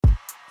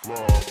Fly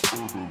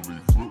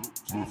orderly, flip,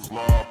 flip,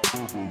 fly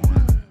orderly.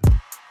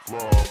 Fly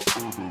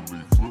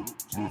orderly, flip,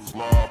 flip,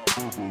 fly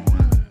orderly.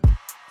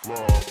 Fly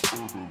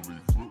orderly,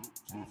 flip,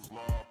 flip,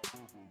 fly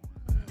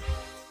orderly.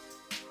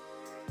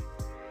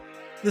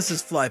 This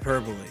is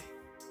Flyperbole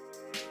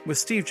with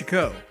Steve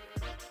Jaco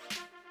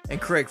and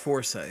Craig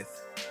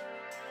Forsyth.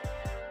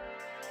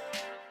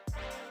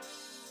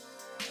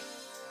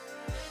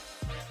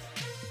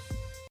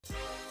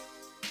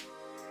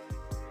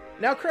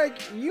 Now, Craig,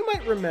 you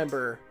might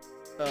remember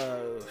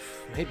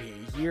maybe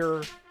a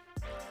year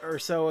or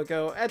so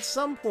ago, at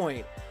some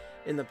point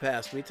in the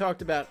past, we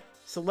talked about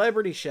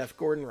celebrity chef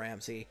Gordon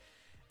Ramsay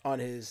on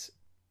his,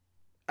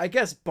 I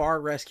guess,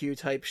 bar rescue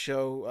type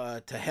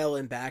show, To Hell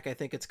and Back, I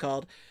think it's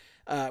called,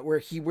 where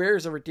he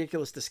wears a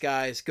ridiculous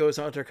disguise, goes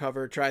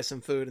undercover, tries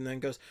some food, and then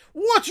goes,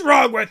 "What's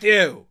wrong with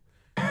you?"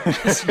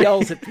 Just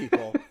yells at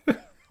people.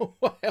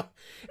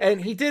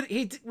 And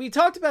we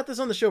talked about this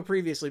on the show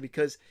previously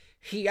because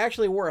he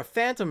actually wore a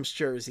Phantoms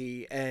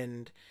jersey,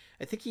 and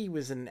I think he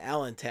was in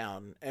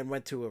Allentown and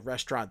went to a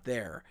restaurant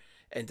there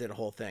and did a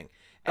whole thing.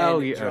 And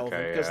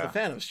because of the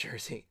Phantoms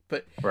jersey.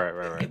 But right.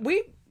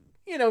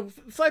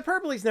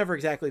 Flyperbole's never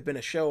exactly been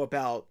a show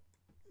about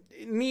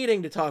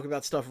needing to talk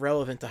about stuff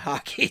relevant to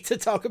hockey to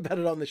talk about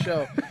it on the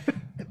show.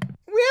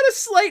 We had a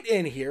slight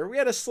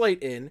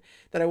in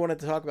that I wanted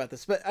to talk about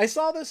this, but I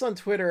saw this on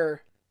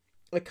Twitter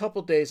a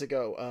couple days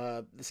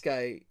ago. This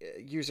guy,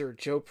 user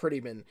Joe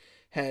Prettyman,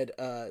 had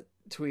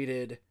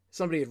tweeted,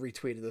 somebody had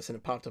retweeted this and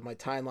it popped up my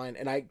timeline,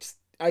 and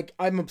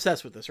I'm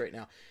obsessed with this right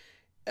now.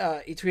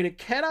 He tweeted,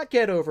 "Cannot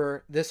get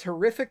over this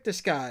horrific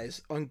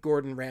disguise on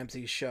Gordon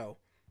Ramsay's show."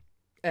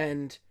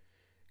 And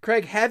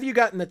Craig, have you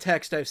gotten the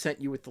text I've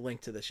sent you with the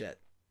link to this yet?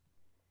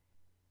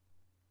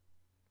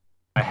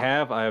 I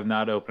have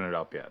not opened it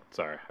up yet.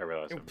 Sorry, I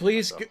realized.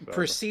 Please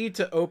proceed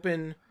to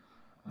open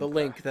the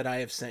link that I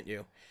have sent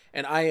you.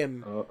 And I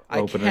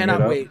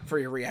cannot wait for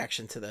your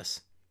reaction to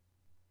this.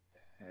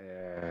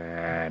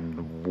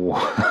 And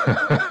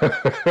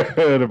what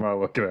am I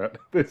looking at?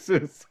 This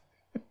is...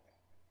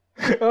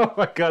 Oh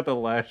my god, the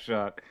last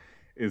shot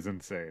is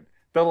insane.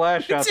 The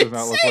last shot does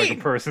not look like a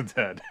person's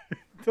head.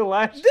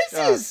 This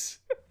is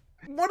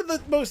one of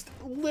the most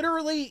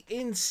literally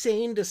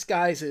insane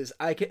disguises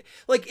I could...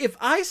 Like, if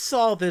I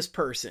saw this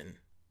person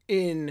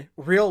in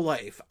real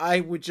life, I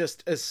would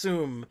just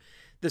assume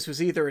this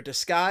was either a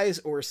disguise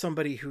or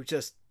somebody who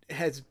just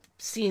has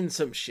seen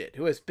some shit,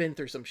 who has been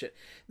through some shit.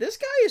 This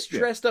guy is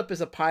dressed up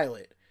as a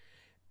pilot,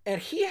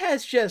 and he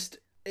has just...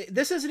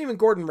 This isn't even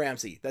Gordon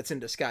Ramsay that's in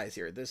disguise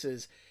here. This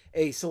is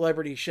a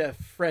celebrity chef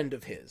friend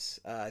of his.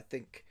 I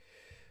think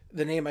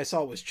the name I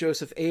saw was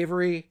Joseph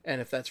Avery,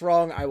 and if that's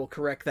wrong, I will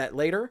correct that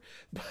later.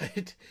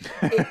 But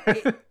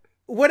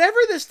whatever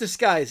this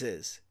disguise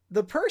is,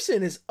 the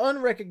person is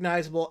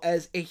unrecognizable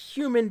as a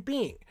human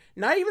being.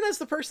 Not even as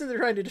the person they're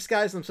trying to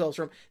disguise themselves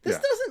from. This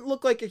doesn't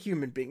look like a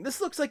human being. This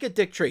looks like a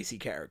Dick Tracy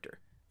character.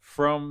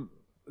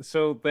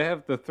 So they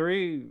have the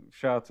 3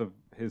 shots of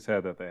his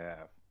head that they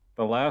have.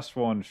 The last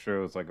one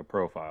shows like a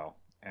profile.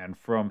 And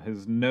from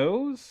his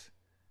nose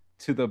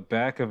to the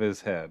back of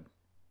his head,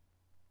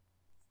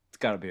 it's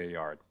got to be a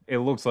yard. It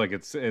looks like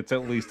it's at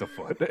least a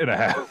foot and a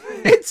half.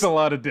 It's a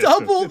lot of distance.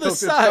 Double the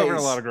size. It's covering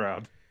a lot of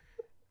ground.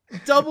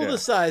 Double the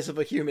size of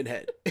a human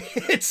head.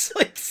 It's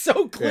like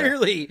so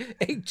clearly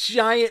a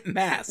giant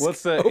mask.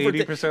 What's the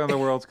 80% of the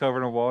world's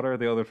covered in water?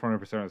 The other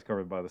 20% is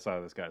covered by the side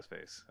of this guy's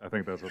face. I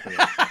think that's what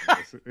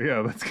they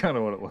Yeah, that's kind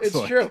of what it looks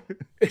like.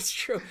 It's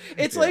true.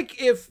 It's like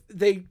if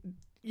they,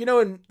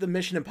 in the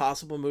Mission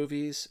Impossible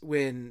movies,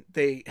 when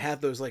they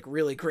have those like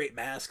really great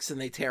masks and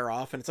they tear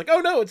off and it's like, oh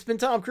no, it's been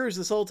Tom Cruise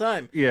this whole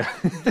time. Yeah.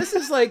 This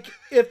is like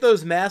if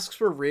those masks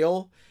were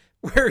real,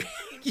 where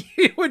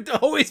you would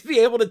always be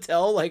able to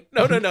tell, like,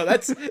 no,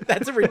 that's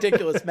a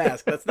ridiculous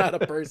mask. That's not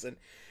a person.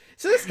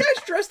 So this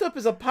guy's dressed up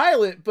as a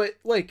pilot, but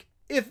like,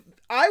 if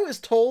I was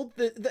told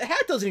that the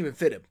hat doesn't even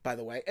fit him, by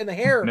the way, and the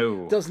hair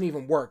doesn't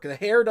even work. The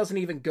hair doesn't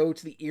even go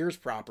to the ears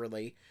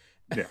properly.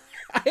 Yeah.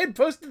 I had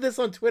posted this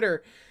on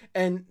Twitter,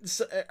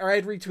 or I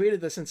had retweeted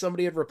this, and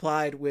somebody had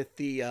replied with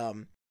the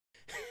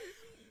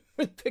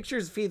with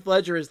pictures of Heath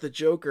Ledger as the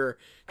Joker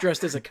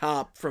dressed as a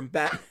cop from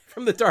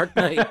The Dark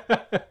Knight.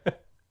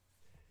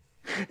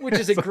 Which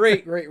is a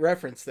great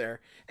reference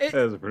there. That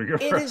is a pretty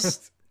good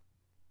reference.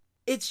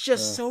 It's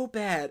just so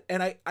bad.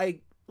 And I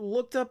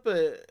looked up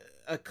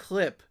a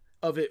clip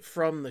of it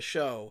from the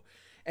show,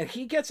 and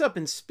he gets up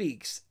and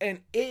speaks, and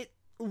it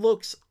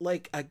looks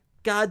like a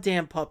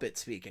goddamn puppet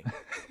speaking.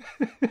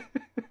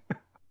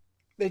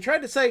 They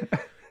tried to say,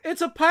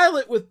 it's a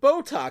pilot with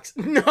Botox.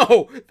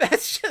 No,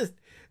 that's just...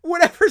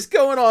 Whatever's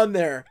going on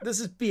there, this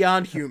is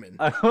beyond human.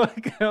 I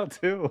like how,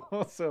 too,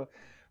 also...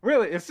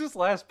 Really, it's this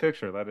last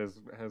picture that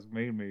has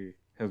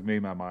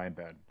made my mind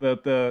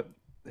bad.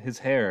 His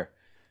hair,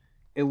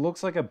 it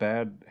looks like a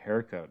bad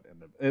haircut.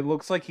 It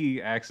looks like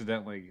he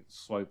accidentally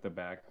swiped the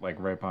back like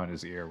right behind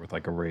his ear with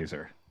like a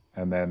razor,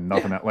 and then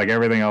nothing else, like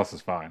everything else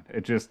is fine.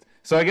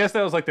 So I guess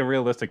that was like the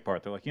realistic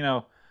part. They're like,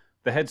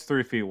 the head's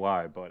 3 feet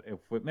wide, but if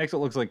it makes it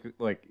look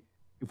like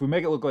if we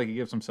make it look like he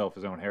gives himself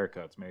his own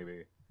haircuts,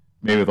 maybe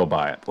they'll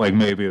buy it. Like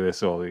maybe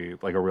this will be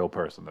like a real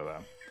person to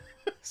them.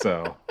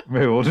 So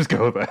maybe we'll just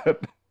go with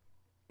that.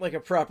 Like a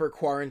proper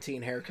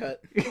quarantine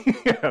haircut.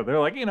 Yeah, they're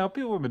like,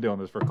 people have been doing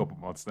this for a couple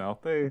months now.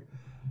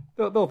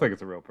 They'll think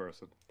it's a real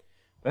person.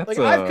 That's like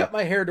I've cut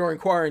my hair during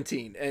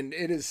quarantine, and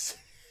it is.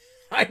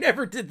 I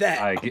never did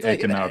that. It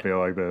cannot be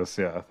like this.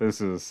 Yeah,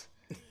 this is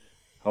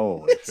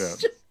holy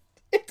shit.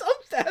 It's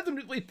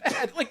unfathomably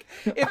bad. Like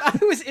if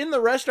I was in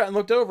the restaurant and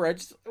looked over,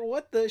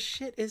 what the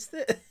shit is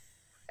this?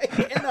 I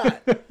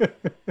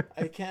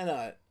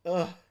cannot.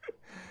 Ugh.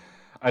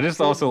 I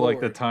just also like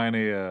the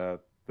tiny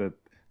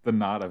the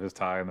knot of his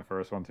tie in the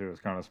first one too is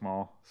kind of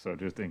small. So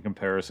just in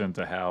comparison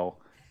to how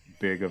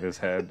big of his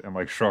head and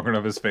like shrunken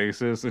of his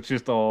face is, it's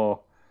just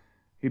all.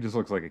 He just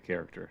looks like a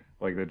character.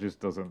 Like that just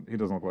doesn't. He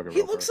doesn't look like a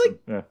real person.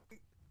 He looks like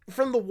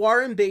from the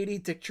Warren Beatty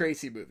Dick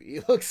Tracy movie.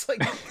 He looks like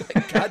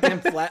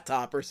goddamn Flat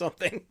Top or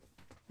something.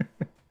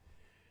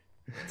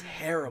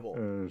 Terrible.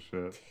 Oh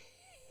shit.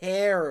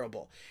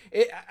 Terrible.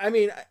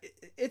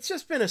 It's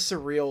just been a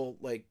surreal,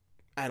 like,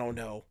 I don't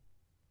know,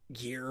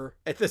 year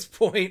at this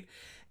point.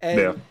 And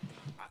yeah.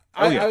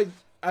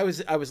 I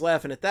was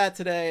laughing at that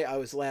today. I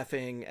was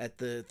laughing at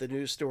the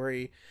news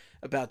story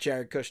about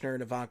Jared Kushner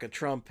and Ivanka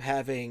Trump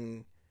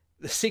having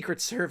the Secret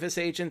Service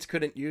agents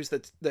couldn't use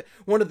the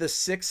one of the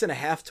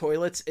 6.5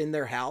 toilets in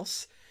their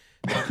house.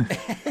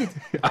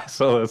 I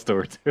saw that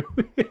story too.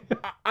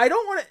 I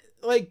don't want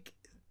to, like,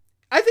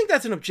 I think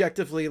that's an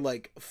objectively,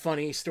 like,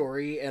 funny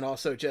story and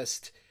also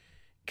just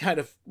kind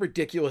of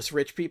ridiculous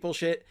rich people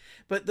shit.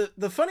 But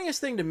the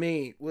funniest thing to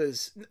me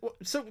was,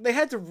 so they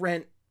had to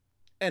rent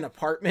an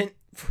apartment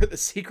for the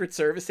Secret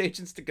Service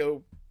agents to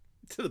go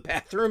to the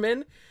bathroom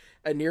in,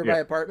 a nearby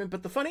apartment.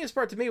 But the funniest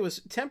part to me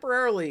was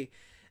temporarily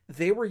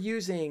they were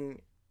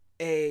using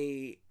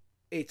a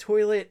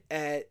toilet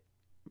at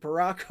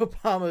Barack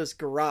Obama's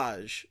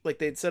garage. Like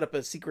they'd set up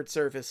a Secret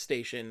Service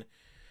station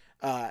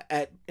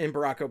in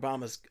Barack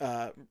Obama's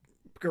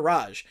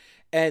garage,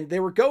 and they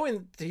were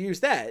going to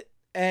use that,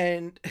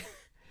 and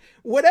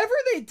whatever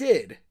they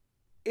did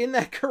in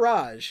that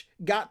garage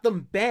got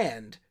them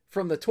banned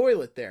from the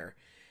toilet there.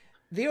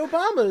 The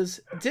Obamas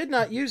did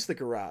not use the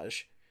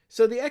garage,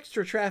 so the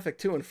extra traffic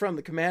to and from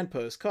the command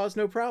post caused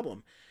no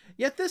problem.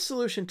 Yet this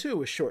solution too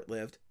was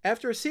short-lived,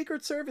 after a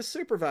Secret Service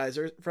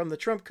supervisor from the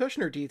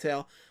Trump-Kushner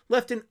detail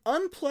left an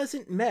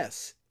unpleasant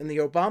mess in the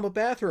Obama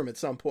bathroom at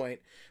some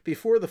point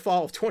before the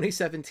fall of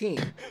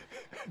 2017.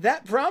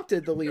 That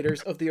prompted the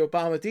leaders of the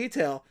Obama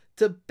detail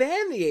to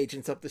ban the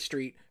agents up the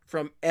street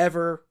from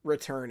ever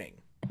returning.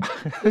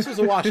 This was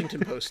a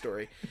Washington Post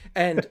story.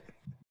 And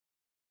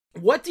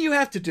what do you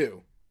have to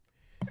do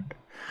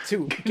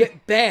to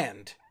get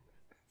banned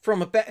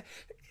from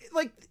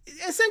like,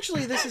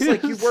 essentially, this is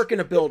like you work in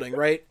a building,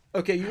 right?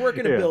 Okay, you work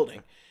in a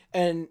building,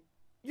 and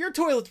your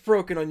toilet's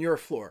broken on your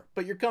floor,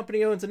 but your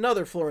company owns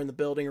another floor in the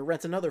building or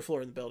rents another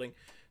floor in the building.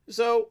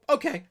 So,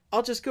 okay,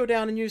 I'll just go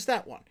down and use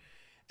that one.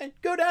 And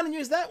go down and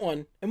use that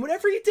one, and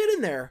whatever you did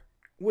in there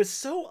was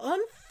so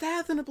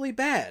unfathomably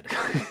bad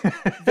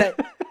that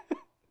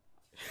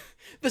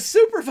the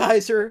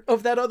supervisor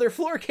of that other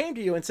floor came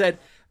to you and said,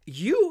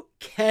 you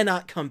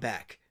cannot come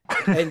back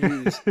and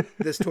use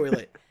this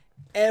toilet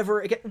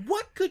ever again.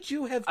 What could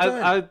you have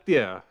done?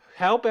 Yeah.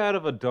 How bad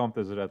of a dump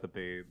does it have to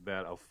be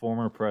that a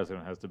former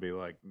president has to be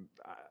like,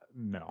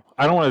 no,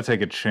 I don't want to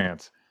take a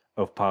chance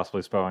of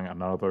possibly spelling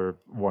another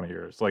one of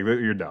yours. Like,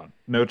 you're done.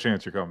 No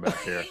chance you're coming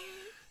back here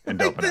and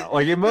dumping out.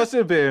 Like, it must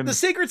have been the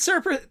Secret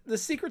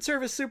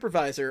Service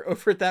supervisor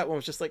over at that one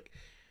was just like,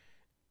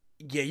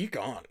 yeah, you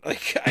gone.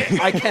 Like,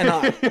 I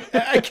cannot.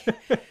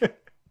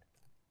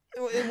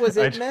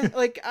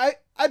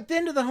 I've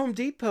been to the Home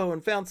Depot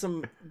and found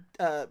some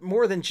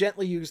more than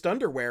gently used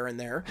underwear in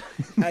there.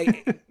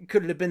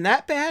 Could it have been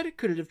that bad?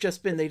 Could it have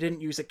just been they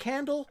didn't use a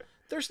candle?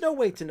 There's no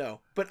way to know.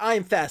 But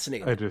I'm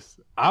fascinated.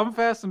 I'm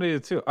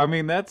fascinated too. I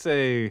mean, I'll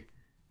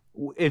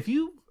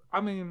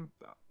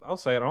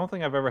say it. I don't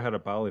think I've ever had a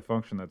bodily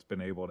function that's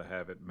been able to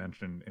have it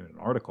mentioned in an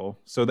article.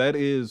 So that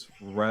is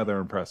rather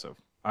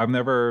impressive. I've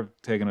never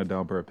taken a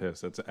dump or a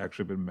piss that's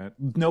actually been meant.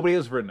 Nobody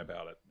has written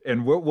about it.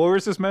 And where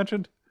was this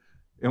mentioned?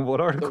 In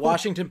what article? The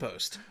Washington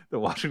Post. The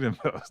Washington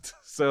Post.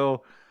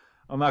 So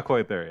I'm not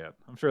quite there yet.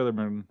 I'm sure there've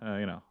been,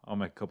 I'll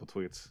make a couple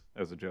tweets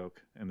as a joke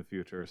in the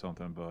future or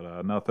something,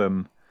 but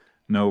nothing,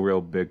 no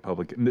real big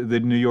public. The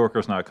New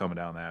Yorker's not coming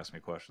down to ask me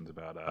questions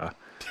about,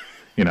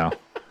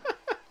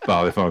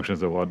 bodily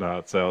functions and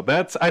whatnot. So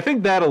I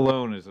think that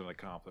alone is an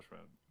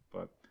accomplishment.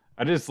 But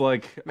I just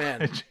like,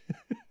 man.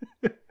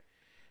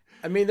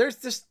 I mean,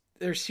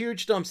 there's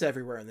huge dumps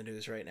everywhere in the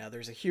news right now.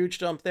 There's a huge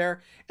dump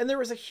there, and there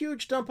was a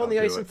huge dump on the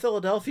ice in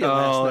Philadelphia last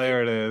night. Oh,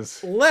 there it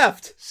is.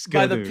 Left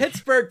by the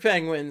Pittsburgh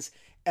Penguins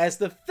as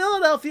the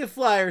Philadelphia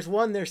Flyers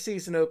won their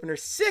season opener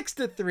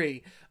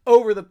 6-3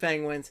 over the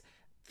Penguins.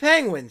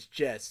 Penguins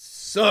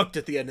just sucked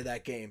at the end of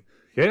that game.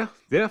 Yeah,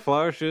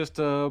 Flyers just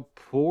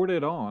poured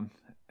it on.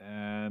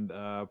 And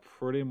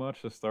pretty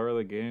much the start of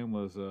the game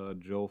was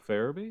Joel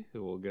Farabee,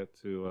 who we'll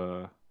get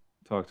to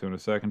talk to in a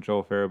second.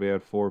 Joel Farabee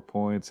had 4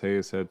 points.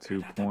 Hayes had 2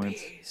 Not the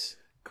points. bees.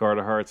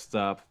 Carter Hart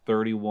stopped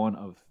 31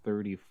 of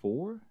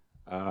 34.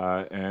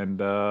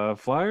 And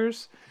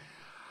Flyers.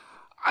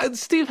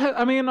 Steve,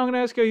 I mean, I'm going to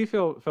ask you how you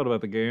felt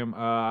about the game.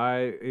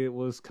 It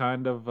was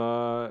kind of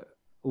a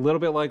little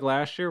bit like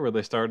last year where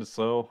they started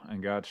slow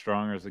and got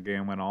stronger as the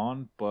game went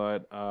on,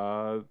 but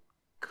a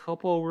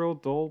couple real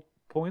dull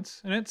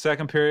points in it.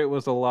 Second period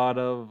was a lot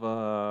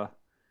of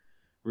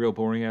real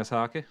boring ass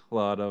hockey, a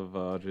lot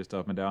of just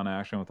up and down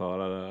action with a lot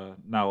of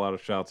not a lot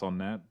of shots on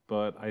net.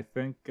 But I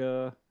think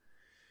I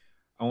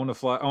want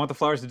the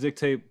Flyers to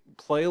dictate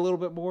play a little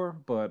bit more,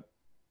 but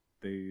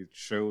they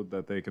showed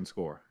that they can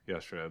score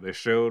yesterday. They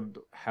showed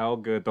how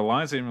good the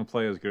Lions didn't even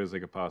play as good as they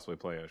could possibly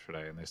play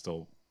yesterday, and they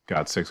still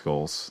got 6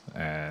 goals.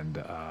 And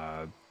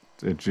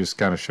it just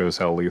kind of shows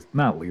how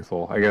not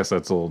lethal. I guess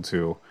that's a little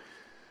too.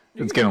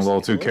 It's getting a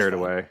little too carried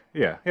away.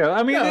 Yeah.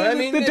 I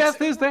mean, the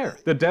depth is there.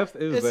 The depth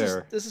is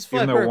there. This is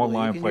flat even though one you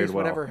line can played use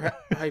well. whatever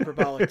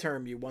hyperbolic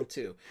term you want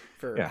to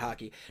for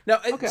hockey.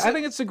 Now, okay, I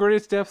think it's the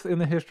greatest depth in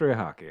the history of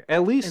hockey,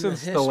 at least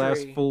since the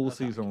last full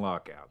season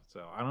hockey. lockout.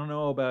 So I don't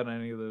know about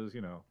any of those,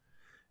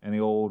 any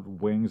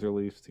old Wings or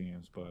Leafs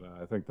teams, but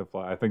I think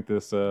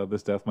this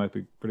depth might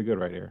be pretty good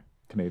right here.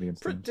 Canadians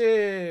teams.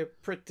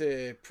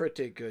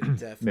 Pretty good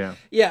depth.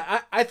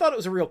 Yeah. I thought it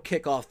was a real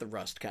kick off the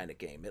rust kind of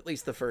game, at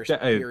least the first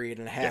period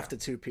and a half to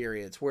 2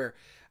 periods, where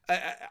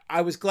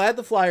I was glad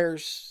the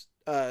Flyers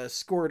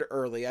scored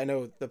early. I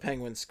know the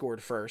Penguins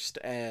scored first,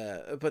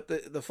 but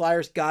the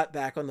Flyers got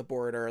back on the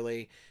board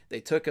early.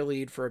 They took a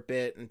lead for a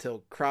bit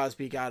until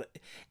Crosby got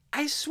it.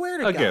 I swear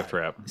to God. A gift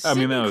wrap. I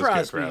mean, that was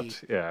Crosby, gift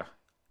wrapped. Yeah.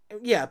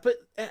 Yeah, but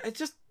it's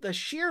just the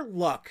sheer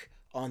luck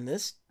on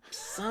this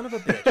son of a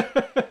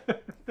bitch.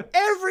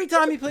 Every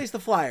time he plays the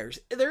Flyers,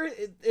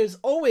 there's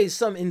always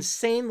some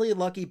insanely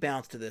lucky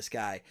bounce to this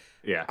guy.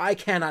 Yeah. I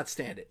cannot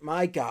stand it.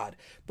 My God.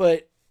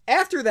 But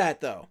after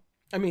that, though,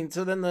 I mean,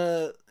 so then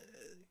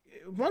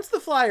once the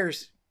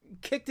Flyers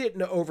kicked it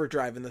into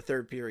overdrive in the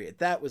third period,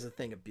 that was a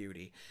thing of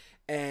beauty.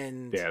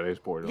 And yeah, they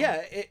poured it on.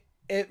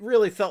 It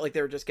really felt like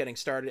they were just getting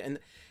started. And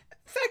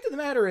the fact of the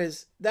matter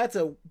is, that's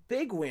a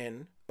big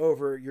win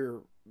over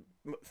your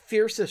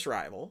fiercest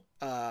rival.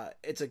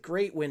 It's a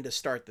great win to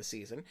start the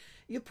season.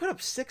 You put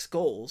up 6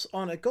 goals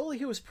on a goalie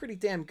who was pretty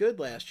damn good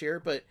last year,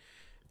 but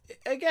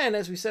again,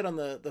 as we said on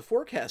the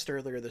forecast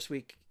earlier this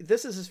week,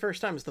 this is his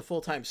first time as the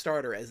full-time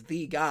starter, as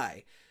the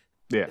guy.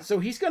 Yeah. So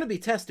he's going to be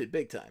tested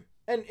big time.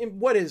 And in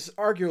what is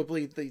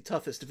arguably the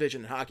toughest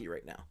division in hockey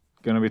right now.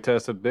 Going to be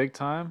tested big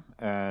time.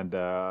 And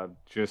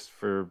just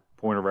for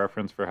point of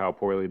reference for how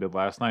poorly he did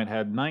last night,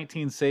 had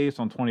 19 saves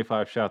on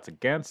 25 shots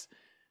against.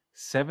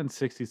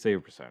 760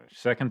 save percentage.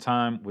 Second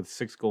time with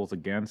 6 goals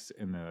against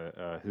in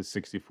his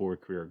 64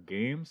 career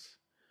games.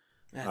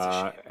 That's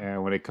a shame.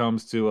 And when it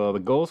comes to the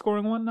goal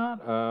scoring and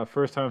whatnot,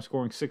 first time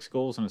scoring 6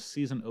 goals in a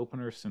season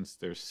opener since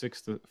their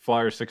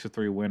Flyers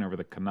 6-3 win over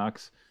the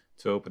Canucks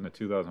to open the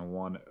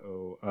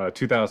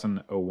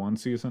 2001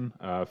 season.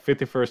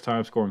 51st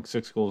time scoring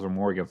 6 goals or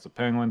more against the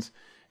Penguins,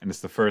 and it's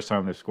the first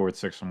time they've scored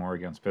 6 or more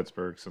against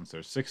Pittsburgh since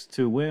their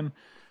 6-2 win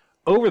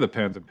over the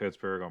Pens in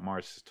Pittsburgh on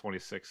March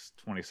 26,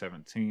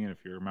 2017.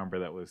 If you remember,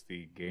 that was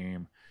the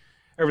game.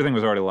 Everything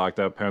was already locked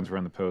up. Pens were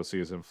in the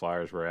postseason.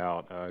 Flyers were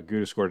out.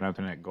 Gouda scored an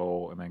empty net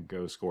goal, and then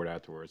Go scored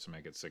afterwards to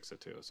make it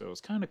 6-2. So it was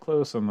kind of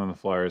close, and then the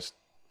Flyers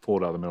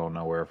pulled out of the middle of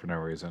nowhere for no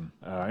reason.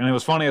 And it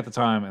was funny at the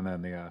time, and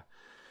then the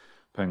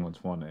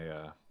Penguins won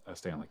a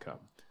Stanley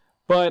Cup.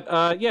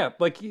 But, yeah,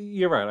 like,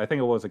 you're right. I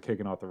think it was a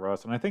kicking off the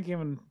rust, and I think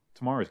even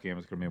tomorrow's game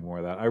is going to be more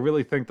of that. I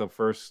really think the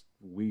first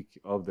week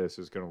of this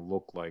is going to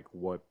look like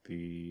what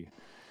they're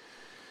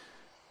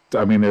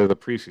the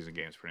preseason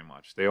games pretty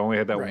much. They only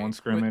had that one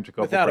scrimmage, a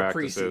couple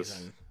practices. A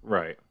preseason.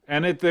 Right.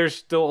 And there's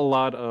still a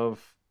lot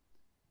of,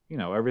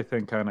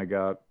 everything kind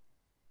of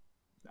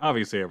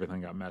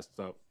everything got messed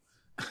up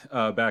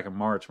back in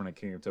March when it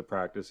came to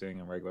practicing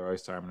and regular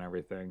ice time and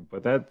everything.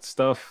 But that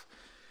stuff,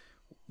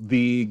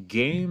 the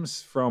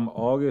games from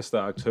August to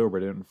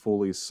October didn't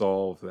fully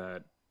solve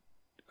that,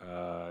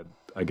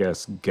 I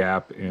guess,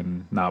 gap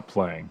in not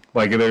playing.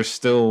 Like, there's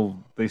still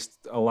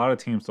a lot of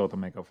teams still have to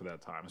make up for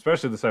that time,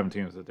 especially the 7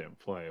 teams that didn't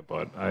play.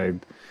 But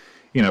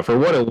for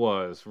what it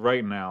was,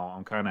 right now,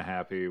 I'm kind of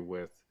happy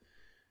with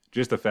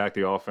just the fact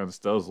the offense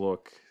does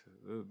look.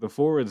 The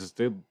forwards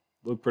did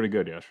look pretty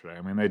good yesterday.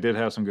 I mean, they did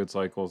have some good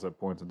cycles at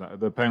points.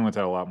 The Penguins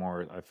had a lot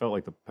more. I felt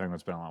like the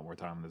Penguins spent a lot more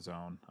time in the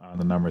zone.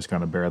 The numbers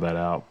kind of bear that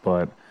out,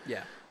 but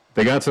yeah.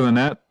 They got to the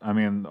net. I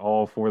mean,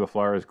 all 4 of the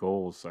Flyers'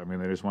 goals, I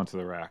mean, they just went to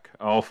the rack.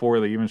 All 4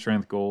 of the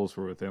even-strength goals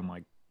were within,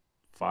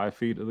 5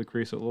 feet of the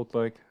crease, it looked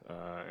like.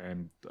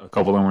 And a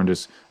couple of them were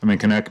just,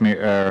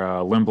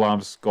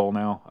 Lindblom's goal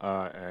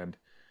now, and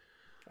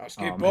Hayes'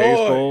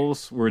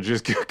 goals were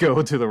just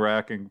going to the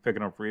rack and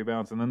picking up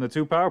rebounds. And then the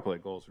 2 power play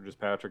goals were just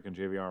Patrick and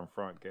JVR in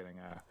front getting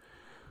a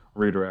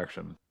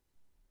redirection.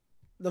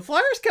 The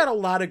Flyers got a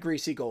lot of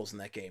greasy goals in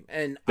that game,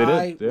 and They did,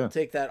 I will yeah.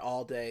 take that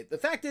all day. The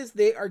fact is,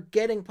 they are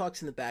getting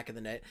pucks in the back of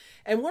the net,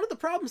 and one of the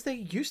problems they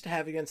used to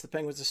have against the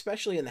Penguins,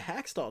 especially in the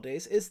Hackstall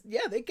days, is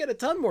they get a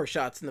ton more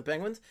shots than the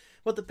Penguins,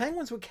 but the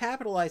Penguins would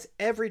capitalize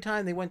every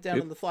time they went down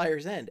Yep. in the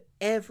Flyers' end,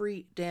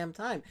 every damn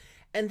time.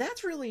 And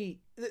that's really,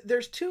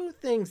 there's two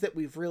things that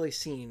we've really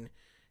seen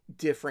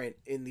different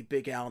in the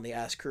Big Al and the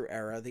Ass Crew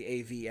era, the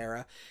AV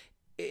era,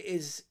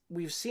 is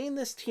we've seen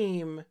this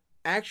team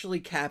actually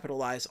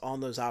capitalize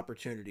on those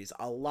opportunities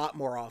a lot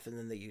more often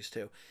than they used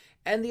to.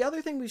 And the other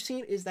thing we've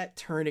seen is that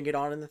turning it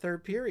on in the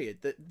third period.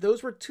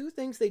 Those were two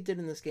things they did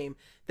in this game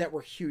that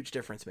were huge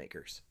difference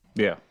makers.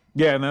 Yeah.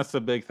 Yeah, and that's the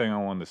big thing I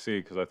wanted to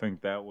see because I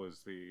think that was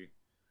the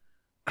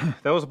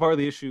that was a part of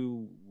the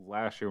issue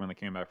last year when they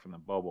came back from the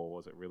bubble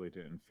was it really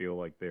didn't feel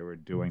like they were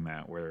doing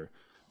that where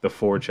the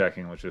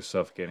forechecking was just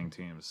suffocating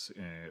teams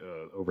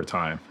over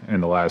time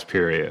in the last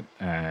period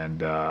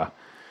and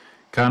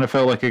kind of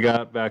felt like it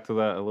got back to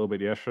that a little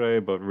bit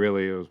yesterday, but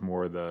really it was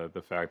more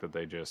the fact that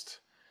they just,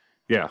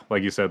 yeah,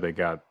 like you said, they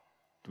got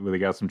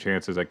some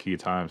chances at key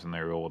times and they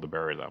were able to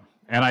bury them.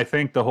 And I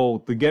think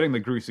the getting the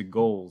greasy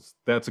goals,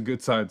 that's a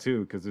good sign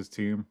too, because this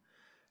team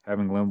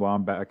having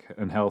Lindblom back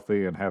and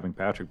healthy and having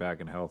Patrick back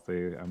and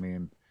healthy, I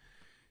mean,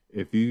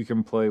 if you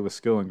can play with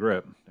skill and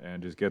grit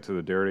and just get to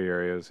the dirty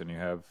areas and you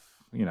have,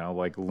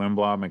 like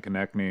Lindblom and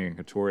Konechny and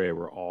Couturier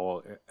were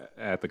all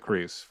at the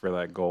crease for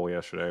that goal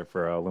yesterday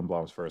for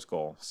Lindblom's first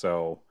goal.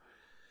 So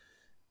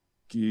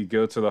you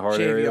go to the hard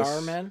areas.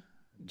 JVR, man.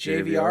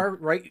 JVR,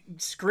 right?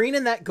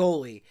 Screening that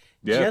goalie.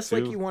 Just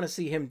like you want to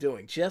see him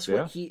doing. Just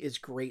what he is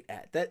great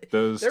at.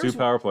 Those two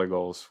power play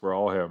goals were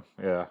all him.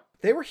 Yeah.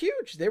 They were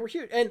huge.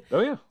 And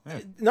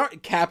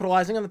not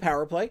capitalizing on the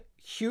power play,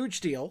 huge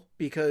deal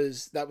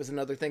because that was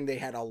another thing they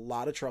had a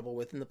lot of trouble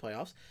with in the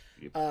playoffs.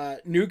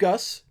 Yep. New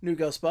Gus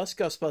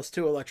Bus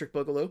 2 Electric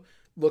Boogaloo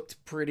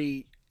looked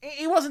pretty.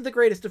 He wasn't the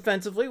greatest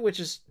defensively, which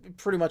is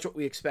pretty much what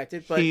we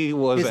expected. But he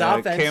was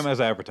came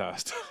as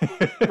advertised,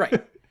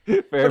 right?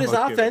 But his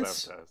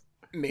offense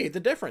made the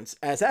difference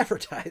as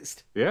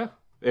advertised. Yeah,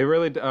 it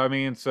really. I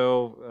mean,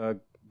 so.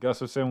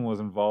 Gustafsson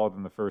was involved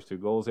in the first two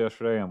goals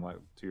yesterday. And like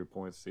to your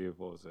point, Steve,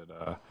 what was it?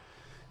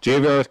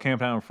 JVR was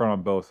camped out in front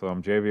of both of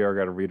them. JVR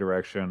got a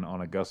redirection on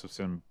a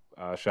Gustafsson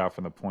shot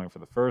from the point for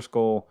the first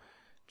goal.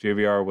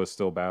 JVR was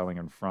still battling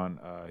in front.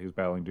 He was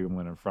battling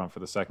Dumoulin in front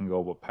for the second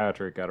goal, but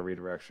Patrick got a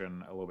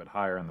redirection a little bit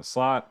higher in the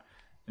slot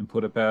and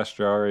put it past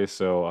Jarry.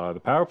 So the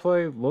power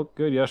play looked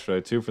good yesterday,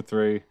 2 for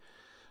 3.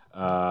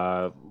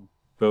 They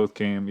both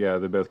came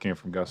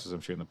from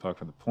Gustafsson shooting the puck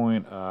from the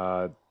point.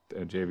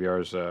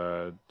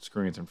 JVR's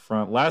screens in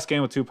front. Last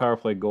game with 2 power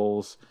play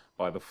goals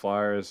by the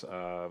Flyers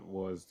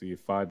was the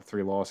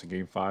 5-3 loss in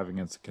Game 5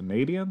 against the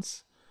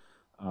Canadiens.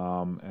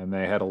 And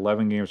they had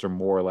 11 games or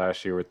more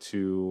last year with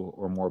 2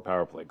 or more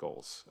power play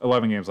goals.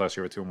 11 games last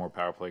year with 2 or more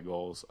power play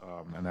goals,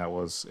 and that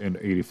was in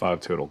 85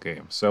 total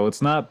games. So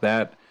it's not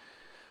that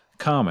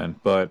common,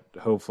 but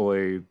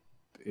hopefully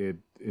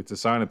it's a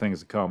sign of things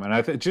to come. And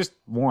I think just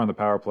more on the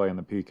power play and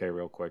the PK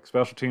real quick.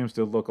 Special teams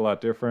did look a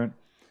lot different.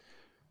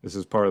 This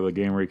is part of the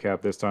game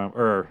recap this time,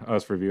 or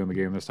us reviewing the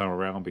game this time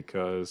around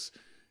because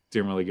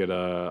didn't really get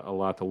a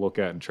lot to look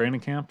at in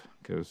training camp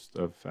because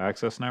of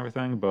access and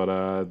everything.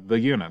 But the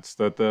units,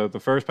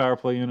 the first power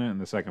play unit and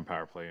the second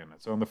power play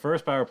unit. So in the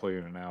first power play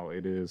unit now,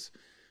 it is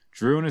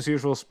Drew in his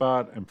usual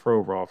spot and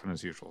Provorov in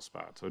his usual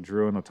spot. So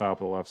Drew in the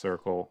top of the left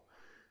circle,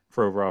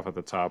 Provorov at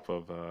the top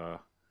of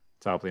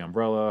the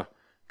umbrella.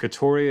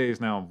 Couturier is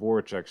now in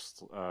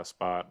Voracek's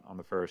spot on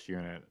the first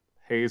unit.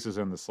 Hayes is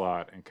in the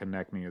slot and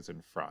Konechny is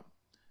in front.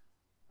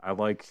 It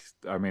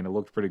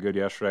looked pretty good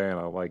yesterday, and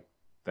I like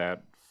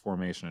that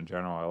formation in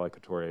general. I like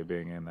Couturier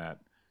being in that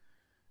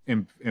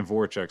in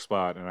Voracek's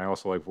spot, and I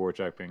also like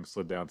Voracek being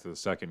slid down to the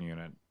second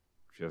unit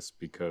just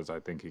because I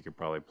think he could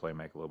probably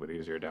make a little bit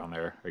easier down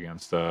there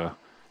against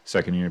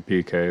second unit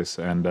PKs.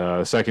 And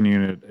the second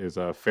unit is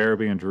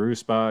Farabee and Drew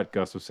spot,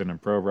 Gustafsson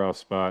and Provorov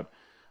spot,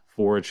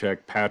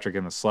 Voracek, Patrick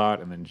in the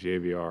slot, and then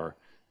JVR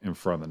in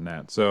front of the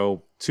net.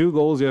 So 2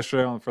 goals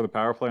yesterday for the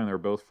power play, and they're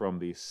both from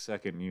the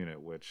second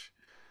unit, which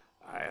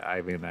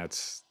I mean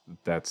that's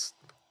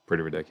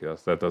pretty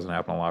ridiculous. That doesn't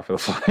happen a lot for the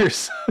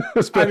Flyers,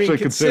 especially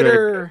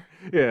consider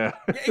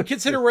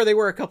where they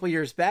were a couple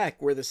years back,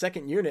 where the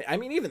second unit. I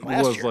mean, even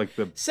last year, like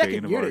the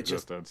second unit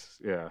existence.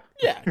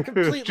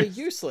 Completely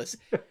useless.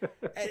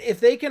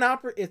 If they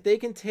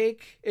can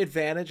take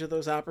advantage of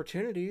those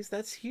opportunities,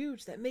 that's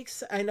huge. That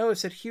makes, I know I've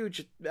said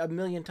huge a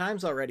million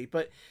times already,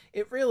 but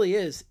it really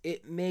is.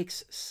 It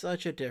makes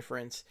such a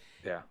difference.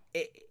 Yeah.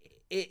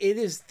 It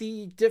is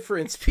the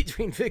difference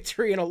between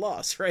victory and a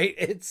loss, right?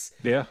 It's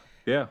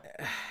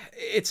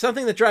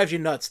something that drives you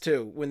nuts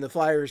too when the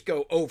Flyers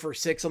go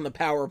 0-for-6 on the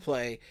power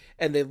play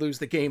and they lose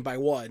the game by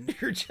 1.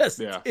 You're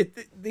just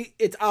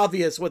it's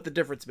obvious what the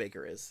difference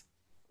maker is.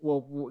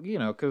 Well,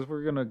 because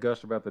we're gonna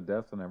gush about the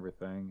depth and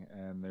everything,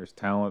 and there's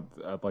talent.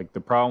 Like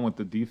the problem with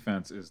the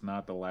defense is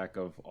not the lack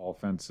of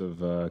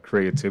offensive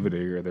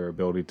creativity or their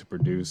ability to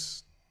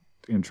produce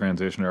in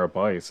transition or up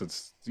ice.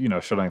 It's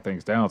shutting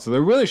things down. So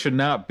there really should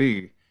not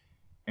be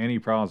any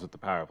problems with the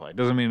power play.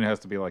 Doesn't mean it has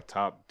to be like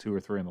top 2 or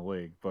 3 in the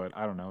league, but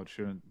I don't know. It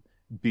shouldn't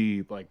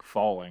be like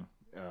falling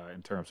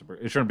in terms of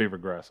it shouldn't be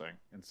regressing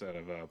instead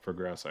of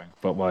progressing.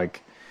 But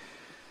like,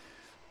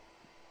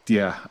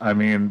 yeah, I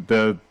mean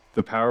the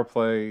power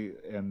play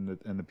and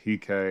the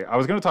PK. I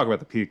was going to talk about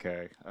the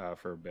PK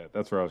for a bit.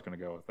 That's where I was going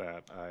to go with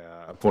that.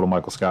 I pulled a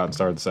Michael Scott and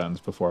started the sentence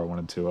before I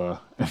wanted to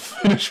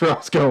finish where I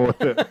was going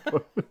with it.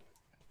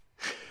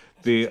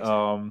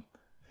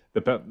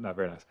 Not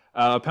very nice.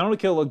 Penalty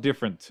kill looked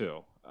different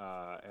too.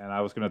 And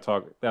I was going to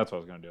talk. That's what I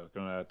was going to do. I was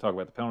going to talk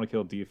about the penalty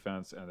kill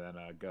defense and then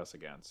Gus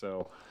again.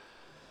 So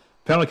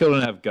penalty kill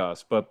didn't have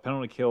Gus, but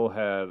penalty kill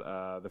had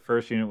the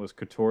first unit was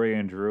Couturier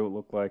and Drew. It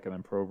looked like, and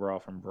then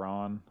Provorov and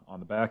Braun on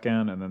the back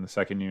end, and then the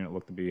second unit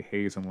looked to be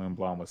Hayes and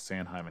Lindblom with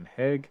Sanheim and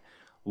Haig.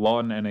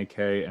 Lawton, NAK,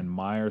 and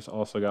Myers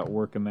also got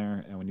work in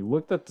there. And when you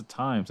looked at the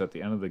times at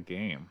the end of the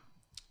game,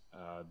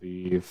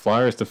 the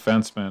Flyers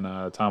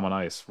defenseman Tom on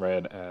ice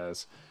read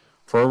as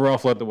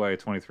Provorov led the way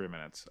 23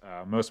 minutes.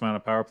 Most amount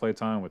of power play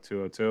time with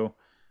 2:02.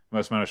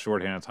 Most amount of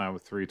shorthanded time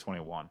with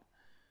 3:21.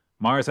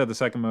 Myers had the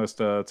second most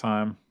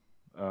time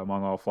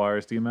among all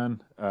Flyers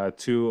D-men.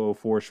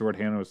 2:04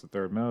 shorthanded was the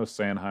third most.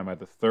 Sanheim had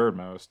the third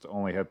most,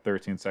 only had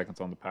 13 seconds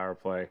on the power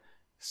play.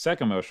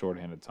 Second most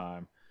shorthanded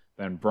time.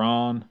 Then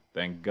Braun,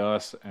 then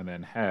Gus, and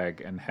then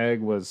Haig. And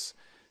Haig was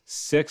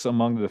 6th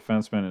among the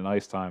defensemen in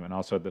ice time and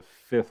also had the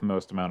 5th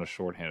most amount of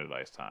shorthanded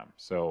ice time.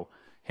 So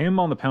him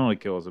on the penalty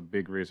kill is a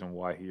big reason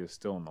why he is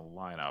still in the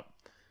lineup.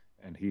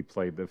 And he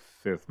played the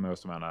 5th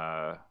most amount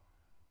of...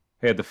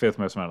 He had the 5th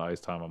most amount of ice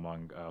time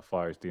among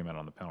Flyers D-men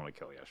on the penalty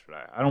kill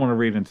yesterday. I don't want to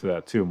read into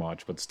that too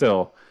much, but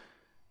still,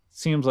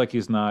 seems like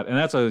he's not... And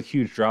that's a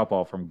huge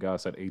drop-off from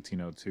Gus at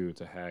 18:02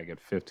 to Haig at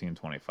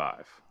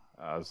 15:25.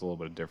 There's a little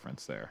bit of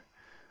difference there.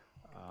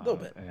 A little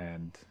bit.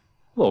 And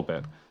a little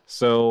bit.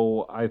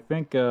 So I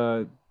think...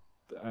 I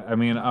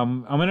mean,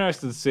 I'm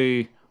interested to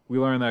see... We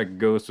learned that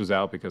Ghost was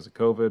out because of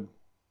COVID.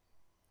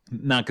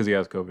 Not because he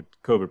has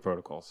COVID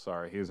protocol.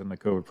 Sorry, he's in the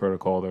COVID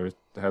protocol. There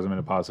hasn't been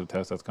a positive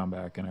test that's come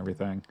back and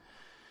everything.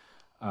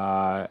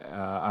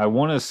 I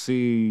want to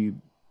see.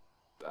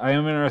 I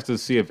am interested to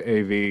see if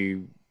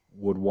AV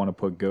would want to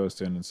put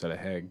Ghost in instead of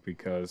Haig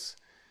because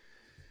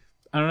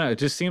I don't know. It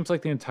just seems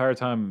like the entire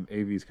time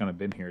AV's kind of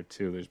been here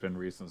too. There's been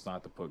reasons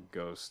not to put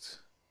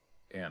Ghost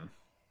in,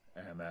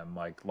 and then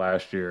like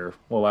last year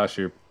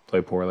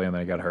played poorly and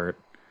then he got hurt,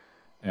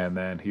 and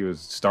then he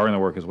was starting to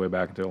work his way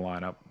back into the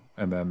lineup.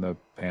 And then the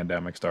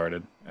pandemic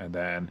started, and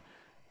then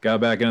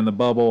got back in the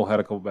bubble, had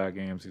a couple bad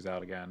games, he's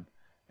out again,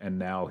 and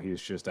now he's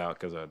just out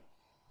because of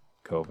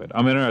COVID.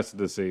 I'm interested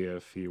to see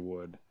if he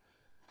would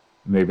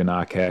maybe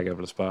knock Haig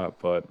over the spot,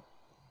 but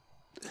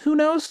who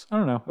knows? I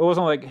don't know. It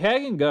wasn't like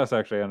Haig and Gus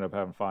actually ended up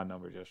having fine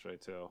numbers yesterday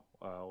too,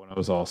 when it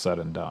was all said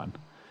and done.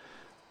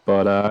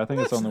 But I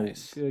think That's it's on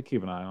nice. the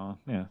keep an eye on.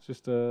 Yeah,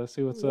 just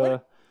see what's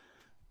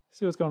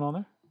going on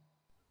there.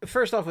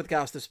 First off, with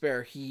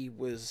Gostisbehere, he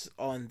was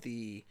on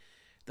the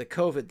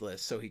COVID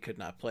list, so he could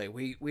not play.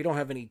 We don't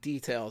have any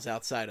details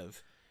outside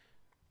of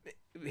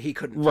he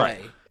couldn't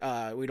play.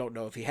 Right. We don't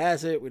know if he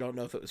has it. We don't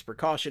know if it was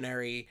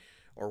precautionary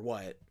or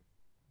what.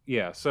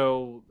 Yeah,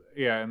 so,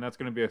 and that's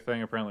going to be a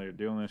thing apparently they're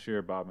doing this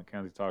year. Bob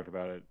McKenzie talked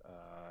about it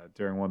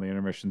during one of the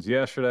intermissions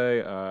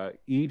yesterday.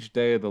 Each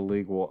day the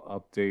league will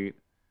update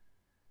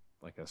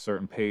like a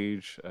certain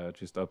page,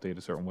 just update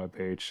a certain web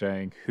page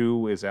saying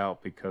who is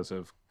out because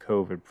of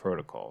COVID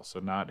protocol.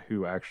 So not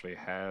who actually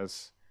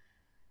has...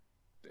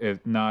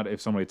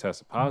 if somebody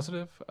tested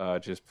positive,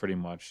 just pretty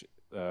much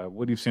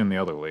what you've seen in the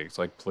other leagues,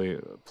 like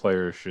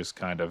players just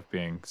kind of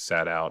being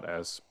sat out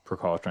as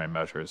precautionary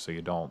measures, so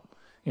you don't,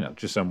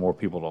 just so more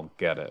people don't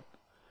get it.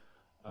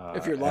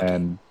 If you're lucky.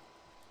 And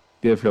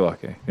if you're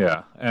lucky,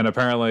 yeah. And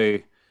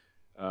apparently,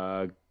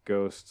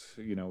 Ghost,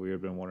 we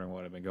had been wondering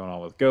what had been going on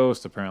with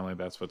Ghost. Apparently,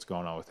 that's what's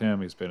going on with him.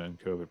 He's been in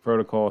COVID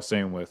protocol.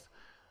 Same with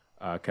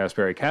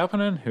Kasperi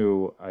Kapanen,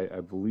 who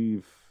I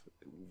believe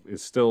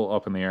is still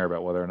up in the air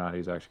about whether or not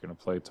he's actually going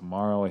to play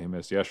tomorrow. He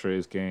missed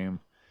yesterday's game,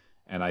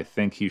 and I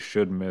think he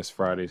should miss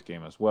Friday's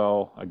game as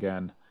well.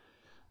 Again,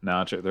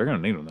 they're going to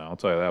need him now. I'll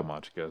tell you that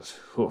much because,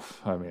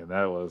 I mean,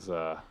 that was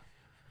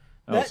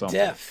something.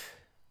 Def.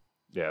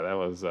 Yeah, that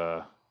was.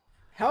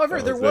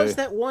 However, there was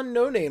that one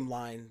no-name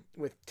line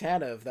with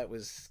Tanev that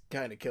was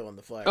kind of killing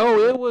the Flyers.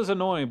 Oh, it was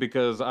annoying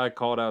because I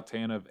called out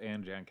Tanev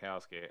and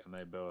Jankowski, and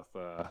they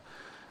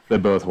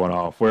both went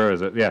off. Where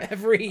is it? Yeah,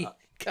 every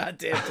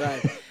goddamn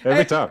time.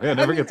 Every time. Yeah, it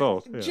never gets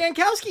old. Yeah.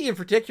 Jankowski in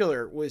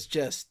particular was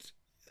just...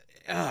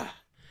 he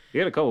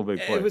had a couple big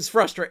plays. It was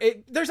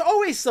frustrating. There's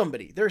always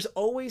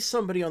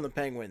somebody on the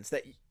Penguins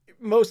that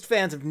most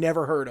fans have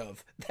never heard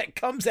of that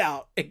comes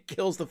out and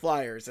kills the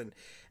Flyers, and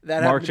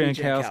that Mark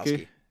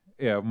Jankowski.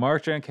 Yeah,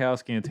 Mark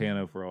Jankowski and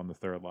Tanev were on the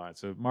third line.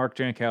 So Mark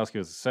Jankowski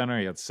was the center.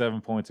 He had 7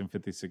 points in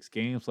 56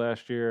 games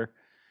last year.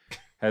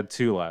 Had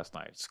 2 last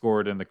night.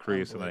 Scored in the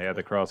crease, and then he had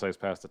the cross-ice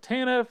pass to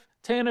Tanev.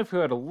 Tanev, who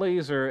had a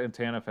laser, and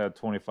Tanev had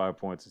 25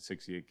 points in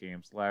 68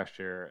 games last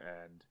year.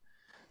 And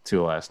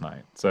to last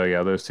night. So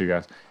yeah, those two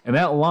guys. And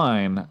that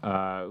line,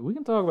 we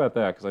can talk about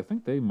that because I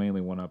think they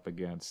mainly went up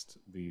against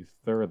the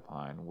third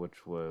line,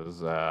 which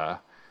was and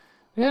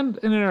an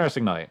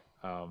interesting night.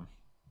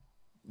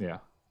 Yeah,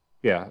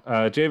 yeah.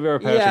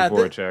 JVR,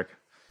 Patrick, Voracek.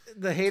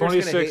 The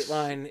haters gonna hate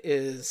line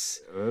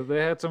is they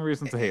had some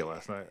reason to hate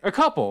last night. A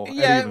couple,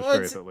 yeah, at even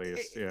strength at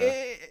least. Yeah,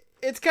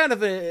 it's kind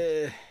of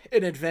an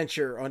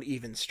adventure on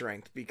even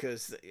strength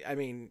because I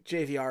mean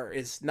JVR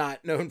is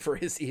not known for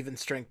his even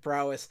strength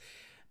prowess.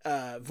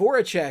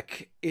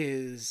 Voracek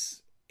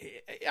is,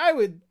 I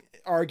would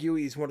argue,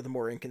 he's one of the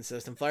more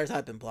inconsistent Flyers.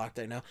 I've been blocked,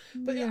 I know,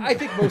 but I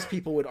think most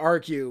people would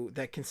argue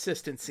that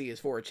consistency is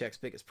Voracek's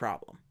biggest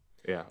problem.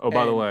 Yeah. Oh,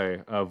 by the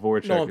way,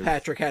 Voracek. Nolan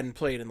Patrick hadn't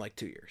played in like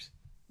 2 years.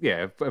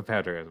 Yeah,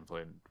 Patrick hasn't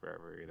played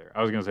forever either.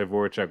 I was going to say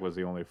Voracek was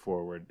the only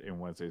forward in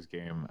Wednesday's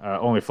game,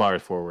 only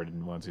Flyers forward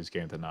in Wednesday's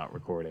game to not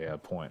record a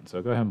point. So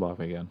go ahead and block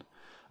me again,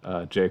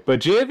 Jake. But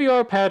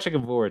JVR, Patrick,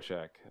 and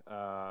Voracek,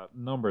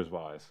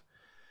 numbers-wise,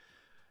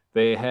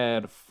 they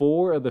had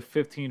 4 of the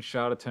 15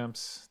 shot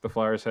attempts the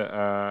Flyers had.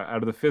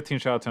 Out of the 15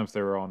 shot attempts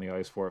they were on the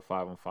ice for at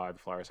 5-on-5, the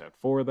Flyers had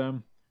 4 of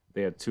them.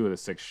 They had 2 of the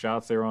 6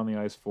 shots they were on the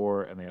ice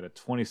for, and they had a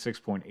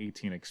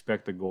 26.18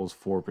 expected goals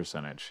for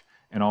percentage.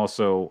 And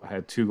also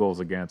had 2 goals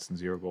against and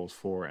 0 goals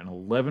for, and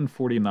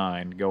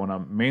 11.49 going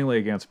up mainly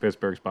against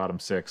Pittsburgh's bottom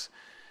 6,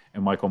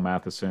 and Michael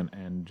Matheson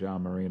and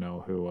John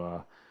Marino, who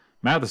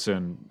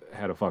Matheson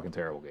had a fucking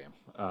terrible game.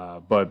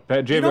 But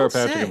JVR,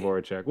 Patrick, and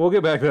Voracek, we'll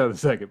get back to that in a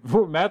second.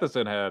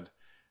 Matheson had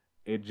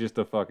it just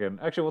a fucking.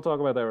 Actually, we'll talk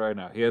about that right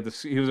now. He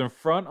was in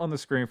front on the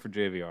screen for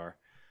JVR,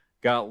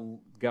 got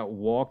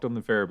walked on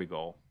the Farabee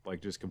goal,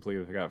 like just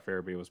completely forgot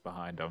Farabee was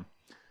behind him.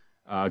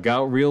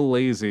 Got real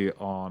lazy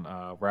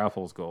on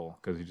Raffles' goal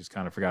because he just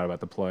kind of forgot about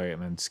the play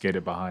and then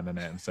skated behind the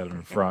net instead of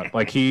in front.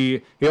 Like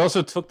he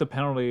also took the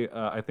penalty.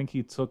 I think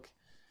he took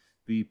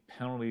the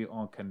penalty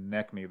on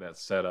Konechny that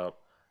set up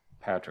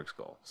Patrick's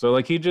goal. So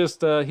like he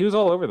just he was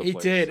all over the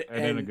place. He did,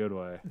 and in a good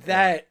way.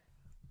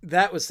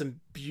 That was some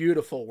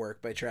beautiful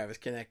work by Travis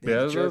Konechny.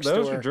 Yeah, that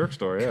was a jerk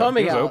store. Yeah,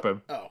 coming he was out,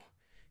 open. Oh.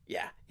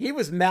 Yeah, he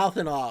was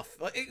mouthing off.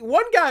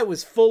 One guy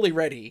was fully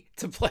ready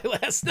to play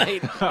last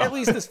night, at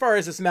least as far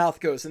as his mouth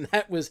goes, and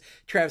that was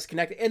Travis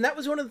Konechny. And that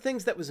was one of the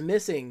things that was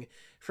missing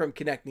from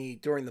Konechny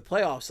during the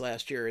playoffs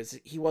last year, is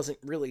he wasn't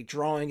really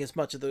drawing as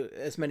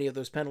many of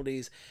those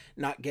penalties,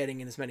 not getting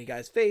in as many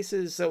guys'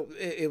 faces. So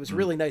it was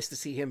really nice to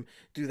see him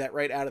do that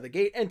right out of the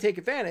gate and take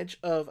advantage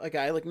of a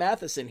guy like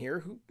Matheson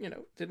here, who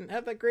didn't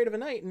have that great of a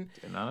night and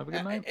did not have a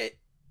good night.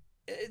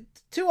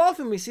 Too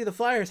often we see the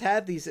Flyers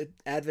have these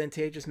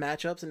advantageous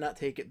matchups and not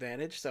take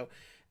advantage. So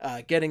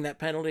getting that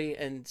penalty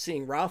and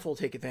seeing Raffl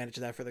take advantage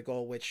of that for the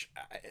goal, which,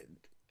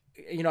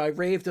 I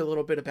raved a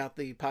little bit about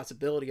the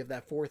possibility of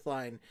that fourth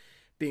line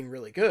being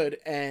really good.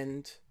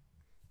 And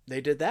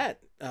they did that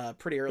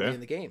pretty early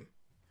in the game.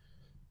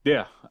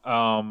 Yeah.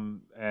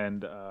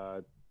 And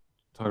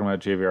talking about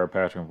JVR,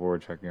 Patrick, and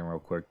Voracek again real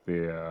quick,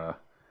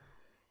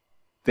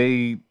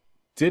 they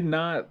did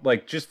not,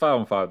 just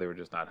 5-on-5, they were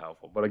just not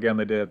helpful. But again,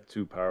 they did have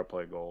 2 power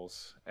play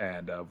goals,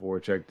 and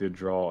Voracek did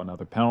draw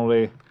another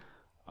penalty.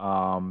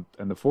 And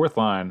the fourth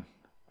line,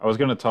 I was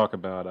going to talk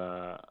about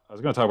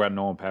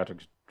Nolan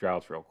Patrick's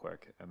droughts real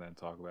quick, and then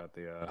talk about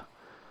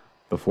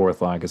the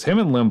fourth line, because him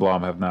and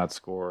Lindblom have not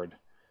scored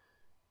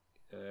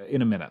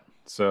in a minute.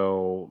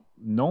 So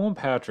Nolan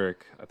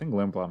Patrick, I think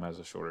Lindblom has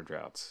the shorter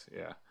droughts.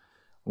 Yeah.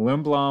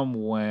 Lindblom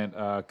went,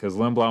 because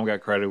Lindblom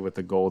got credited with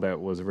the goal that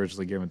was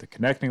originally given to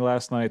Konechny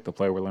last night, the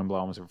play where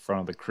Lindblom was in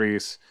front of the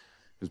crease,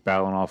 he was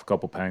battling off a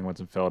couple Penguins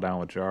and fell down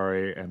with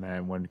Jarry, and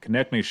then when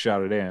Konechny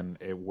shot it in,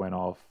 it went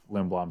off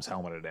Lindblom's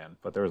helmeted in,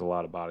 but there was a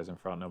lot of bodies in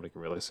front, nobody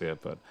could really see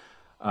it, but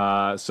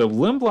so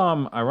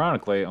Lindblom,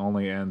 ironically,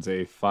 only ends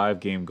a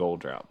 5-game goal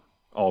drought,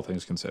 all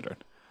things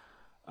considered.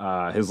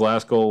 His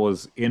last goal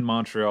was in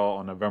Montreal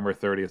on November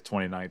 30th,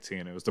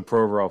 2019. It was the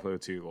Provorov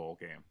O2 goal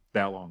game.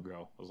 That long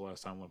ago was the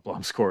last time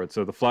Lindblom scored.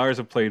 So the Flyers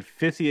have played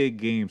 58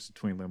 games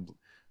between Lindblom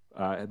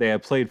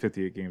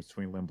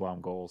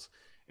goals,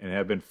 and it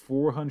had been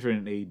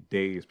 408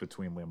 days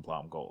between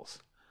Lindblom goals.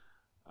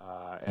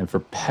 And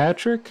for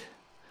Patrick,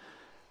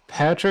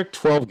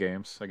 12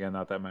 games. Again,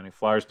 not that many.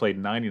 Flyers played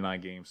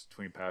 99 games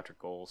between Patrick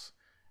goals,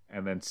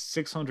 and then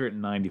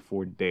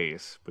 694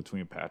 days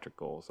between Patrick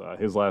goals.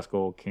 His last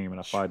goal came in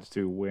a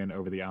 5-2 win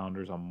over the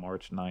Islanders on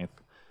March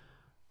 9th,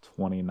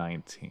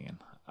 2019.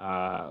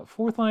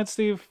 Fourth line,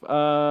 Steve,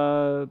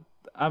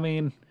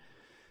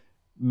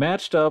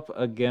 matched up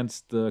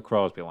against the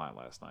Crosby line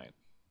last night.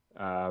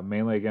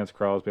 Mainly against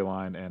Crosby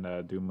line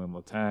and Dumoulin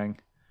Letang.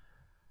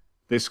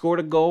 They scored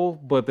a goal,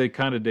 but they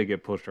kind of did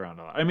get pushed around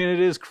a lot. I mean, it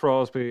is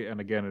Crosby, and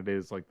again, it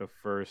is like the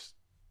first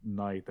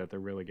night that they're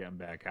really getting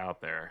back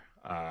out there.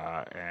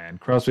 And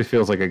Crosby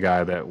feels like a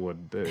guy that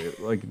would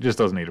just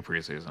doesn't need a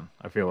preseason.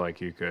 I feel like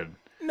he could.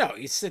 No,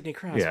 he's Sidney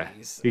Crosby. Yeah,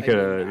 he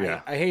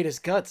could. I hate his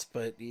guts,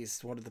 but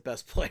he's one of the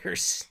best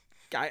players.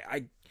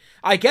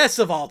 I guess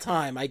of all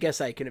time. I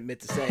guess I can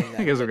admit to saying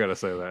that. I guess we're gonna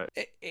say that.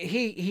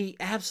 He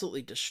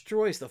absolutely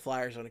destroys the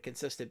Flyers on a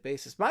consistent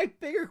basis. My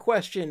bigger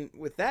question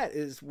with that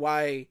is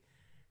why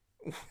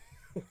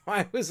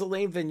Why was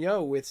Alain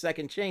Vigneault with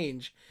second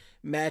change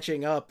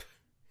matching up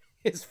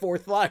his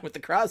fourth line with the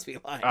Crosby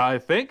line? I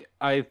think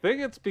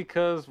it's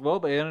because, well,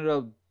 they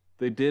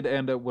did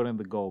end up winning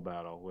the goal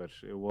battle,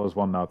 which it was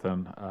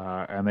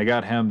 1-0, and they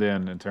got hemmed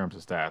in terms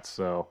of stats.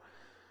 So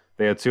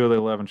they had 2 of the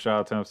 11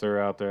 shot attempts they were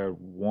out there,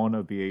 1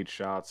 of the 8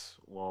 shots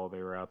while they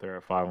were out there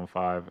at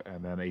 5-on-5,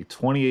 and then a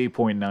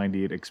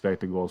 28.98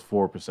 expected goals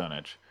for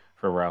percentage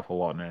for Ralph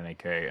Lawton and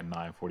NAK, and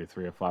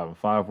 9.43 of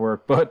 5-on-5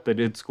 work. But they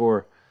did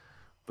score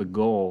the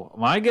goal.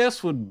 My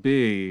guess would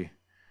be,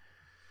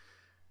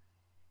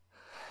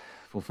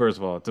 well, first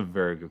of all, it's a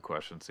very good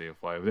question,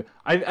 CFY.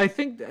 I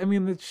think, I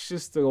mean, it's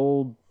just the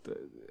old,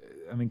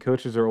 I mean,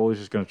 coaches are always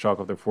just going to chalk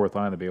up their fourth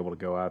line to be able to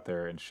go out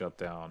there and shut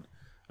down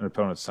an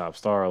opponent's top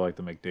star like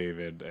the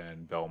McDavid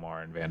and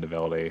Belmar and Van de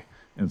Velde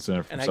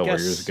incident from several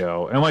years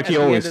ago. And like you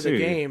always see, at the end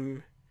of the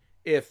game,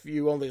 if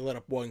you only let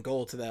up 1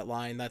 goal to that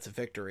line, that's a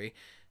victory.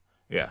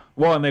 Yeah.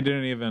 Well, and they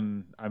didn't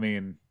even, I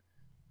mean,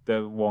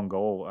 that 1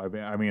 goal.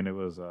 I mean, it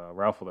was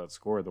Ralph that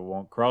scored.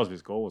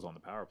 Crosby's goal was on the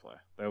power play.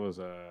 That was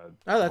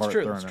that's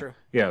true. That's true.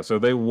 Yeah, so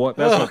they won.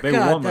 They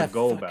won the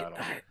goal battle,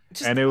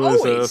 and it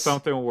was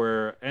something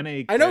where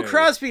NAK. I know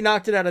Crosby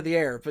knocked it out of the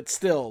air, but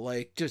still,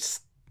 like,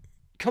 just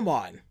come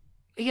on.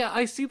 Yeah,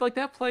 I see. Like,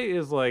 that play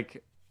is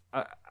like,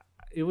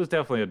 it was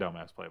definitely a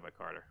dumbass play by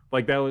Carter.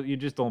 Like, that was, you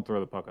just don't throw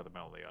the puck at the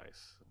middle of the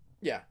ice.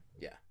 Yeah.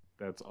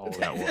 That's all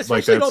that was.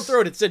 Especially don't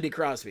throw it at Sidney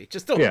Crosby.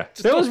 Just don't. Yeah,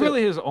 just that don't was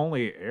really his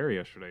only error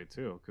yesterday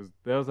too, because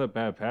that was that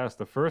bad pass.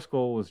 The first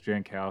goal was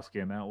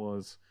Jankowski, and that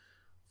was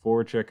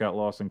forward check got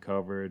lost in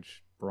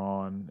coverage.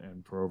 Braun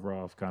and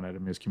Provorov kind of had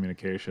a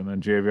miscommunication.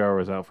 Then JVR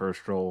was out for a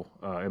stroll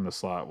in the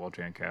slot while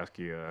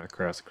Jankowski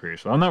crossed the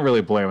crease. So I'm not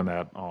really blaming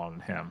that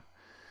on him.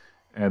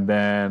 And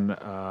then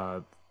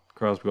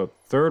Crosby got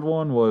third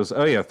one was a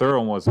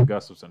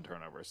Gustafsson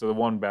turnover. So the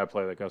one bad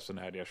play that Gustafsson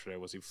had yesterday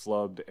was he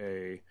flubbed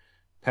a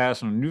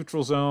pass in a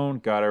neutral zone,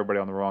 got everybody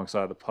on the wrong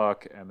side of the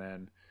puck, and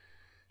then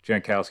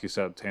Jankowski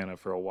set up Tanev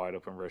for a wide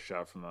open wrist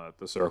shot from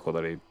the circle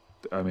that it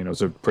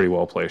was a pretty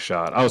well placed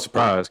shot. I was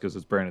surprised because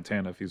it's Brandon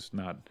Tanev. He's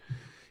not,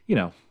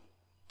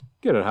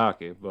 good at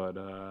hockey, but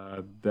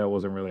that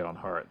wasn't really on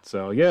Hart.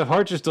 So, yeah,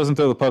 Hart just doesn't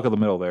throw the puck in the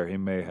middle there. He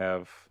may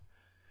have,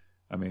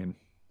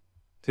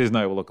 his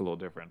night will look a little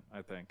different,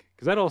 I think.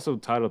 Because that also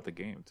tied up the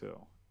game, too.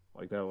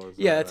 Like, that was...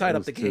 Yeah, it tied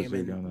up the game,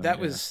 and that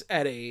was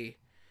at a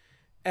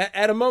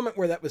moment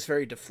where that was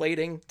very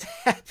deflating to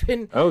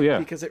happen. Oh, yeah.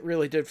 Because it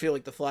really did feel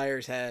like the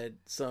Flyers had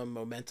some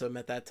momentum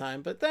at that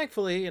time. But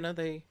thankfully,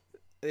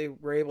 they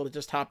were able to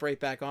just hop right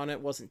back on it.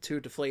 It wasn't too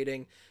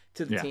deflating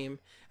to the team.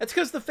 It's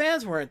because the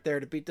fans weren't there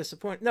to be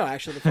disappointed. No,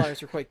 actually, the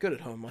Flyers were quite good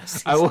at home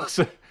last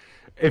season.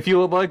 If you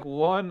would like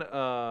one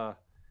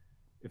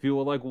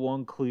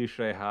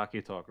cliche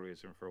hockey talk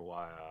reason for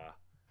why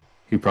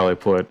he probably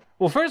put...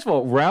 Well, first of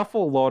all, Ralph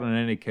Lawton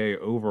and NAK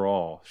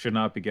overall should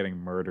not be getting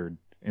murdered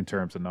in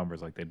terms of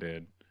numbers like they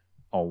did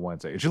on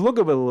Wednesday. It should look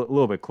a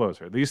little bit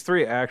closer. These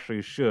three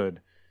actually should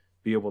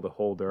be able to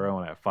hold their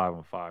own at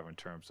 5-on-5 in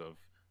terms of,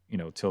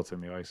 tilting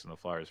the ice in the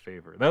Flyers'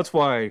 favor. That's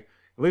why, at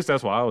least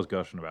that's why I was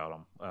gushing about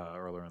them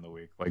earlier in the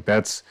week. Like,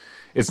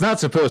 it's not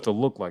supposed to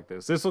look like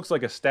this. This looks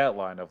like a stat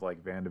line of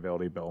like Van de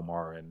Velde,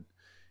 Belmar, and,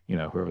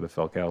 whoever the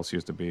Falcalis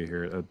used to be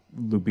here,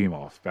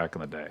 Lubimov back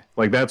in the day.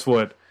 Like, that's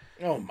what...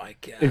 Oh, my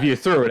God. If you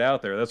throw it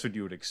out there, that's what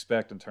you would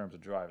expect in terms of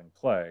driving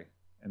play.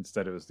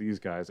 Instead it was these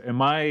guys. And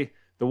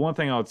the one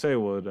thing I would say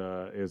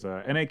is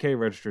NAK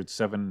registered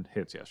 7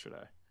 hits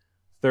yesterday.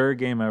 Third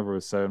game ever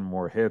with 7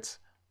 more hits.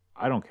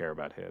 I don't care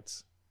about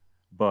hits,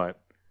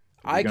 but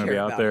I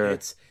care about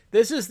hits.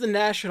 This is the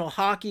National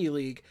Hockey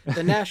League,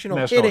 the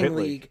National Hitting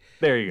League.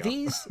 There you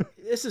go.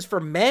 This is for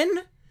men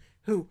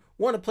who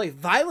want to play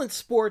violent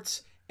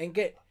sports and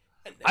get.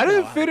 I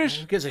did not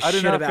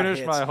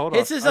finish my hold on.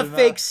 Hits is a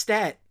fake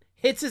stat.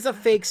 Hits is a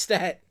fake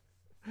stat.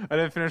 I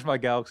didn't finish my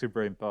Galaxy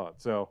Brain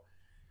thought. So,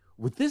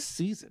 with this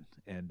season,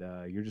 and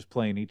you're just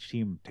playing each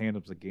team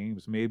tandems of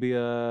games, maybe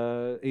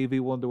AV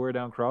wanted to wear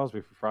down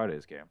Crosby for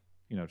Friday's game.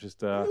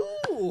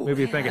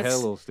 Maybe think ahead a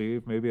little,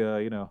 Steve. Maybe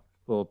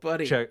little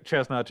buddy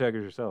chestnut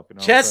checkers yourself.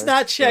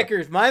 Chestnut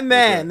checkers, my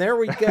man. There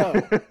we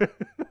go.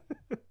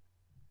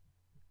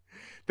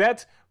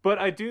 But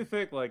I do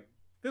think like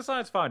this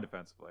line's fine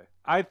defensively.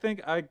 I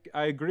think I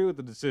agree with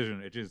the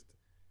decision.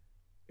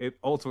 It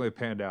ultimately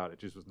panned out. It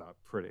just was not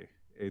pretty.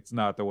 It's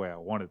not the way I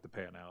wanted to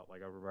pan out.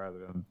 Like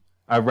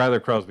I'd rather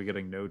Crosby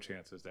getting no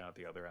chances down at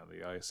the other end of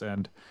the ice.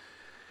 And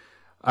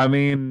I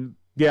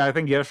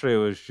think yesterday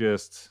was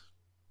just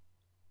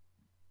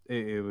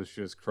it was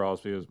just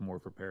Crosby was more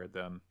prepared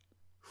than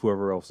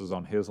whoever else is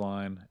on his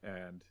line.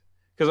 And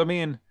because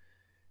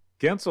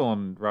Gensel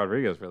and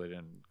Rodriguez really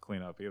didn't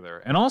clean up either.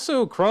 And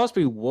also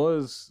Crosby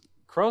was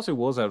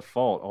at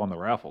fault on the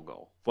raffle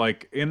goal.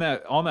 Like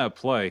on that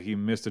play, he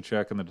missed a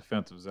check in the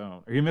defensive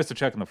zone. Or he missed a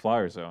check in the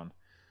Flyer zone.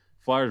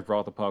 Flyers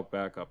brought the puck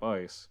back up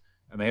ice,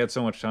 and they had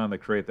so much time to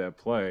create that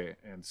play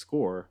and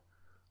score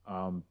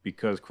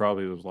because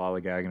Crosby was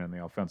lollygagging in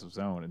the offensive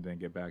zone and didn't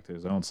get back to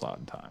his own slot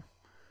in time.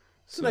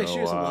 It's a nice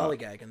use of So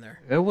lollygag in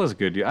there. it was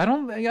good. I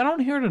don't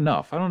hear it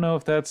enough. I don't know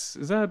if that's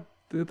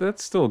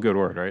still a good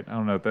word, right? I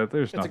don't know if that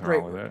there's It's a nothing great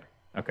wrong with word.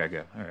 that. Okay,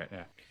 good. All right,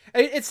 yeah.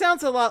 It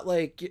sounds a lot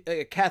like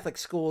a Catholic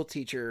school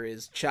teacher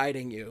is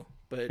chiding you,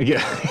 but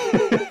Yeah.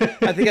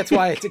 I think that's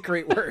why it's a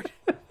great word.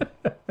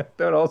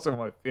 That also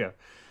might, yeah.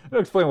 That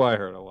explain why I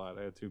heard it a lot.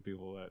 I had two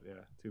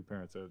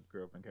parents that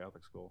grew up in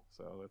Catholic school,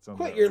 so that's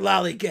something. Quit your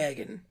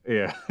lollygagging.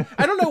 Yeah.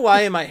 I don't know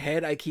why in my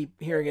head I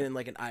keep hearing it in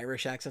like an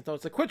Irish accent though.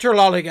 It's like, quit your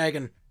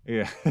lollygagging.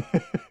 Yeah.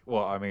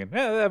 Well, I mean,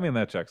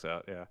 that checks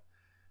out. Yeah.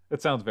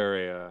 It sounds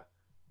very.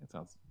 It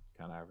sounds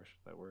kind of Irish.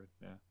 That word.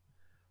 Yeah.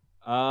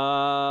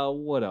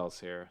 What else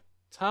here?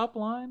 Top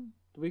line.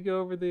 Do we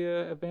go over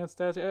the advanced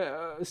stats?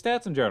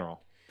 Stats in general.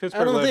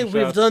 I don't think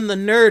we've done the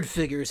nerd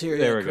figures here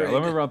There yet, we go. Craig.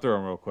 Let me run through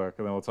them real quick,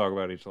 and then we'll talk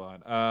about each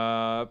line.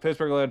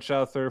 Pittsburgh led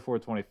shots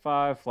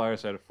 34-25.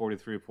 Flyers had a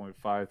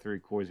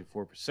 43.53 Corsi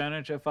for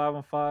percentage at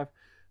 5-on-5.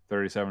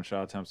 37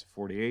 shot attempts to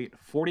 48.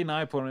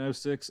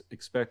 49.06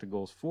 expected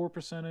goals for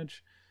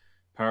percentage.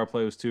 Power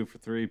play was 2 for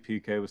 3.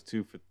 PK was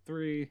 2 for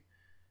 3.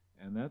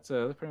 And that's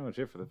pretty much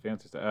it for the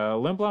fancy stuff.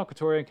 Lindblom,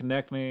 Couturier, and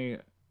Konechny,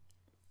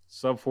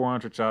 sub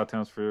 400 shot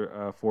attempts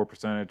for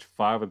percentage.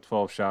 5 of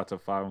 12 shots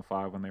at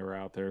 5-on-5 when they were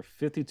out there.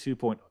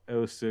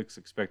 52.06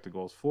 expected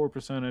goals for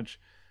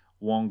percentage.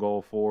 1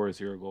 goal for,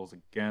 0 goals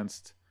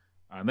against.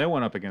 And they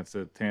went up against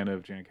the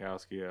Tanev,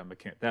 Jankowski,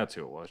 McCann. That's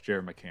who it was,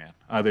 Jared McCann.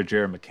 Either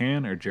Jared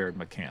McCann or Jared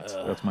McCants.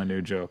 That's my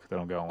new joke that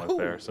I'm going with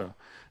there. So,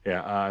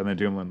 yeah, and then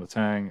Dumoulin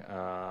Letang.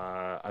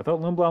 I thought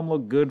Lindblom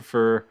looked good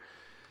for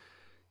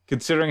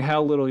considering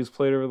how little he's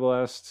played over the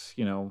last,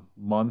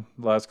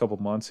 last couple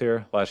months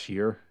here, last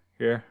year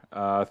here.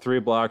 3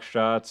 block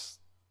shots,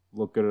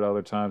 looked good at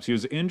other times. He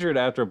was injured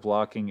after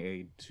blocking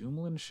a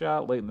Dumoulin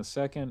shot late in the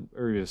second,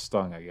 or he was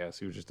stung, I guess.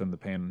 He was just in the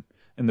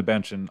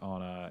bench and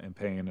in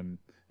pain, and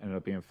ended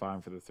up being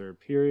fine for the third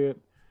period.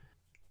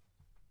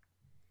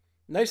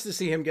 Nice to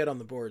see him get on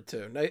the board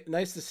too.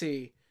 Nice to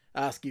see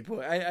Oski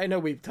boy. I know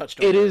we've touched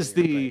on It earlier, is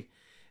the.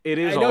 It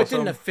is. I know also, it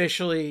didn't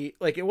officially,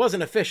 it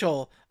wasn't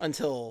official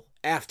until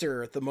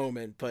after the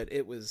moment, but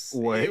it was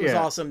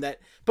awesome that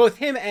both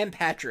him and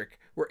Patrick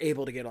were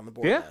able to get on the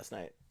board last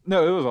night.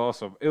 No, it was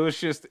awesome. It was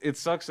just, it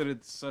sucks that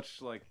it's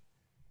such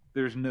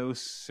there's no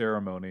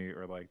ceremony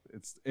or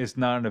it's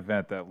not an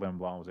event that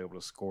Lindblom was able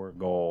to score a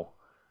goal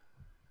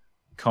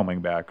coming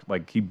back.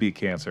 He beat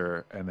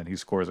cancer and then he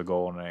scores a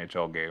goal in an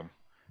NHL game.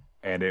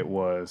 And it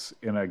was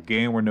in a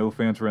game where no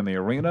fans were in the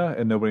arena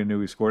and nobody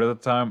knew he scored at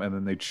the time. And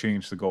then they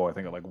changed the goal, I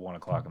think, at 1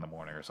 o'clock in the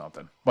morning or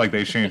something.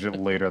 They changed it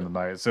later in the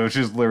night. So it's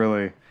just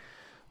literally.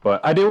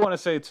 But I do want to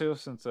say, too,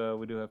 since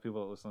we do have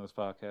people that listen to this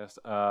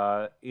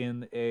podcast,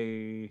 in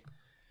a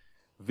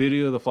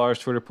video the Flyers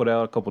Twitter put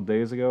out a couple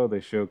days ago, they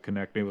showed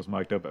Konechny was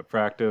mic'd up at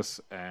practice.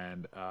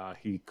 And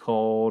he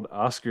called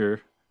Oski.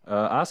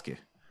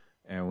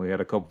 And we had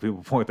a couple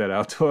people point that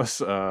out to us,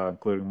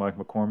 including Mike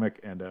McCormick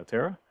and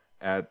Tara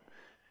at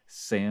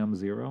Sam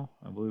Zero,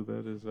 I believe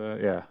that is.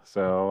 Yeah.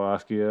 So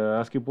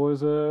Oski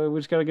boys, we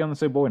just gotta get him to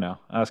say boy now.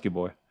 Oski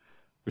boy,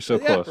 we're so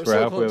close. We're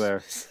halfway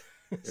there.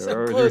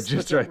 So close.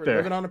 Just right we're there.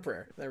 Living on a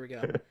prayer. There we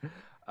go.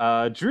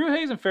 Drew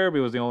Hayes and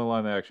Farabee was the only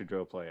line that actually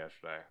drove play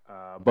yesterday.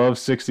 Above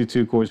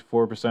 62 Corsi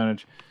for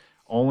percentage.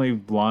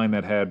 Only line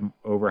that had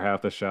over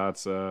half the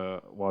shots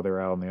while they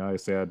were out on the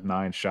ice. They had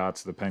 9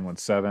 shots. The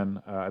Penguins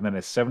 7, and then a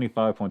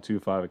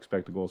 75.25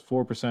 expected goals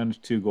for percentage.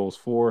 2 goals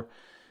for.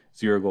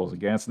 0 goals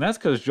against, and that's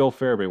because Joel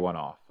Farabee went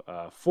off.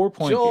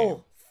 4-point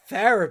Joel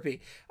Farabee.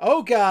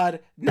 Oh God,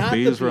 not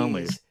the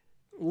Bees.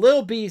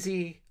 Lil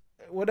Beezy,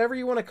 whatever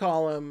you want to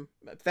call him,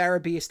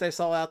 Farabeast I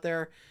saw out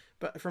there,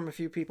 but from a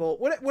few people,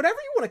 whatever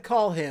you want to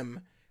call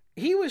him,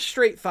 he was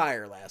straight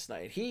fire last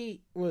night.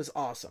 He was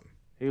awesome.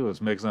 He was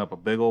mixing up a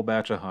big old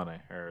batch of honey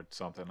or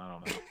something. I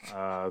don't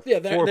know. Yeah,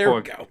 there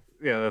we go.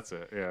 Yeah, that's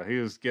it. Yeah, he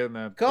was getting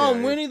that. Call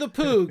him Winnie the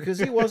Pooh because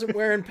he wasn't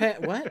wearing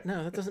pants. What?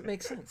 No, that doesn't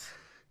make sense.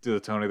 Do the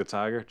Tony the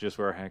Tiger, just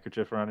wear a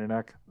handkerchief around your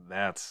neck.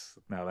 That's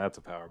a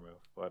power move.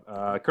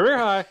 But career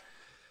high,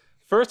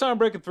 first time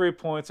breaking 3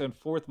 points and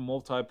 4th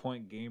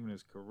multi-point game in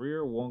his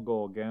career. 1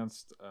 goal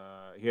against.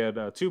 He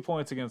had 2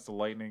 points against the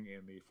Lightning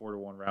in the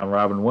 4-1 round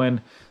robin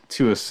win,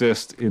 2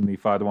 assists in the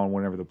 5-1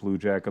 win over the Blue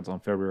Jackets on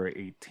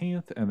February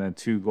 18th, and then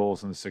 2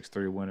 goals in the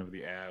 6-3 win over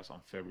the Avs on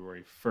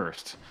February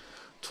 1st.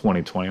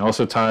 2020.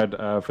 Also tied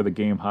for the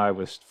game high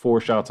with 4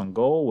 shots on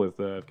goal with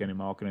Evgeny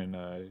Malkin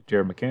and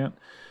Jared McCann.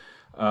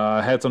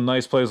 Had some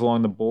nice plays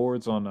along the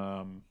boards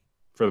on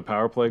for the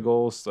power play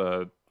goals.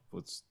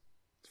 Was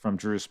from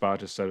Drew's spot,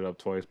 just set it up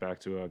twice back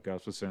to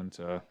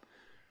Gustafsson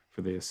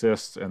for the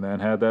assist, and then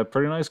had that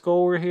pretty nice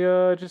goal where he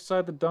just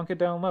decided to dunk it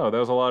down low. That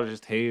was a lot of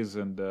just Hayes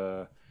and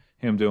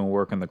him doing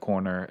work in the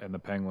corner, and the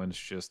Penguins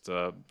just,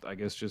 I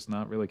guess, just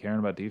not really caring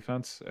about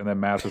defense. And then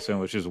Matheson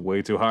was just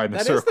way too high in the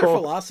circle. That is their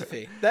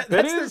philosophy. That's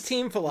their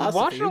team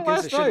philosophy. Who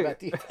gives a shit about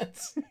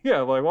defense?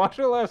 Yeah,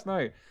 watching it last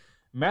night.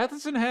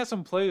 Matheson had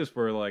some plays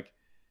where,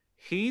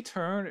 he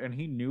turned and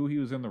he knew he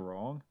was in the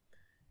wrong,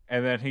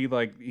 And then he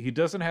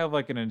doesn't have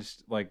like an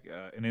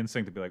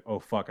instinct to be like, oh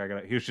fuck, I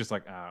gotta. He was just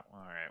like, all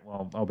right,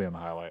 well, I'll be on the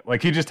highlight.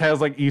 Like he just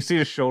has like, you see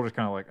his shoulders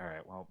kind of like, all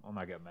right, well, I'm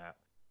not getting that.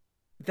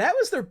 That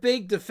was their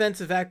big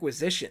defensive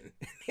acquisition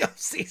in the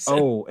offseason.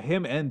 Oh,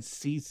 him and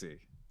Cece.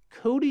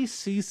 Cody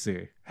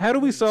Cece. How do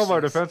we solve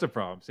our defensive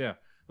problems? Yeah.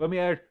 Let me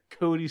add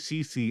Cody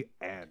Cece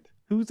and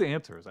whose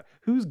answer is that?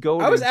 Who's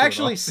going? I was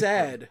actually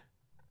sad.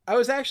 I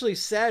was actually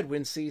sad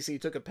when Cece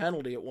took a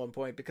penalty at one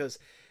point because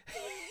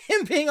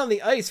him being on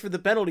the ice for the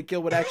penalty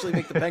kill would actually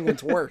make the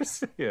Penguins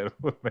worse. Yeah, it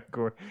would make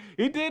worse.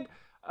 He did.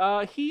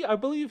 I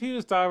believe he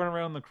was diving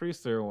around the crease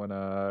there when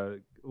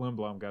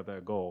Lindblom got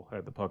that goal.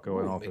 Had the puck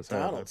going off his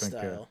head. I think.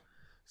 Style.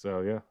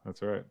 So yeah,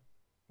 that's right.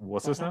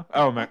 What's this now?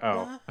 Oh, man.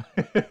 Oh.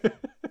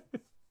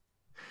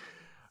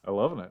 I'm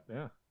loving it.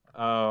 Yeah.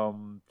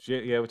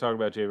 We talked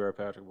about JVR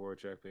Patrick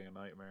Voracek being a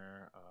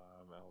nightmare.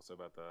 Also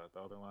about the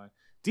other line.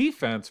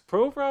 Defense,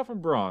 Provorov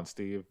and Braun,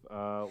 Steve,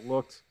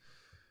 looked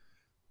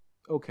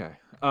okay.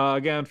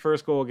 Again,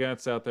 first goal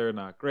against out there,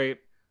 not great.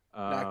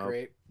 Not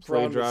great.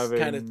 Braun was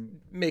kind of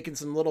making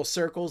some little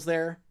circles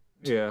there.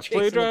 Yeah,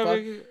 play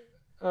driving,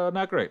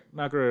 not great.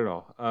 Not great at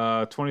all.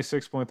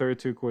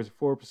 26.32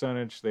 Corsi-4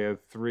 percentage. They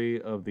had 3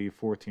 of the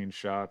 14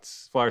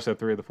 shots. Flyers had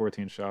 3 of the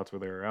 14 shots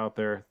where they were out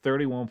there.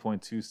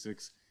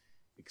 31.26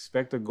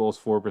 expected goals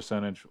for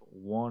percentage.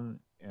 1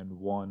 and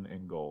 1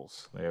 in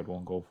goals. They had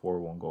 1 goal for,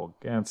 1 goal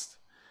against.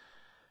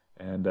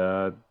 And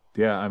I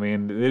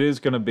mean, it's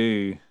going to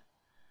be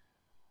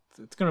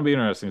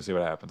interesting to see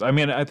what happens. I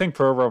mean, I think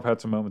Provorov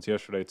had some moments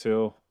yesterday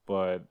too,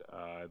 but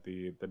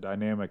the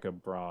dynamic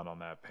of Braun on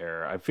that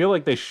pair, I feel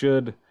like they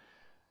should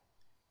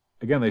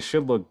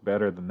look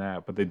better than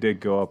that, but they did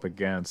go up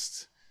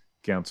against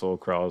Gensel,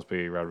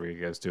 Crosby,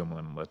 Rodriguez,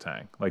 Dumoulin, and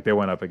Letang. Like they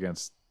went up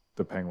against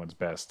the Penguins'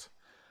 best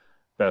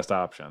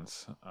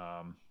options.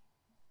 I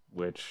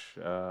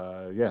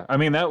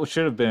mean, that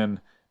should have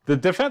been the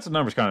defensive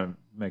numbers kind of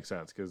make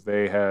sense because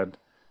their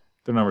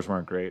numbers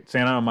weren't great.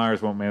 Sanheim and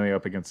Myers went mainly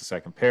up against the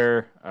second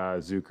pair,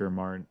 Zucker,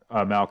 Martin,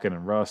 Malkin,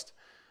 and Rust.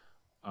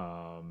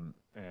 And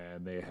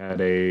they had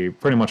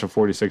pretty much a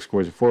 46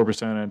 Corsi-4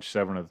 percentage,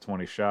 7 of the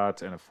 20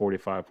 shots, and a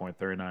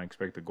 45.39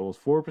 expected goals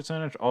for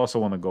percentage. Also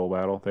won the goal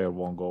battle. They had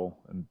 1 goal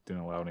and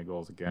didn't allow any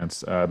goals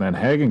against. Then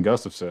Hagen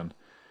Gustafsson,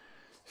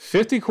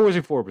 50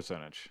 Corsi-4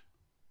 percentage.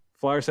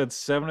 Flyers had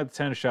 7 of the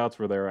 10 shots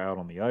where they were out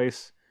on the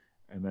ice,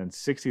 and then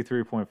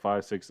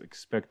 63.56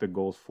 expected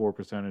goals for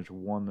percentage,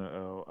 1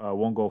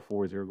 goal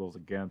for, 0 goals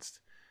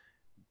against,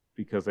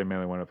 because they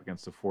mainly went up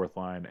against the fourth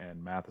line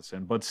and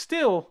Matheson. But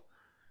still,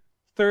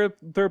 third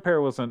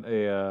pair wasn't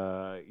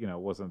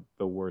wasn't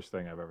the worst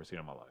thing I've ever seen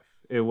in my life.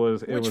 It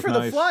was nice.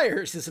 The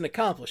Flyers is an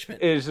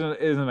accomplishment. It is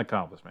an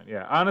accomplishment.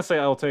 Yeah, honestly,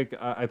 I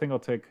think I'll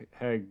take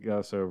Hag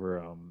Gus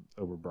over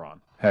Braun.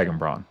 Hag and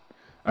Braun.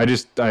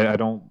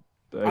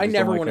 I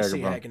never want to see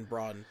Hag and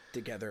Braun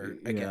together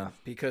again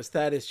because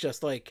that is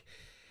just like,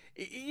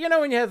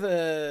 when you have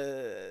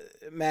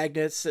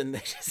magnets and they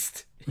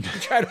just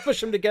try to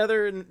push them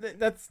together, and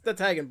that's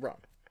Hag and Braun.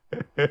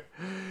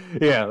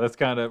 Yeah, that's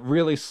kind of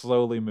really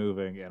slowly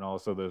moving, and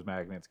also those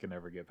magnets can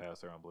never get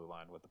past their own blue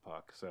line with the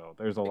puck. So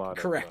there's a lot.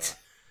 Correct.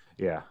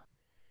 Yeah.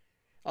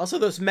 Also,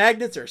 those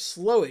magnets are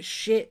slow as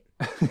shit.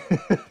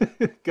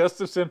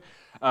 Gustafsson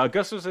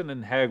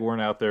and Hag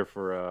weren't out there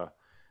for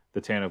the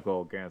tandem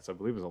goal against. I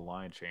believe it was a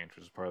line change,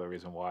 which is part of the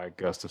reason why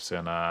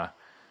Gustafsson,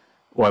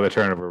 why the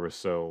turnover was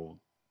so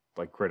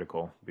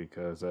critical,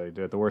 because they did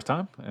it at the worst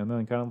time, and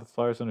then kind of the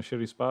Flyers in a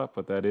shitty spot.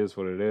 But that is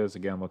what it is.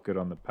 Again, look good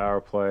on the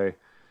power play.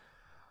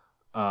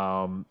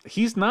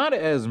 He's not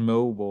as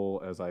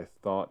mobile as I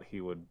thought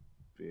he would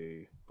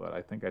be, but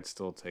I think I'd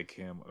still take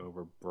him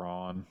over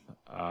Braun.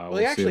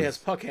 He actually has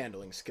puck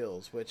handling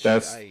skills, which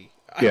the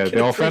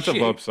offensive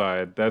appreciate.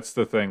 Upside. That's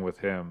the thing with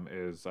him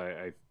is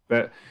I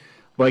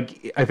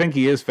think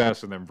he is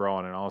faster than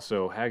Braun, and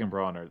also Hag and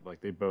Braun are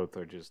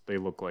they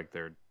look like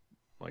they're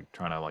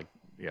trying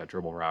to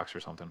dribble rocks or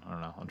something. I don't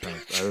know. I'm trying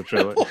to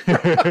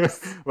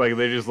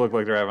they just look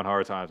like they're having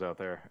hard times out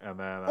there. And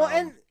then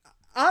and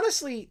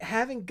honestly,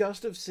 having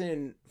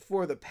Gustafsson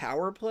for the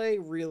power play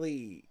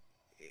really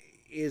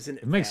is an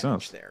advantage. Makes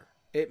sense there.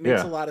 It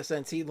makes a lot of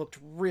sense. He looked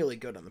really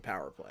good on the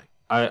power play.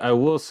 I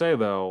will say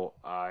though,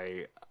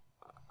 I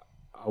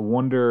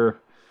wonder.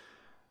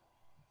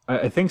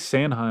 I think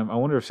Sanheim. I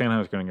wonder if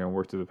Sanheim is going to go and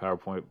work through the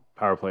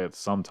power play at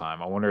some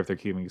time. I wonder if they're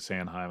keeping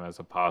Sanheim as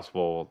a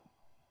possible,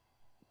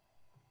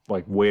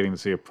 waiting to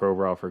see if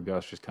Provorov or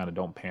Gus just kind of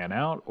don't pan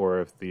out,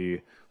 or if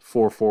the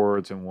 4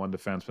 forwards and 1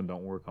 defenseman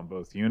don't work on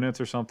both units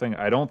or something.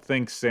 I don't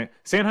think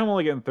Sanheim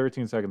only getting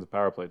 13 seconds of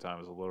power play time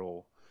is a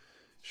little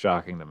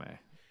shocking to me.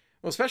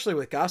 Well, especially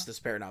with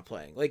Gostisbehere not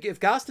playing. If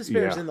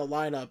Gostisbehere's in the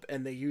lineup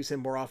and they use him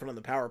more often on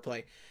the power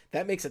play,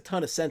 that makes a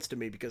ton of sense to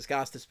me because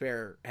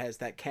Gostisbehere has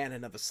that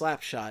cannon of a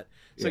slap shot.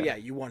 So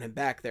you want him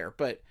back there.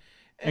 But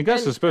and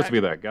Gus is supposed to be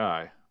that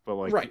guy, but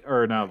right.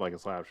 or not a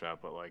slap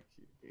shot, but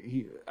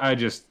I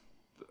guess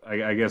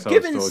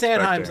given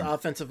Sanheim's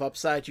offensive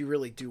upside, you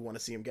really do want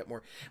to see him get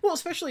more. Well,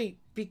 especially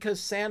because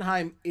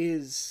Sanheim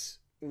is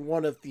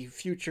one of the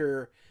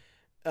future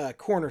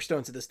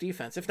cornerstones of this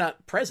defense, if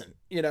not present.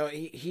 You know,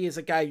 he is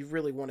a guy you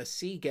really want to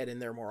see get in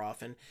there more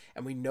often,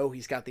 and we know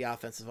he's got the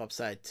offensive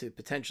upside to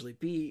potentially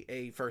be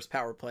a first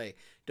power play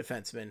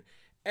defenseman.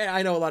 And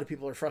I know a lot of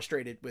people are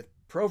frustrated with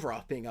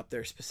Provorov being up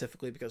there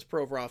specifically because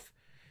Provorov,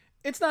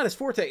 it's not his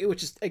forte,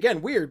 which is,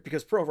 again, weird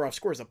because Provorov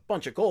scores a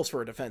bunch of goals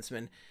for a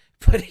defenseman,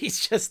 but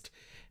he's just,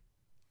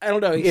 I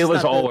don't know, he's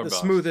not the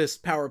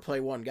smoothest power play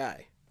one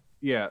guy.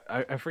 Yeah,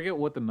 I forget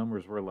what the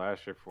numbers were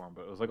last year for him,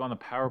 but it was like on the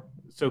power.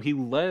 So he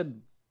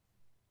led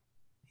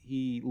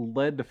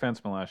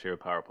defensemen last year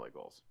with power play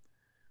goals.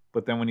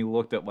 But then when you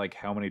looked at like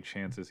how many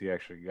chances he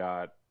actually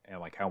got and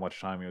like how much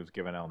time he was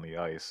given out on the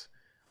ice,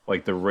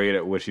 like the rate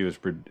at which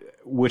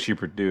he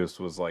produced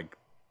was like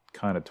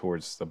kind of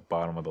towards the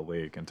bottom of the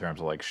league in terms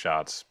of like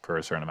shots per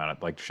a certain amount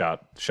of like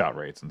shot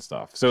rates and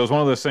stuff. So it was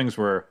one of those things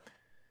where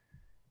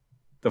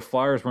the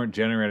Flyers weren't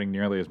generating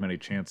nearly as many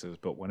chances,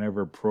 but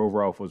whenever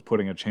Provorov was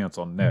putting a chance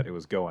on net, it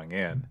was going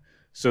in.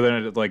 So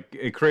then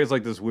it creates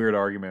like this weird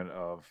argument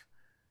of,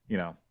 you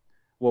know,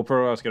 well,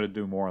 Provorov's got to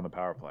do more on the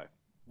power play.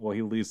 Well,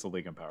 he leads the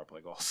league in power play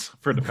goals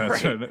for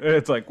defensemen. Right.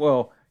 It's like,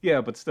 well,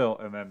 yeah, but still,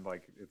 and then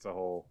like it's a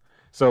whole.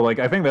 So like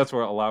I think that's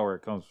where a lot where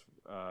it comes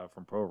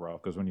from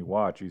Provorov, because when you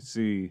watch, you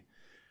see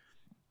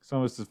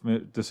some of his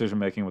decision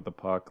making with the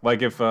puck.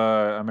 Like if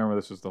I remember,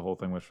 this was the whole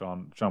thing with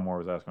Sean Moore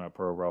was asking about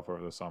Provorov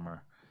over the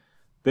summer.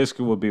 This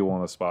would be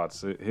one of the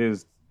spots.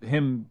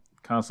 Him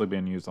constantly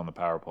being used on the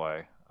power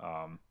play.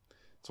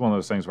 It's one of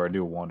those things where I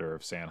do wonder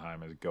if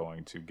Sanheim is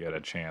going to get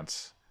a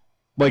chance.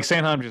 Like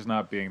Sanheim just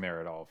not being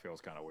there at all feels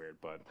kind of weird,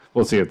 but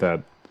we'll see if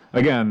that.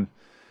 Again,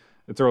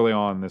 it's early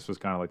on. This was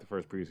kind of like the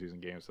first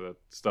preseason game, so that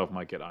stuff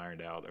might get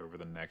ironed out over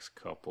the next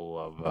couple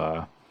of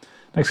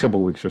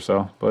weeks or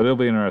so. But it'll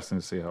be interesting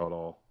to see how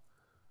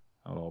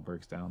it all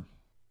breaks down.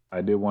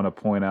 I did want to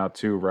point out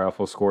too,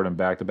 Raffle scored in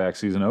back-to-back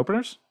season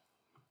openers.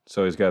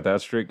 So he's got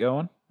that streak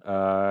going.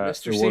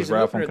 Mr. Season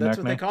Opener, that's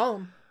what they call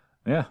him.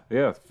 Yeah.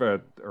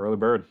 Early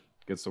bird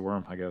gets the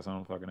worm, I guess. I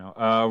don't fucking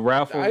know.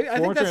 Raffle. I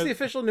think that's the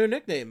official new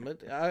nickname.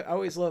 I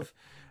always love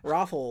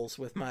Raffles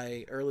with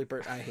my early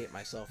bird. I hate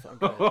myself.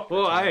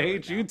 I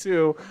hate you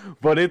too,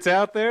 but it's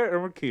out there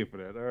and we're keeping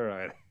it. All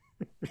right.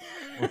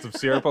 Want some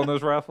syrup on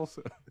those Raffles?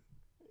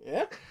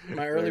 Yeah,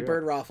 my early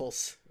bird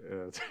Raffles.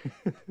 Yeah.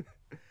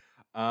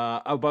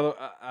 By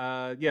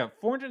the way,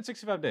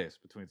 465 days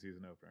between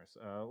season openers,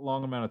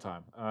 long amount of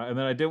time. And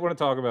then I did want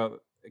to talk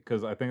about,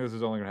 because I think this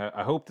is only gonna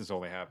I hope this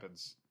only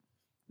happens.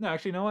 No,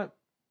 actually, you know what?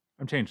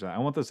 I'm changing that. I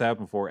want this to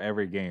happen before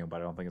every game, but I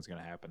don't think it's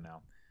gonna happen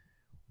now.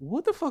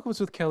 What the fuck was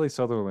with Kelly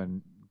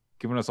Sutherland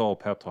giving us all a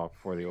pep talk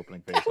before the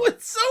opening phase? That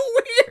was so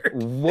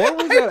weird. What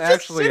was that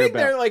actually sitting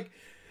about?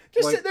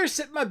 There, sitting there,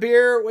 sipping my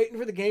beer, waiting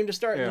for the game to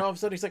start, and all of a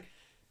sudden he's like,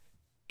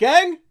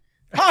 "Gang,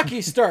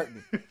 hockey's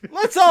starting.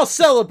 Let's all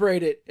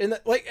celebrate it." And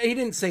he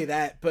didn't say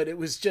that, but it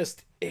was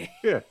just it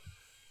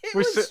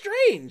was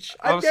strange.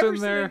 I've never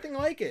seen anything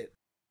like it.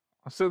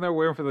 I'm sitting there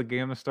waiting for the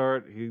game to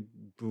start. He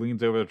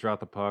leans over to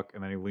drop the puck,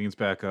 and then he leans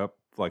back up,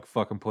 like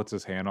fucking puts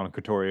his hand on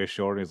Couturier's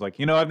shoulder. And he's like,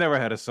 I've never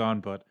had a son,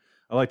 but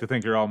I like to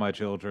think you're all my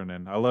children,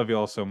 and I love you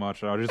all so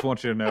much. And I just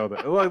want you to know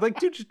that, like,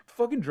 dude, just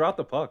fucking drop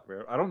the puck,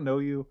 man. I don't know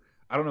you.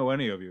 I don't know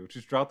any of you.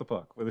 Just drop the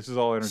puck. This is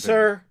all entertainment.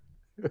 Sir,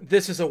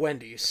 this is a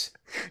Wendy's.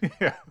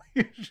 Yeah,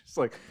 he's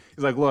like,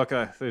 look,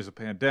 there's a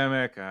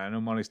pandemic. I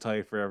know money's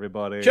tight for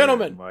everybody.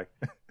 Gentlemen,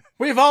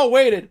 we've all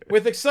waited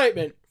with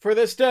excitement for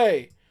this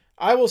day.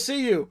 I will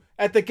see you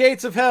at the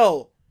gates of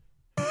hell,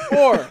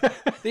 or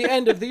the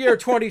end of the year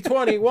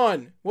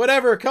 2021,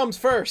 whatever comes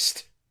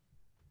first.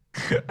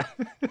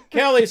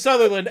 Kelly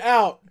Sutherland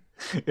out.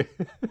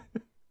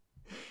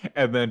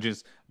 And then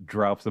just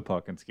drops the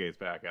puck and skates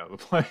back out of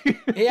the play.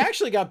 He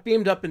actually got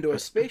beamed up into a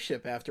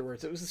spaceship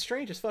afterwards. It was the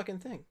strangest fucking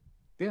thing.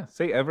 Yeah,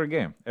 say every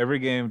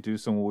game, do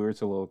some weird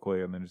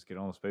soliloquy, and then just get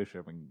on the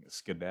spaceship and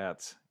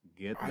skedats.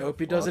 I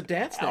hope he does a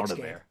dance next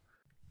game. There.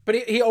 But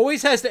he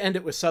always has to end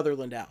it with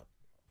Sutherland out.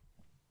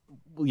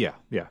 Well,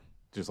 yeah.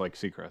 Just like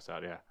Seacrest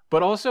out, yeah.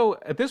 But also,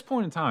 at this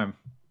point in time,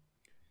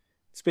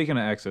 speaking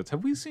of exits, has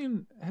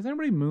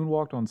anybody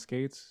moonwalked on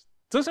skates?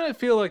 Doesn't it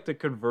feel like the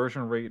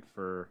conversion rate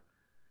for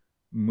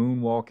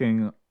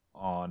moonwalking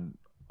on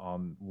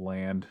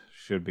land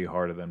should be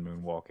harder than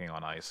moonwalking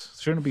on ice?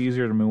 Shouldn't it be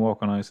easier to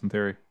moonwalk on ice in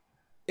theory?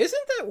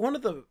 Isn't that one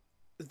of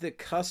the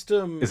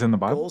custom is in the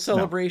Bible? Goal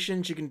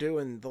celebrations you can do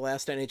in the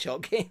last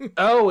NHL game?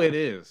 Oh, it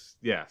is.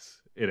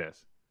 Yes, it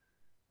is.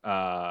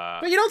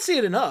 But you don't see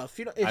it enough.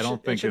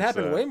 It should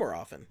happen way more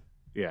often.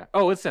 Yeah.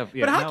 Oh, it's but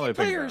hockey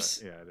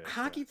players,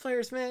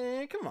 players,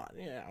 man, come on.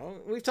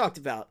 We've talked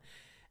about.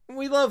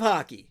 We love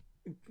hockey.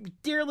 We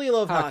dearly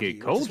love hockey,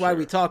 which is why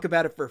we talk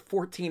about it for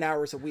 14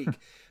 hours a week.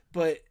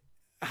 But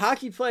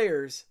hockey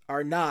players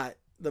are not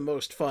the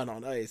most fun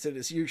on ice. It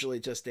is usually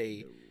just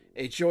a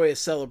joyous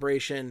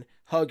celebration,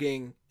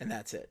 hugging, and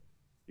that's it.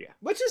 Yeah.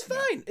 Which is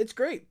fine. Yeah. It's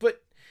great.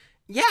 But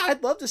yeah,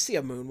 I'd love to see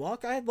a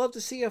moonwalk. I'd love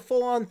to see a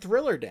full-on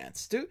Thriller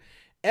dance. Do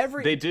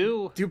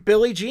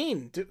Billie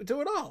Jean.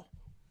 Do it all.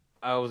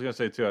 I was gonna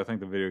say too. I think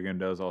the video game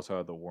does also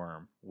have the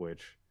worm,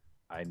 which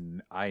I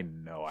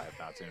know I have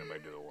not seen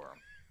anybody do the worm.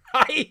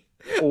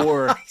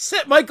 Or I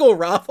set Michael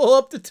Raffle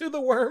up to do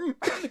the worm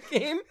in the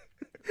game,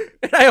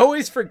 and I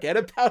always forget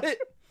about it.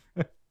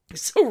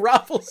 So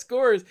Raffle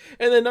scores,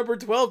 and then number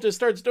 12 just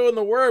starts doing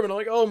the worm, and I'm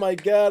like, oh my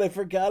god, I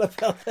forgot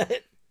about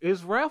that.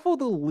 is Raffle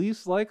the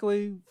least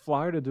likely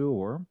flyer to do a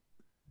worm?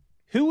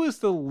 Who is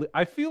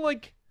I feel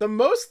like The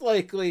most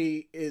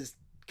likely is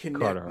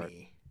Carter Hart.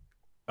 Konechny.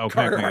 Oh,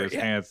 Carter Konechny Hart, is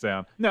yeah. hands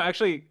down. No,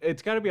 actually,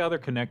 it's got to be either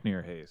Konechny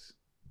or Hayes.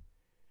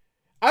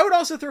 I would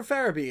also throw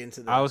Farabee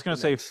into that. I was going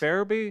to say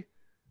Farabee,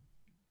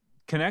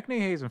 Konechny,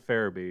 Hayes, and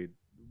Farabee.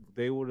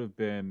 They would have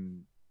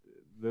been.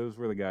 Those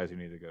were the guys you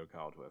needed to go to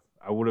college with.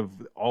 I would have.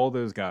 All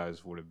those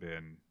guys would have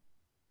been.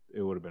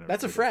 It would have been.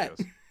 That's a frat.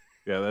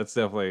 Yeah, that's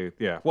definitely.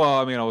 Yeah. Well,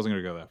 I mean, I wasn't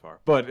going to go that far,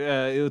 but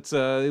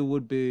it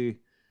would be.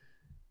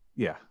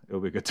 Yeah, it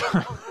would be a good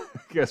time.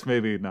 I guess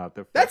maybe not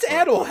the. That's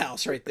Animal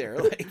House right there.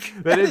 Like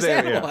that is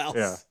Animal House.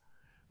 Yeah,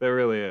 that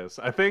really is.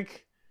 I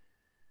think.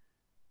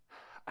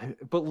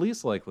 But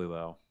least likely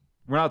though,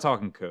 we're not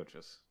talking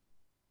coaches.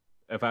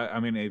 I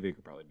mean, AV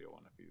could probably do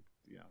one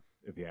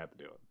if you had to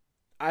do it.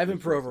 Ivan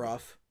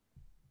Provorov.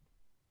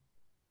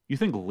 You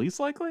think least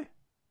likely?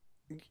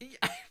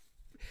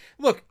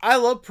 Look, I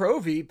love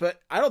Provi, but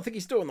I don't think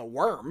he's doing the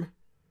worm.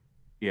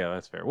 Yeah,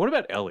 that's fair. What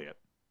about Elliott?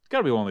 It's got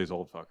to be one of these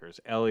old fuckers.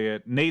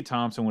 Elliott, Nate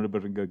Thompson would have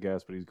been a good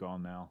guess, but he's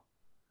gone now.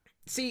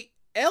 See,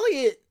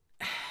 Elliott,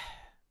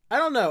 I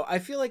don't know. I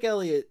feel like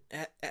Elliott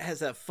has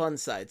that fun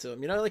side to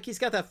him. You know, like he's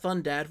got that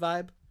fun dad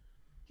vibe.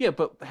 Yeah,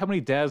 but how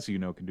many dads do you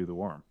know can do the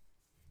worm?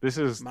 These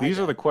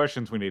are the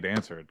questions we need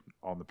answered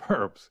on the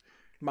perps.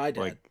 My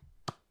dad. Like,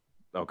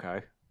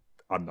 okay.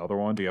 Another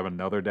one? Do you have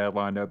another dad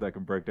lined up that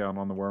can break down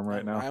on the worm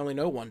right now? I only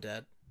know one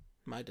dad.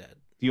 My dad.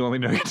 You only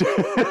know your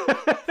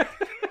dad?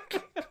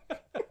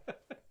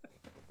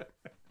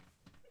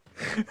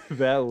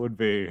 That would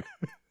be...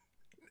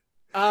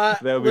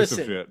 that would be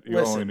some shit. You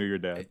only knew your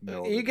dad.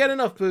 No, you get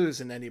enough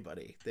booze in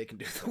anybody, they can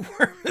do the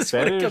worm. That's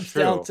that what it comes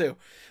true. down to.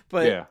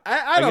 But yeah.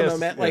 I don't guess, know,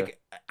 man. Yeah. Like,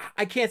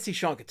 I can't see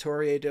Sean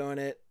Couturier doing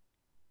it.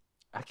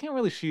 I can't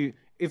really see.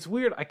 It's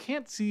weird. I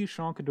can't see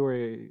Sean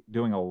Couturier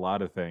doing a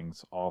lot of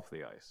things off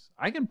the ice.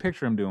 I can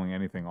picture him doing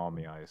anything on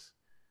the ice.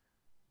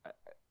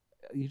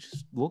 He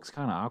just looks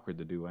kind of awkward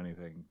to do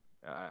anything.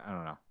 I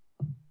don't know.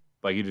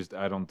 Like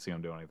I don't see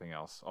him doing anything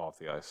else off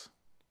the ice.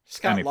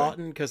 Scott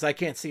Lawton, because I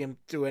can't see him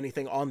do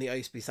anything on the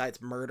ice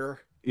besides murder.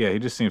 Yeah, he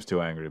just seems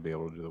too angry to be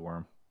able to do the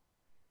worm.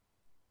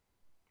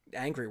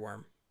 Angry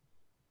worm.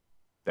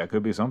 That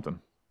could be something.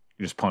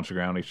 You just punch the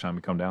ground each time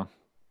you come down.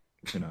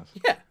 Who knows?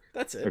 Yeah,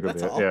 that's it.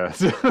 That's all. Yeah,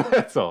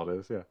 that's all it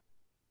is. Yeah,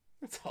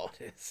 that's all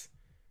it is.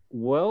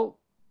 Well,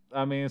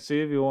 I mean, see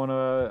if you want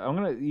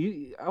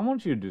to. I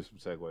want you to do some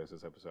segues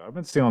this episode. I've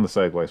been stealing the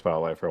segue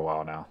spotlight for a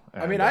while now.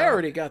 And, I mean, I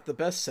already got the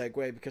best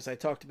segue because I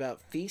talked about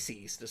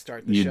feces to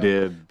start the show. You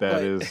did.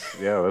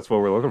 That's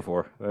what we're looking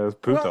for. That is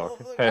poop talk.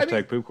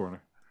 Hashtag poop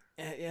corner.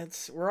 Yeah,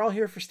 we're all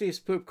here for Steve's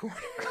poop corner.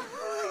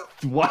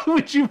 Why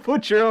would you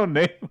put your own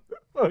name?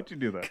 Why would you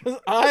do that? Because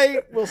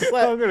I will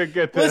slap. I'm gonna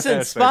get that.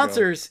 Listen,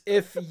 sponsors,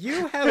 if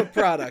you have a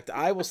product,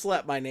 I will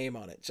slap my name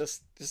on it.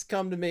 Just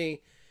come to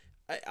me.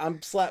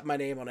 I'm slapping my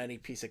name on any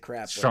piece of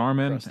crap.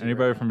 Charmin.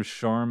 Anybody from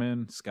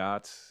Charmin?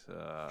 Scott?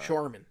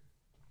 Charmin.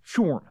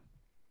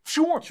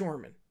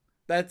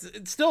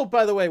 It's still,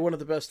 by the way, one of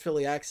the best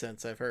Philly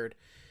accents I've heard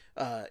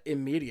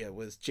in media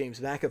was James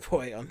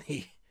McAvoy on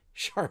the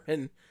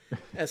Charmin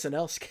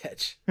SNL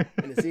sketch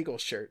in his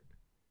Eagles shirt.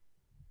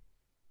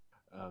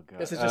 Oh god!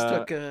 Guess it just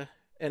took an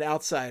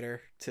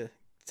outsider to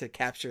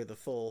capture the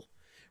full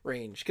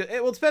range.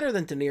 It's better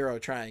than De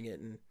Niro trying it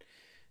in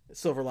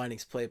Silver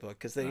Linings Playbook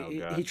because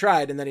he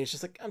tried and then he's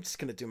just like, I'm just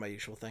gonna do my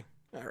usual thing.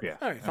 All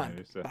right,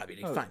 fine, Bobby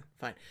D,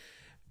 fine.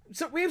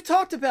 So we've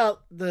talked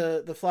about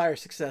the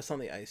Flyers' success on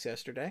the ice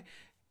yesterday.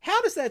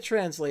 How does that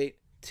translate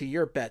to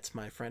your bets,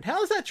 my friend? How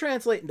does that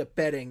translate into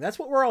betting? That's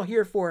what we're all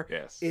here for.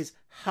 Yes. Is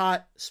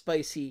hot,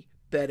 spicy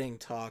betting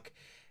talk,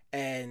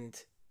 and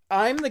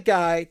I'm the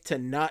guy to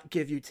not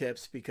give you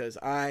tips because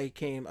I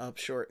came up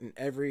short in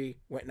every.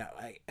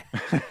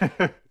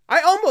 I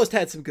almost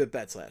had some good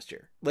bets last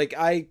year. Like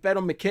I bet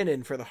on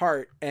McKinnon for the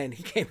Hart, and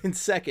he came in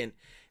second.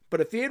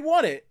 But if he had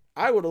won it,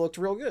 I would have looked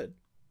real good.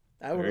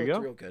 I would have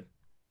looked real good.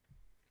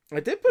 I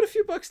did put a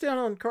few bucks down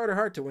on Carter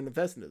Hart to win the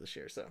Vezina this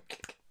year. So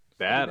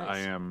that nice. I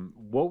am.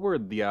 What were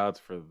the odds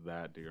for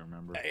that? Do you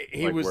remember?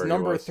 He was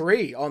number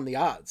 3 on the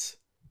odds.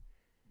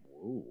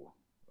 Ooh.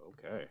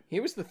 Okay. He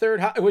was the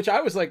third, which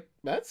I was like,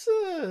 that's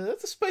a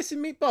spicy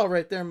meatball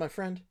right there, my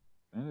friend.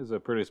 That is a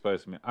pretty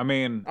spicy meatball. I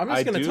mean, I'm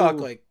just going to talk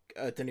like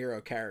a De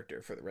Niro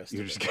character for the rest of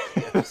the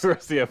rest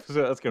of the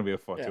episode. That's going to be a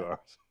fun 2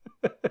 hours.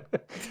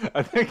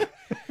 I think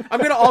I'm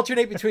going to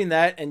alternate between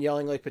that and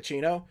yelling like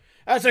Pacino.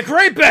 That's a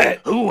great bet.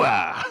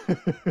 Hoo-ah!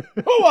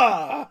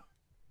 Hoo-ah!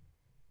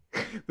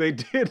 They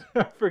did.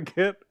 I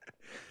forget.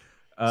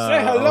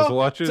 Say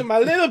hello to my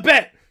little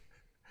bet.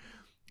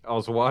 I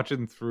was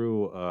watching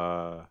through.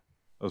 I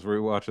was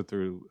rewatching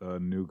through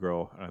New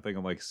Girl, and I think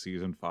I'm like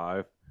season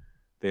 5.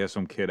 they have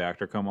some kid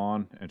actor come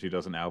on, and she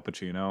does an Al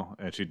Pacino,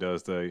 and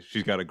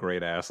she's got a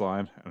great ass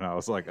line, and I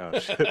was like, oh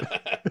shit.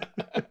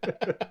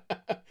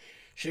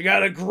 She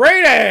got a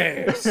great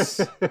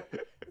ass.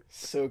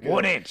 So good.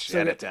 1 inch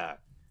at a time.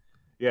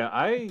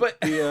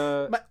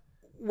 Yeah,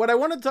 what I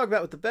wanted to talk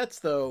about with the bets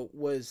though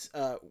was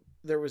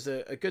there was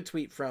a good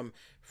tweet from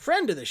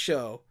friend of the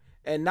show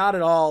and not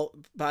at all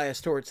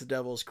biased towards the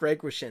Devils,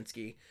 Greg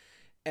Wyshynski.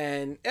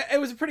 And it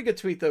was a pretty good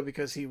tweet though,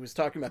 because he was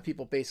talking about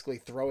people basically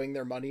throwing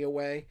their money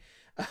away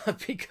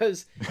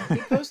because he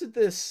posted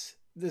this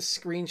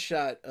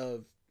screenshot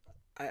of,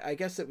 I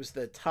guess it was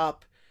the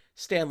top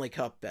Stanley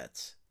Cup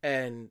bets.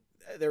 And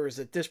there was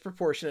a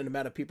disproportionate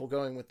amount of people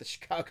going with the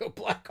Chicago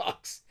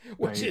Blackhawks,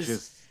 which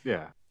is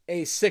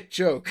a sick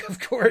joke, of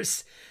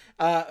course.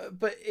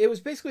 But it was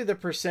basically the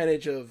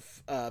percentage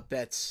of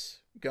bets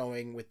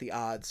going with the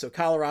odds. So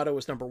Colorado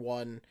was number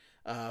one,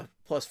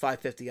 plus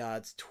 550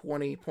 odds.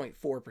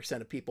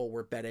 20.4% of people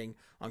were betting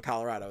on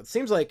Colorado. It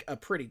seems like a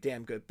pretty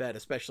damn good bet,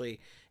 especially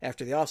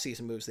after the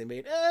offseason moves they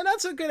made.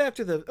 Not so good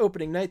after the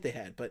opening night they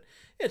had, but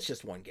it's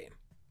just one game.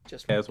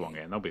 It's one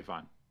game. They'll be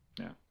fine.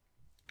 Yeah.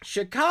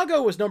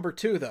 Chicago was number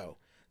two, though.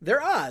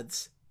 Their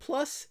odds,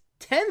 plus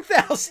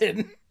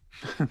 10,000.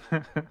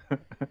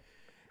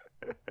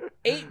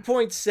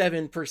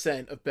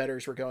 8.7% of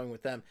bettors were going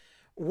with them.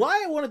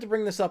 Why I wanted to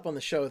bring this up on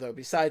the show, though,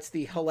 besides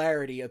the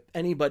hilarity of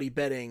anybody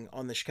betting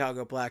on the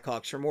Chicago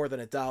Blackhawks for more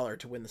than $1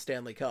 to win the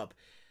Stanley Cup,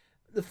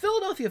 the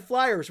Philadelphia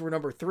Flyers were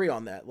number three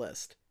on that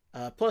list.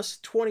 Plus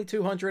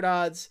 2,200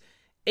 odds.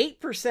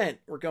 8%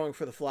 were going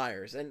for the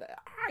Flyers. And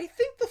I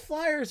think the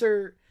Flyers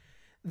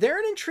they're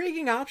an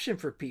intriguing option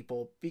for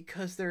people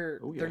because they're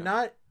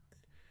not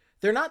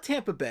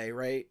Tampa Bay,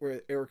 right?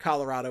 Or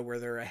Colorado, where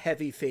they're a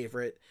heavy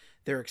favorite.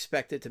 They're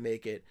expected to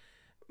make it.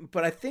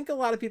 But I think a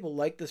lot of people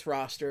like this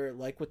roster,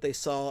 like what they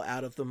saw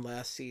out of them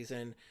last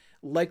season,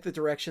 like the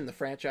direction the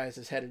franchise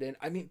is headed in.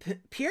 I mean,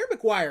 Pierre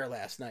McGuire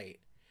last night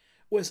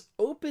was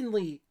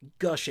openly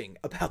gushing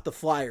about the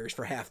Flyers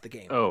for half the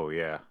game. Oh,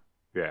 yeah.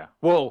 Yeah.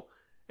 Well,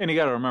 and you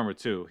got to remember,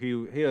 too,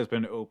 he has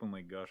been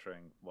openly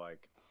gushing,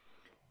 like,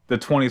 the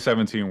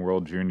 2017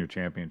 World Junior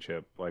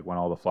Championship, like when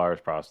all the Flyers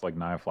like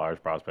 9 Flyers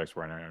prospects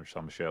were in there or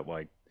some shit,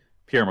 like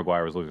Pierre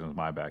McGuire was losing his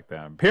mind back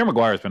then. Pierre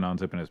McGuire's been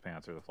unzipping his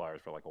pants for the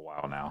Flyers for like a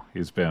while now.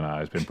 He's been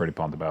pretty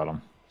pumped about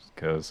them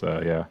because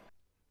yeah.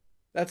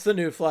 That's the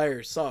new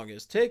Flyers song: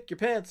 is "Take your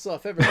pants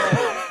off, everybody.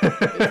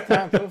 It's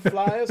time for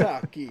Flyers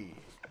hockey."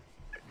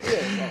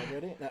 Yeah,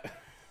 already. No.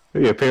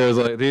 Yeah, Pierre's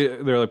like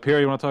they're like,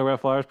 Pierre, you want to talk about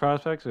Flyers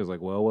prospects? He's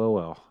like,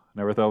 well.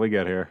 Never thought we'd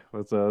get here.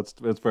 Let's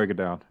break it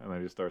down. And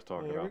then he starts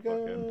talking about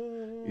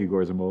fucking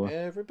Igor Zamula.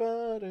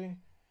 Everybody,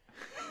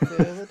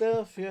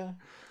 Philadelphia.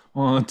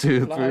 1,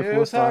 2, 3,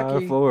 4,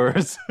 5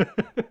 floors.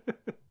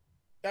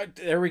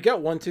 There we go.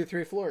 1, 2,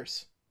 3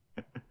 floors.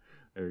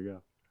 There you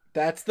go.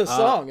 That's the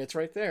song. It's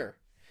right there.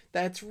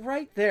 That's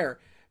right there.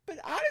 But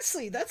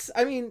honestly,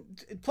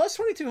 plus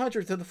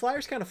 2,200. So the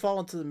Flyers kind of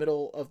fall into the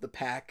middle of the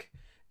pack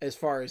as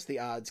far as the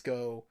odds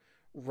go.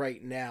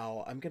 Right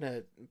now, I'm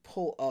gonna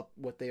pull up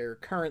what they are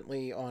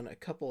currently on a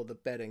couple of the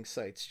betting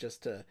sites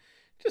just for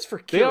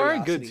curiosity's they are a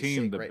good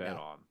team to right bet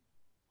now. on.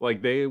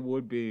 Like they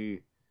would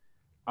be.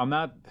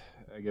 I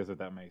guess if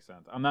that makes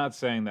sense. I'm not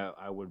saying that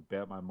I would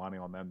bet my money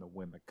on them to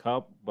win the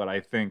cup, but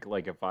I think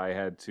like if I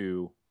had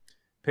to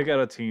pick out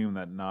a team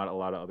that not a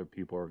lot of other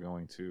people are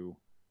going to,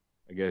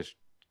 I guess,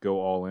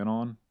 go all in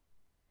on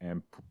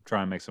and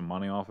try and make some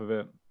money off of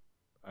it,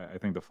 I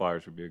think the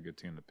Flyers would be a good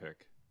team to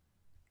pick.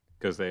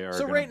 Because they are.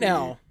 So right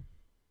now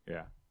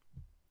in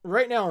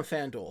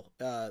FanDuel,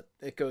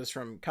 it goes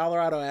from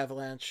Colorado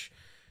Avalanche,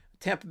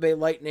 Tampa Bay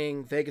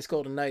Lightning, Vegas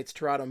Golden Knights,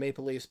 Toronto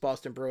Maple Leafs,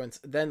 Boston Bruins,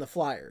 then the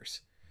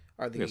Flyers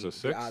are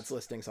the odds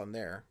listings on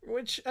there.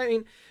 Which, I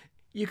mean,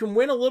 you can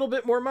win a little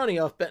bit more money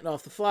off betting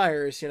off the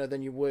Flyers,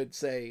 than you would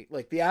say,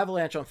 like the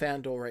Avalanche on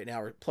FanDuel right now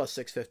are plus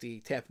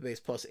 650, Tampa Bay's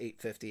plus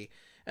 850,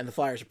 and the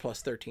Flyers are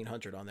plus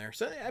 1,300 on there.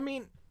 So, I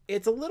mean,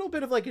 it's a little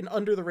bit of like an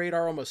under the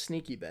radar, almost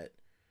sneaky bet.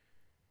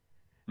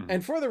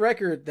 And for the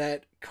record,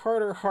 that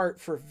Carter Hart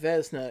for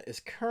Vezina is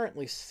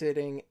currently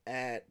sitting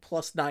at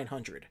plus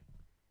 900.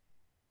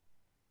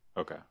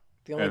 Okay.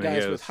 The only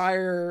guys with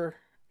higher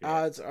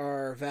odds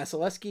are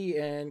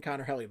Vasilevsky and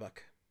Connor Hellebuyck.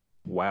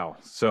 Wow.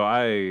 So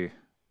that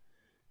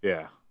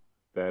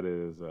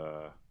is,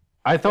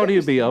 I thought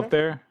he'd be up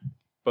there,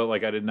 but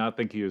like I did not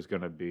think he was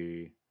going to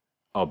be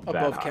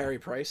above Carey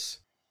Price.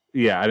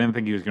 Yeah, I didn't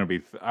think he was going to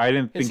be. I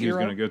didn't think he was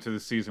going to go to the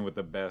season with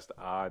the best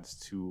odds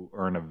to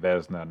earn a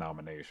Vezina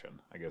nomination.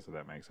 I guess if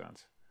that makes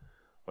sense.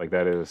 Like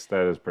that is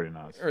pretty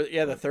nuts. Or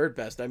the third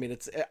best. I mean,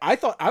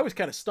 I was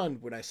kind of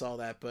stunned when I saw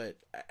that, but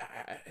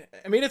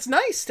I mean, it's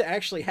nice to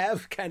actually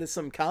have kind of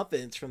some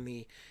confidence from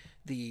the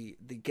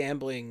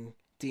gambling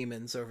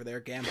demons over there.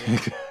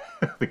 Gambling.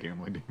 The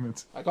gambling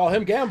demons. I call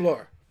him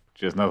Gambler.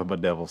 Just nothing but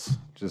devils.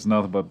 Just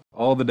nothing but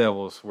all the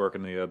devils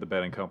working the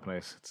betting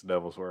companies. It's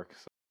devil's work.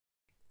 So.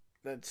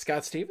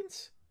 Scott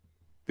Stevens?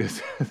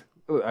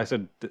 I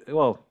said,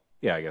 well,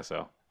 yeah, I guess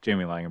so.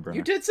 Jamie Langenbrunner.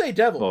 You did say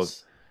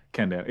Devils. Well,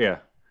 Ken Dan, yeah.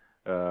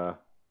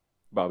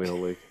 Bobby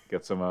Holik,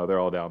 get some. They're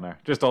all down there.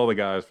 Just all the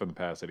guys from the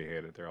past that he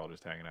hated. They're all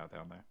just hanging out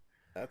down there.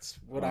 That's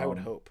what I would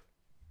hope.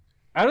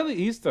 Out of the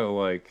East, though,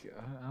 like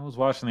I was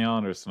watching the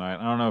Islanders tonight.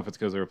 I don't know if it's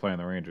because they were playing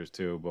the Rangers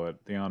too, but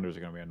the Islanders are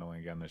going to be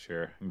annoying again this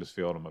year. I can just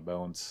feel it in my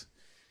bones.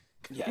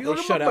 Yeah,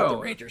 they shut out the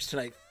Rangers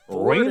tonight.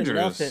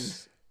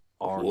 Rangers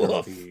are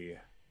going to be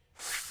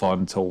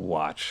fun to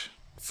watch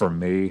for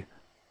me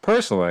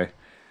personally.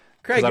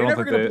 Craig, you're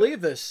never going to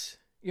believe this.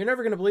 You're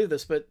never going to believe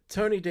this, but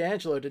Tony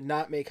DeAngelo did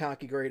not make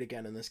hockey great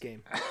again in this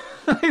game.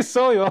 I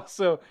saw you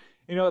also.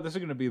 You know what? This is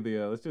going to be the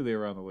let's do the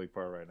around the league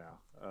part right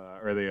now,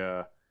 or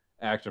the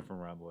action from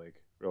around the league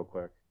real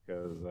quick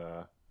because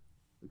a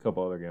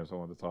couple other games I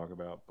wanted to talk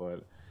about.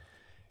 But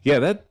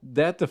yeah,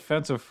 that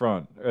defensive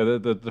front or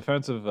the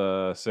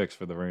defensive six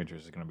for the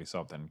Rangers is going to be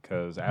something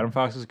because Adam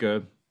Fox is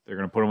good. They're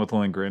going to put him with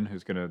Lindgren,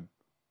 who's going to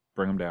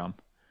bring him down.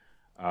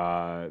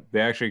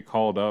 They actually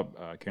called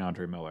up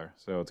Keandre Miller,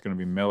 so it's going to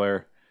be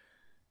Miller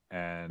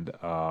and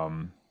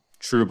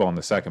Trouba on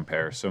the second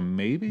pair. So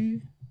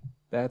maybe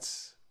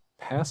that's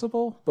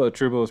passable, but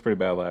Trouba was pretty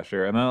bad last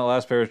year. And then the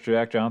last pair is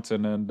Jack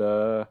Johnson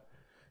and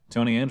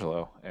Tony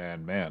Angelo.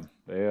 And man,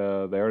 they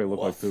already look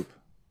like poop.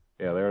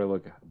 Yeah, they already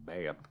look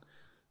bad.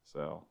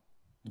 So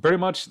pretty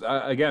much,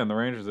 again, the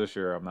Rangers this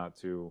year, I'm not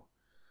too,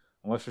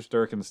 unless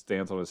Shesterkin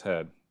stands on his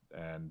head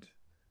and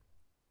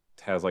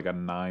has like a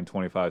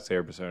 925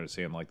 save percentage,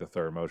 seeing like the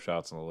third most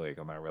shots in the league.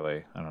 I'm not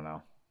really, I don't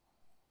know.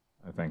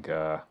 I think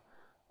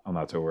I'm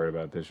not too worried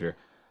about it this year.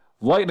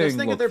 Lightning. Just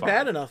think if they're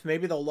bad enough,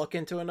 maybe they'll look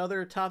into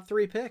another top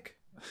 3 pick.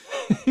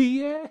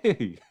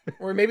 Yay!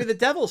 Or maybe the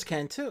Devils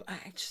can too.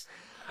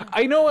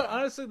 I know what.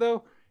 Honestly,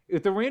 though,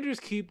 if the Rangers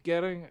keep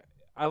getting,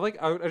 I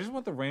just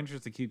want the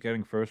Rangers to keep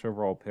getting first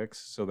overall picks,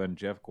 so then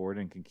Jeff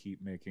Gordon can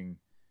keep making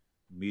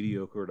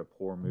mediocre to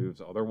poor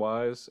moves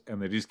otherwise,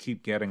 and they just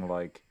keep getting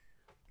like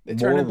they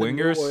more turn into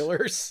wingers. New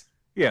Oilers.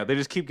 Yeah, they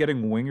just keep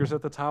getting wingers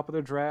at the top of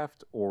their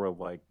draft, or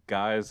like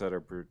guys that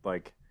are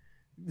like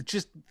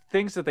just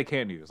things that they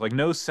can't use, like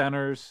no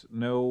centers,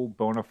 no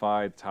bona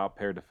fide top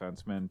pair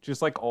defensemen,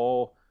 just like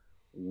all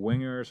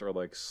wingers or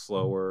like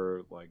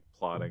slower, like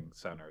plotting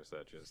centers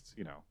that just,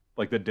 you know,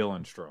 like the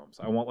Dylan Stromes.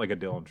 I want like a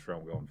Dylan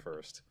Strome going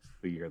first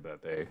the year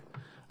that they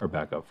are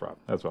back up front.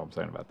 That's what I'm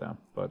saying about them.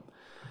 But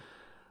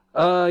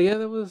yeah,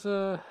 that was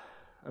that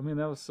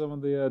was some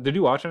of the did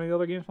you watch any of the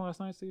other games from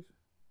last night, Steve?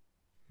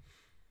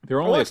 There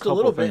were only a couple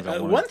little things.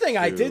 bit. One thing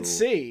I did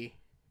see,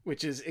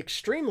 which is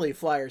extremely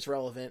Flyers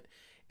relevant,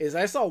 is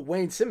I saw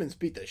Wayne Simmons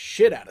beat the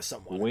shit out of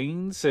someone.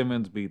 Wayne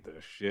Simmons beat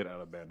the shit out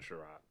of Ben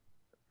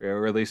Sherratt.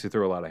 Or at least he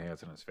threw a lot of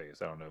hands in his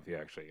face. I don't know if he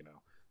actually,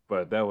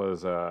 but that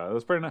was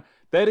pretty nice.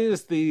 That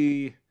is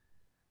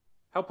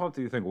how pumped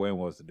do you think Wayne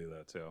was to do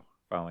that too?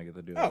 Finally get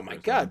to do that. Oh my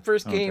God.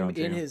 First game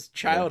in his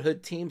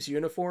childhood team's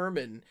uniform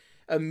and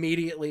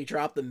immediately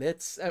dropped the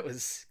mitts. That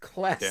was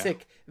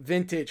classic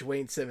vintage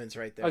Wayne Simmons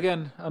right there.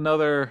 Again,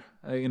 another,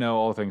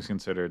 all things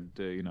considered,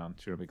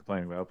 shouldn't be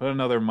complaining about, but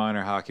another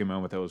minor hockey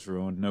moment that was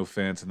ruined. No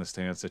fans in the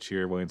stands to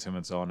cheer Wayne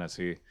Simmons on as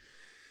he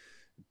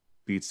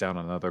beats down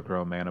another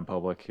grown man in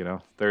public.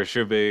 There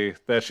should be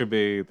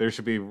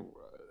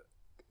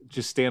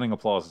just standing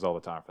applauses all the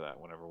time for that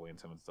whenever Wayne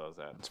Simmons does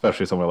that,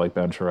 especially someone like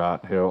Ben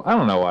Sherratt, who I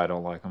don't know why I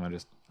don't like him. I'm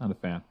just not a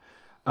fan.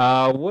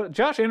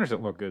 Josh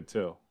Anderson looked good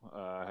too.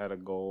 Had a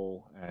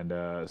goal and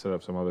set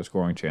up some other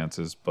scoring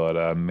chances,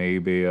 but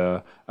maybe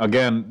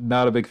again,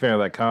 not a big fan of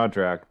that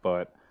contract,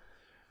 but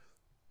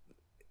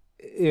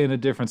in a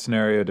different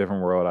scenario,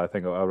 different world, I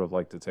think I would have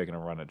liked to take a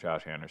run at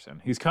Josh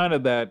Anderson. He's kind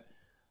of that.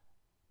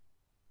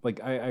 Like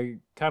I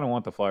kind of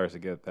want the Flyers to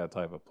get that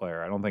type of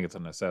player. I don't think it's a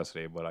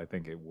necessity, but I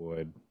think it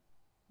would.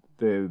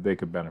 They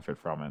could benefit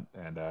from it.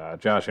 And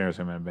Josh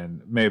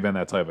Anderson may have been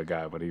that type of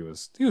guy, but he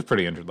was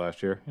pretty injured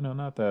last year.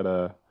 Not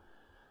that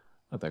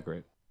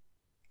great.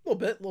 A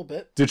little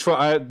bit.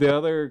 Detroit. The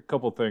other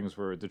couple things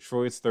were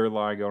Detroit's third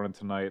line going in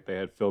tonight. They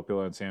had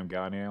Filppula and Sam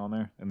Gagner on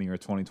there in the year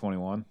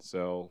 2021.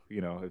 So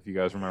if you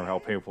guys remember how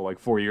painful like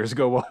 4 years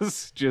ago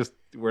was, just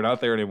we're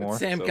not there anymore.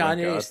 Sam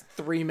Gagner is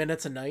 3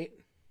 minutes a night.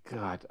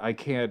 God, I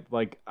can't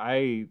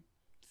Gagner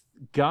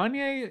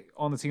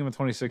on the team in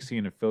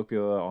 2016 and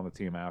Filppula on the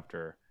team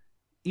after.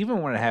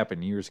 Even when it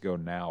happened years ago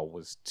now,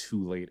 was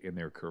too late in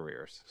their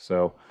careers.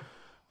 So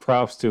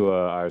props to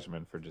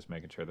Yzerman for just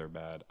making sure they're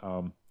bad.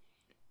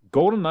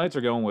 Golden Knights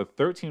are going with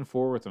 13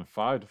 forwards and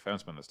 5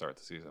 defensemen to start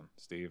the season,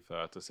 Steve.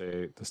 To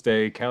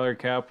stay salary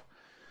cap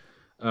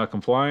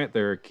compliant,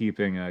 they're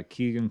keeping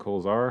Keegan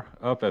Kolzar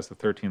up as the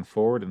 13th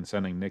forward and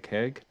sending Nick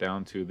Hague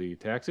down to the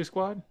taxi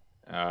squad.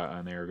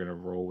 And they're going to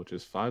roll with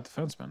just 5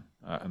 defensemen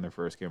in their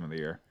first game of the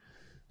year.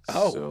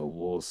 Oh. So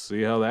we'll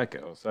see how that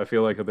goes. I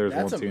feel like if there's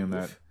one team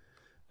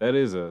that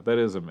is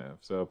a move.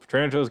 So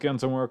Petrangelo's getting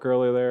some work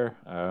early there.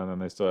 And then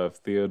they still have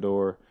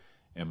Theodore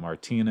and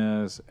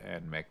Martinez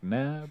and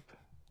McNabb.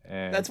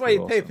 And that's why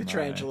you pay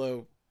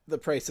Pietrangelo the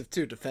price of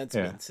 2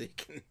 defensemen. So you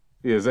can...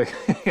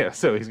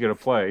 so he's going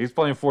to play. He's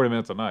playing 40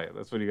 minutes a night.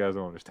 That's what you guys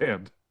don't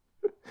understand.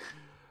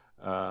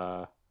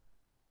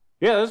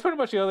 That's pretty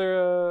much the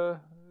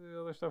other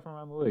stuff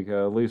around the league.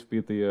 Leafs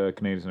beat the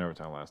Canadiens in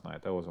overtime last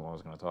night. That wasn't what I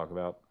was going to talk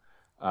about.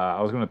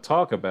 I was going to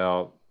talk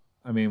about.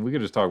 I mean, we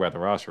could just talk about the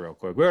roster real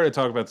quick. We already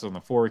talked about this on the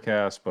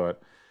forecast,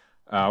 but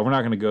we're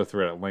not going to go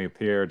through it at length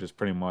here. Just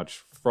pretty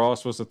much,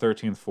 Frost was the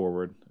 13th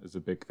forward. Is a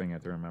big thing you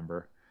have to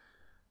remember.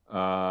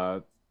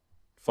 Flyers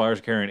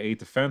are carrying 8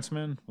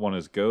 defensemen. One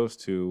is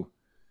Ghost, who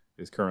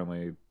is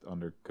currently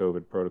under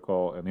COVID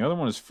protocol, and the other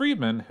one is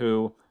Friedman,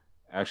 who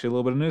actually a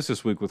little bit of news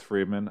this week with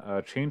Friedman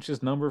changed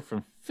his number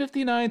from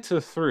 59 to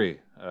 3.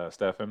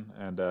 Stefan,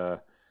 and of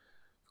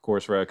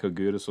course, Radko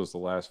Gudas was the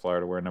last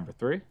Flyer to wear number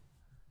 3.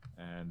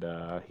 And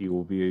he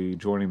will be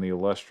joining the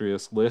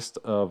illustrious list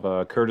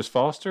of Curtis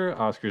Foster,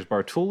 Oskars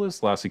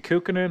Bartulis, Lassi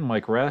Kukkonen,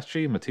 Mike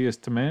Rathje, Matthias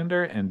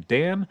Timander, and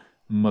Dan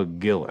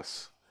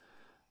McGillis.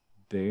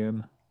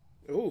 Dan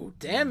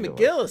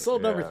McGillis,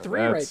 old number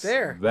 3 right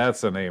there.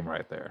 That's a name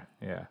right there.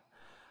 Yeah.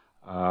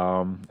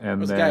 And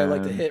was a guy who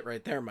liked to hit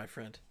right there, my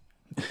friend.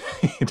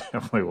 He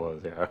definitely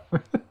was, yeah.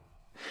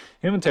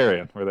 Him and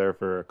Therrien were there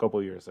for a couple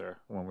of years there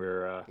when we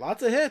were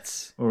lots of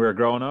hits. When we were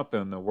growing up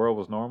and the world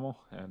was normal.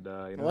 And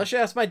unless you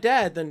ask my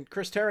dad, then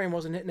Chris Therrien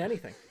wasn't hitting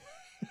anything.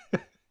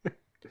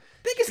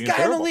 Biggest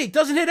guy in the league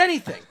doesn't hit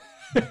anything.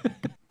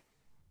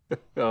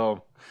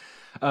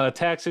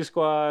 Taxi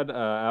Squad,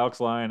 Alex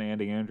Lyon,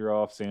 Andy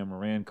Andrioff, Sam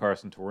Morin,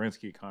 Carson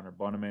Twarynski, Connor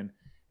Bunneman,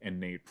 and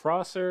Nate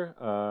Prosser.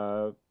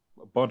 A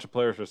bunch of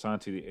players were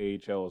signed to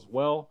the AHL as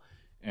well.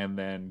 And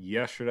then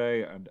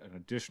yesterday, an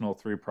additional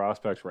 3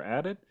 prospects were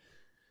added.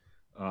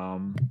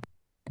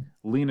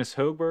 Linus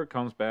Hogberg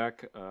comes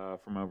back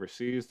from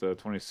overseas. The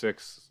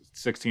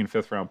 2016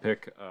 fifth-round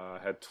pick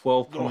had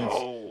 12 points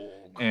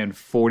and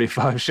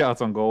 45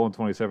 shots on goal in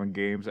 27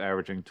 games,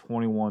 averaging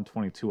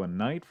 21-22 a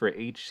night for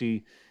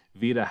HC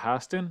Vida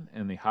Hasten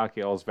in the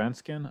Hockey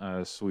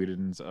Allsvenskan,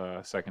 Sweden's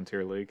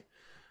second-tier league.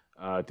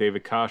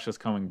 David Kosh is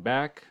coming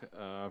back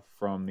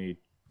from the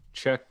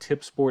Czech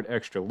Tipsport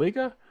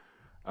Extraliga.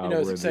 I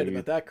was excited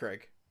about that,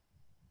 Craig.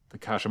 The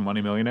Kasha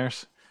Money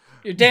Millionaires.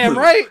 You're damn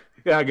right.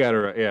 Yeah, I got it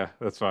right. Yeah,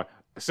 that's fine.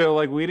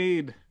 So, we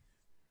need,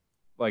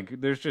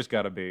 there's just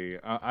got to be.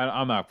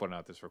 I'm not putting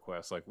out this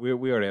request. We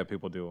already have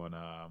people doing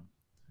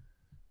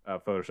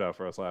Photoshop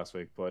for us last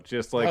week, but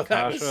just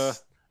Kasha,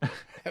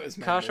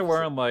 Kasha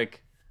wearing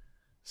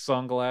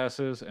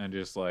sunglasses and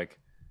just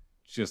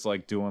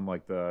doing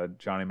the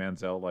Johnny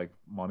Manziel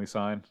money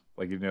sign,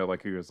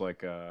 he was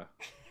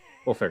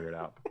we'll figure it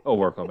out. We'll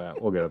work on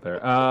that. We'll get it there.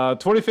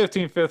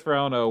 2015 fifth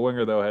round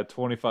winger, though, had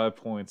 25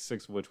 points,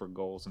 6 of which were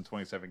goals in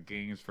 27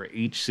 games for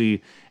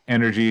HC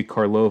Energy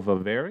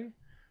Karlova Vary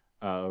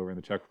over in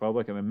the Czech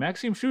Republic. And then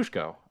Maxim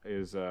Shushko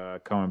is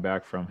coming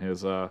back from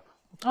his, I'll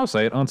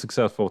say it,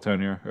 unsuccessful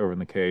tenure over in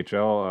the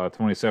KHL.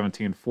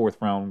 2017 fourth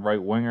round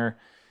right winger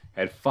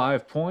had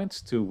 5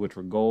 points, 2 of which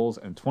were goals,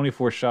 and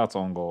 24 shots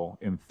on goal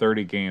in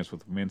 30 games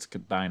with Minsk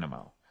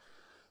Dynamo.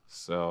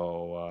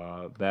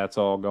 So that's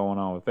all going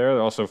on with there. There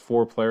are also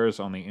 4 players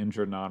on the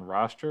injured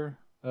non-roster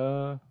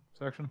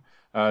section.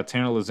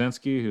 Tanner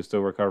Lazinski, who's still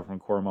recovering from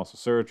core muscle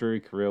surgery.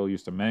 Kirill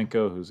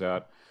Ustimenko, who's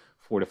out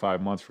 4 to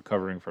 5 months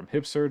recovering from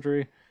hip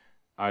surgery.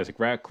 Isaac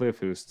Ratcliffe,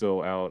 who's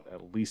still out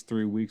at least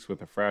 3 weeks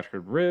with a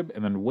fractured rib.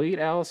 And then Wade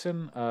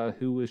Allison,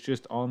 who was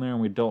just on there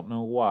and we don't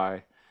know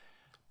why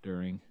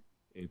during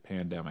a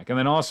pandemic. And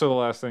then also the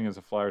last thing is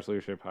the Flyers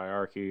leadership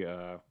hierarchy.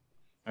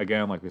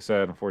 Again, like we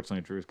said, unfortunately,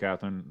 Drew's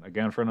captain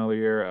again for another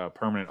year.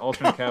 Permanent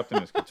alternate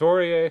captain is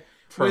Couturier.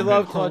 We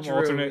love Claude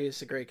Drew.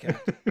 He's a great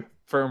captain.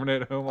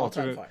 Permanent home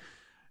alternate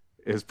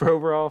is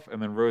Provorov,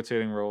 and then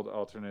rotating role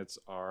alternates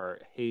are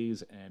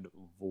Hayes and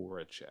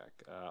Voracek.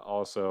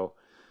 Also,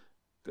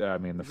 I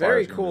mean, the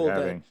very Flyers cool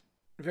that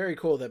very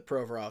cool that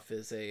Provorov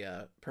is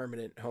a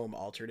permanent home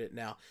alternate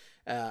now.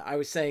 I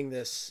was saying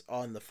this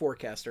on the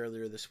forecast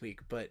earlier this week,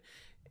 but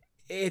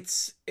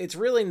it's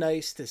really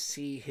nice to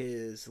see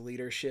his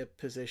leadership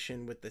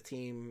position with the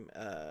team,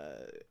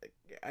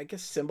 I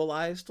guess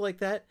symbolized like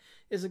that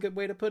is a good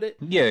way to put it.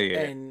 Yeah.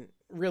 And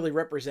really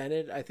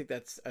represented. I think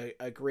that's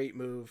a great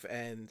move.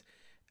 And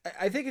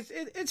I think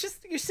it's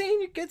just, you're seeing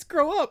your kids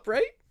grow up,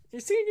 right? You're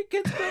seeing your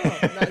kids grow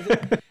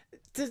up.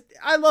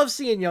 I love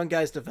seeing young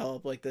guys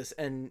develop like this.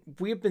 And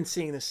we've been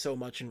seeing this so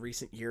much in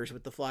recent years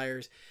with the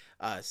Flyers,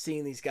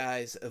 seeing these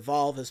guys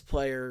evolve as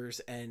players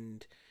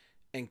and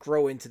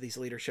grow into these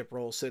leadership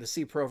roles. So to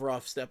see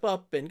Provorov step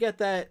up and get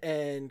that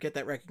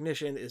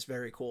recognition is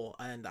very cool.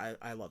 And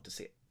I love to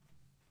see it.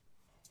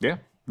 Yeah,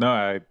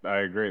 no, I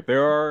agree.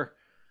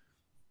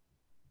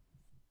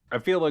 I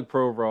feel like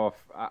Provorov,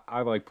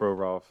 I like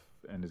Provorov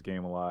and his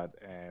game a lot.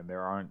 And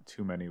there aren't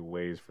too many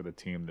ways for the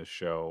team to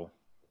show,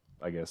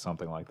 I guess,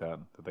 something like that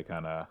they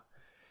kind of,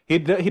 he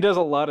does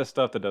a lot of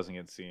stuff that doesn't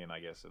get seen, I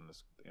guess,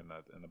 in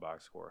the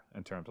box score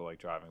in terms of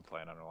driving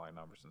play and underlying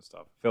numbers and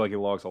stuff. I feel like he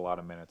logs a lot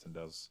of minutes and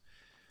does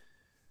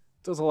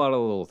a lot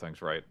of little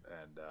things right,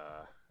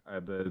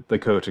 and the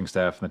coaching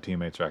staff and the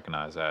teammates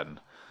recognize that, and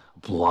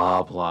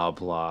blah blah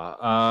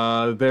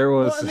blah. There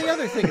was and the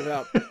other thing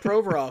about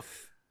Provorov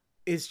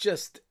is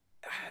just,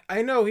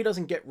 I know he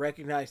doesn't get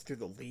recognized through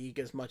the league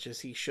as much as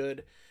he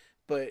should,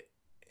 but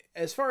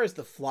as far as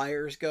the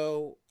Flyers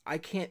go, I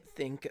can't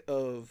think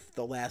of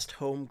the last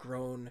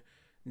homegrown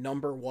 #1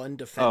 Oh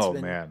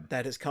defenseman man.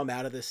 that has come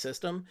out of this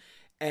system.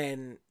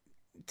 And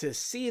to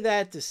see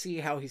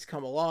how he's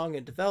come along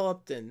and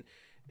developed, and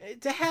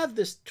to have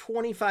this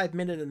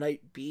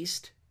 25-minute-a-night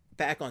beast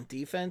back on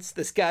defense,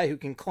 this guy who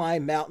can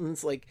climb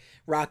mountains like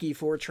Rocky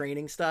IV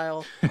training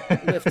style,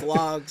 lift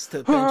logs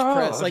to bench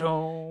press, like,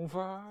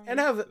 and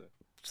have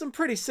some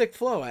pretty sick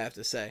flow, I have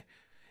to say.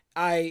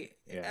 I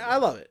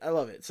love it. I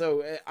love it.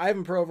 So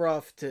Ivan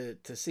Provorov,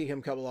 to see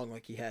him come along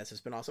like he has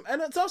been awesome.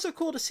 And it's also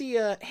cool to see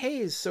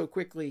Hayes so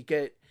quickly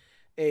get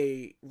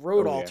a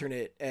road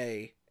alternate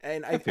A.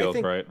 And I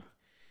think right.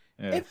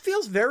 Yeah. It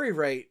feels very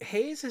right.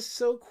 Hayes has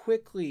so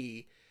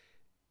quickly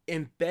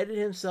embedded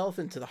himself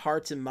into the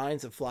hearts and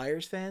minds of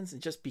Flyers fans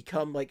and just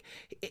become like,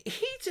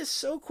 he just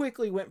so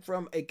quickly went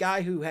from a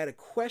guy who had a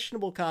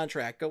questionable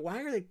contract,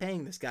 why are they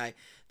paying this guy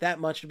that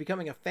much, to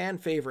becoming a fan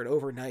favorite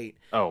overnight.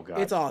 Oh god.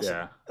 It's awesome.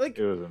 Yeah. Like,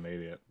 it was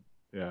immediate.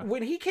 Yeah.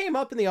 When he came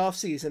up in the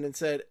offseason and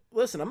said,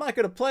 listen, I'm not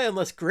going to play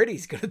unless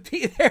Gritty's going to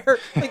be there.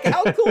 Like,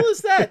 how cool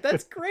is that?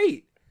 That's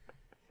great.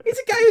 He's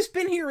a guy who's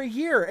been here a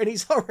year and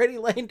he's already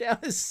laying down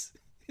his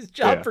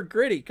job for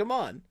Gritty. Come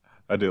on.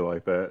 I do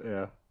like that.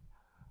 Yeah.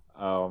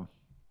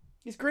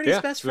 He's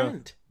Gritty's best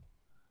friend.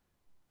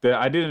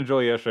 I did enjoy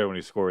yesterday when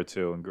he scored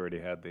too, and Gritty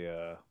had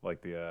the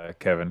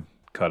Kevin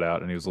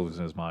cutout, and he was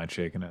losing his mind,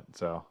 shaking it.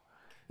 So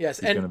yes,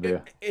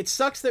 and it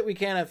sucks that we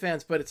can't have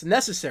fans, but it's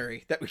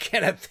necessary that we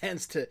can't have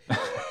fans to,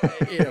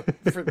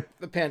 for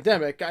the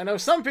pandemic. I know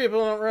some people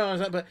don't realize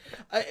that, but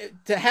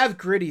to have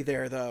Gritty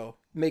there though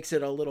makes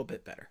it a little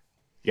bit better.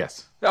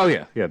 Yes. Oh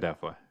yeah,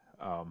 definitely.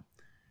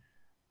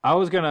 I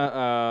was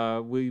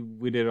gonna.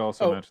 We did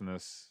also mention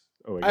this.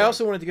 I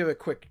also wanted to give a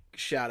quick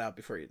shout out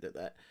before you did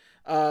that.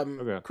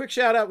 Okay. Quick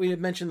shout out. We had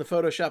mentioned the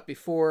Photoshop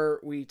before.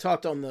 We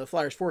talked on the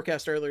Flyers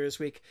forecast earlier this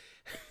week.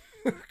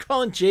 We're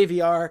calling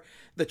JVR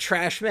the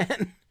trash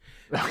man.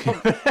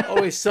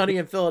 Always Sunny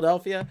in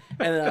Philadelphia.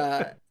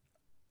 And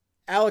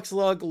Alex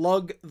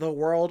Lug the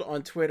World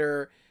on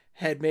Twitter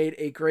had made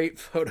a great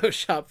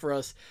Photoshop for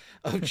us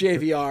of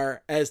JVR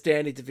as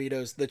Danny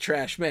DeVito's the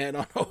trash man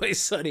on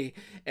Always Sunny,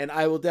 and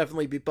I will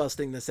definitely be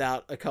busting this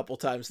out a couple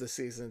times this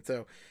season.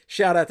 So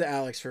shout out to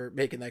Alex for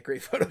making that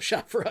great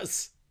Photoshop for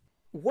us.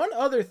 One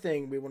other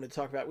thing we wanted to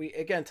talk about, we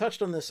again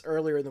touched on this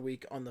earlier in the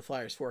week on the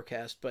Flyers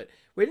forecast, but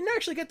we didn't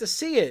actually get to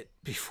see it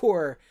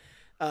before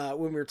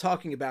when we were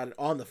talking about it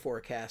on the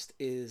forecast,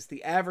 is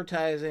the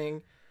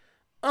advertising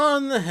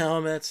on the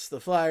helmets.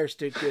 The Flyers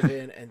did give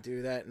in and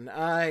do that, and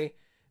I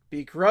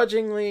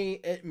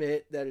begrudgingly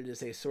admit that it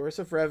is a source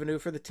of revenue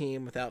for the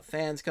team without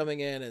fans coming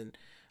in, and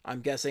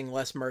I'm guessing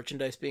less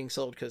merchandise being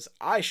sold, because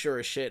I sure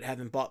as shit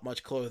haven't bought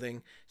much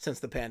clothing since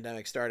the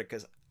pandemic started,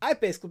 because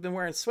I've basically been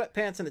wearing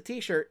sweatpants and a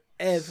t-shirt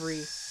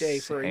every day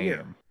for a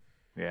year.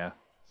 Yeah.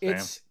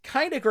 It's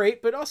kind of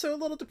great, but also a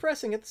little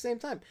depressing at the same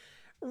time.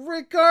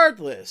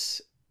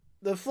 Regardless,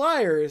 the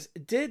Flyers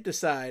did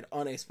decide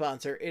on a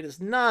sponsor. It is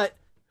not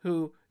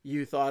who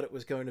you thought it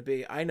was going to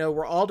be. I know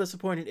we're all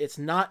disappointed. It's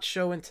not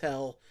Show and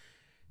Tell.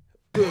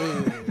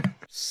 Boo.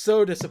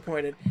 So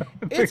disappointed.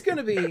 It's going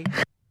to be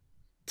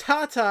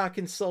Tata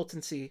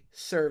Consultancy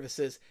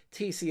Services,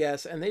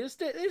 TCS, and they just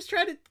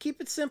try to keep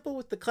it simple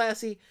with the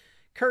classy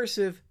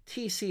cursive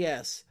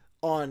TCS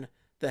on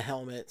the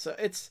helmet. So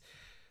it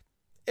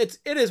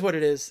is what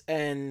it is,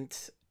 and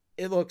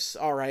it looks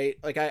all right.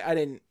 Like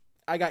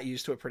I got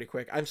used to it pretty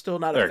quick. I'm still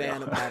not a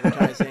fan of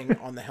advertising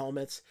on the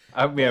helmets.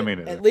 I mean,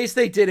 at least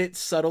they did it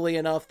subtly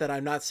enough that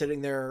I'm not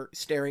sitting there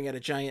staring at a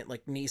giant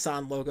like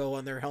Nissan logo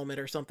on their helmet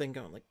or something,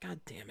 going like, God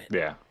damn it.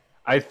 Yeah,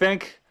 I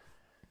think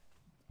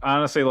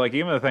honestly, like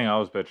even the thing I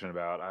was bitching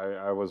about,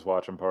 I was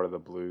watching part of the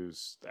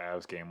Blues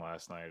Avs game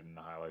last night and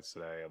the highlights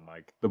today, and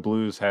like the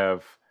Blues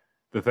have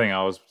the thing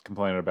I was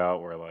complaining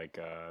about where like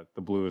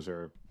the Blues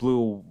are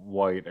blue,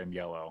 white, and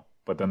yellow.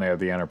 But then they have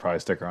the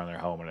Enterprise sticker on their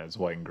helmet and it's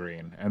white and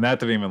green. And that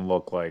didn't even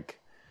look like...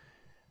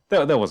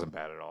 That wasn't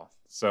bad at all.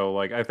 So,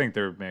 like, I think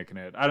they're making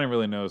it... I didn't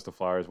really notice the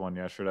Flyers won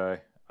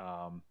yesterday.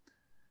 I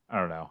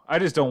don't know. I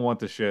just don't want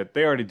the shit.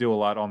 They already do a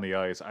lot on the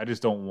ice. I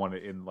just don't want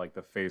it in, like,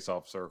 the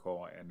face-off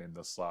circle and in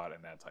the slot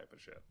and that type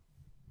of shit.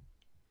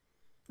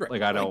 Right.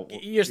 Like, I don't...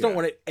 You just don't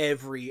want it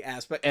every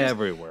aspect.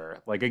 Everywhere.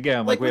 Like,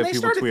 again, like we have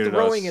people tweeted us... When they started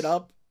throwing it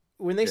up,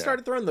 when they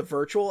started throwing the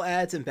virtual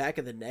ads in back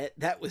of the net,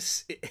 that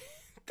was...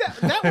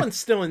 That one's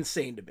still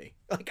insane to me.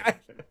 Like, I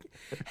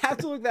have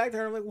to look back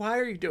there and I'm like, why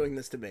are you doing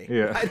this to me?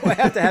 Yeah. Why do I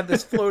have to have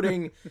this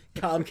floating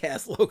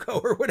Comcast logo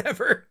or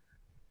whatever?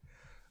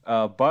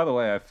 By the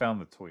way, I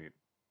found the tweet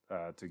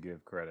to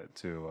give credit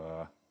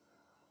to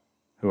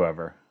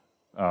whoever.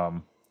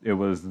 It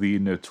was the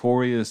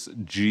notorious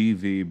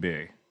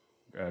GVB.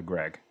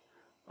 Greg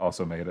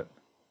also made it.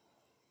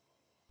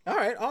 All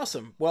right,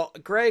 awesome. Well,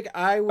 Greg,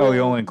 I will... Oh, he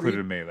only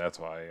included me. That's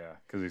why, yeah.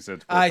 Because he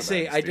said... I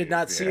see. I did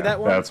not see that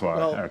one. That's why.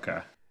 Well, okay.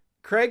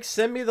 Craig,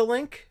 send me the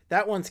link.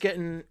 That one's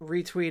getting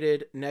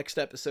retweeted next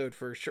episode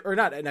for sure. Or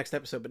not next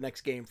episode, but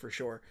next game for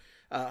sure.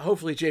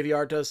 Hopefully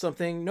JVR does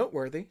something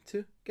noteworthy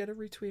to get a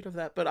retweet of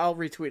that, but I'll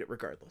retweet it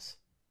regardless.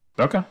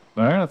 Okay. All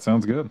right, that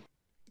sounds good.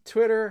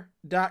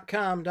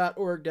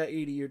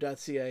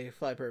 twitter.com.org.edu.ca,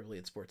 Flyperbole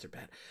and sports are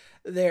bad.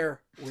 There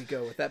we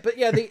go with that. But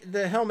yeah,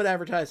 the helmet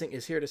advertising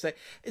is here to stay.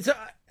 So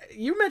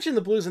you mentioned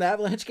the Blues and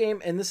Avalanche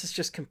game, and this is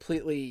just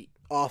completely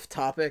off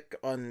topic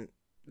on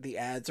the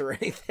ads or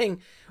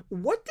anything.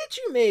 What did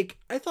you make?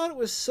 I thought it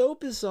was so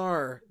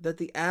bizarre that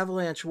the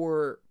Avalanche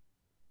wore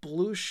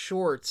blue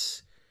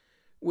shorts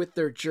with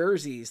their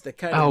jerseys that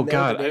kind of Oh melded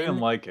god, I in. didn't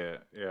like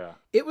it. Yeah.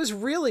 It was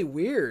really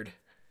weird.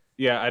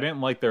 Yeah, I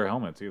didn't like their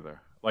helmets either.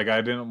 Like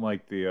I didn't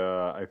like the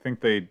I think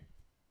they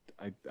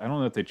I don't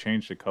know if they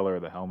changed the color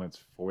of the helmets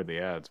for the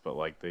ads, but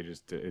like it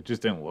just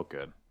didn't look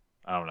good.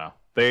 I don't know.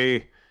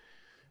 The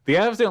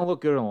ads didn't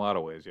look good in a lot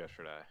of ways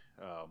yesterday.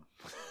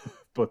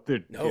 But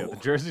the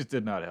jerseys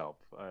did not help.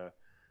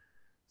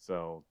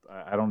 So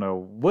I don't know.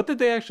 What did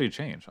they actually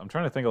change? I'm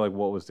trying to think of like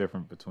what was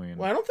different between.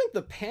 Well, I don't think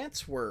the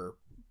pants were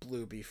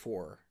blue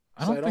before.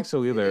 I don't think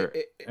so either.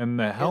 And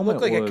the helmet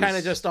looked like it kind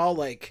of just all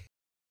like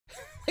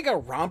a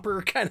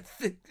romper kind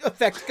of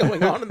effect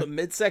going on in the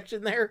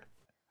midsection there.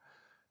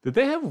 Did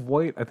they have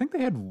white? I think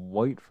they had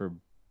white for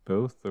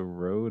both the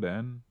road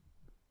and.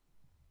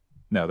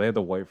 No, they had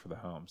the white for the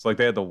homes. Like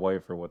they had the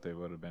white for what they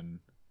would have been.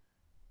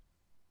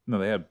 No,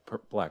 they had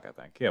black, I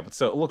think. Yeah, but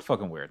still, it looked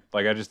fucking weird.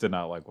 Like I just did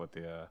not like what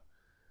the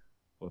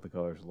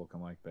colors were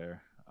looking like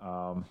there.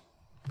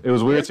 It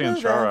was weird seeing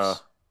Chara.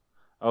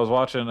 I was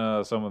watching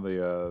some of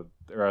the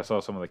or I saw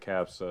some of the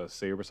Caps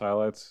Sabres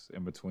highlights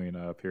in between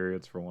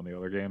periods for one of the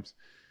other games.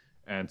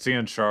 And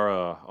seeing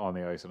Chara on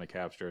the ice in a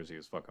Caps jersey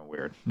is fucking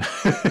weird.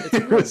 It's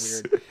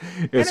weird.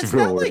 It's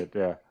real weird,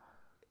 yeah.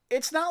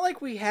 It's not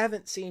like we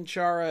haven't seen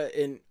Chara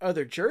in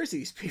other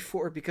jerseys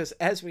before, because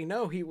as we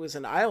know, he was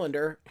an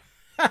Islander.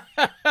 The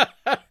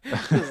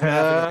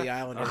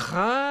Islanders.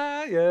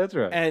 Yeah, that's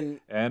right.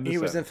 And he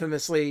was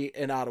infamously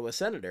an Ottawa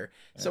Senator.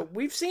 Yeah. So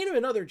we've seen him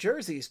in other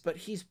jerseys, but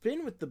he's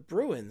been with the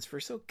Bruins for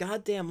so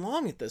goddamn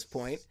long at this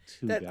point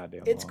that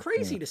it's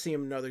crazy to see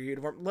him in another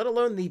uniform, let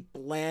alone the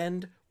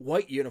bland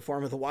white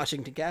uniform of the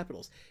Washington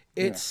Capitals.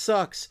 It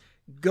sucks.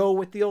 Go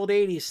with the old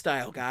 80s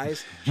style,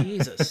 guys.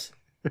 Jesus.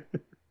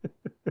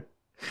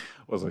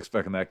 Wasn't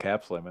expecting that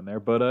cap slam in there,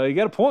 but you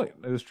got a point.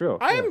 It was true.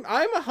 I'm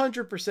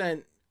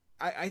 100%.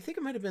 I think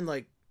it might have been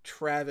like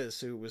Travis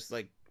who was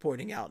like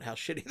pointing out how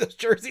shitty those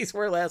jerseys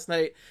were last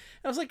night.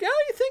 And I was like, now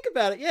you think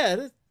about it,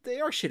 yeah,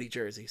 they are shitty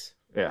jerseys.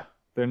 Yeah,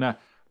 they're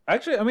not.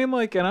 Actually, I mean,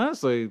 like, and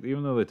honestly,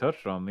 even though they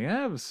touched on the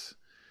Avs,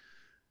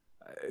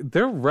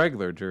 their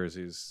regular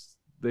jerseys,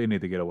 they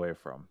need to get away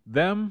from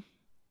them.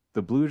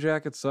 The Blue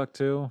Jackets suck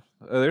too.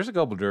 There's a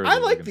couple jerseys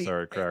I can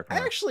start cracking.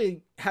 I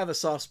actually have a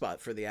soft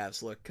spot for the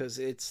Avs look because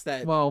it's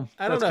that. Well,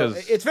 I don't know.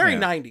 It's very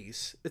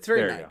 90s. It's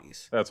very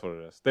 90s. That's what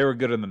it is. They were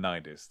good in the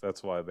 90s.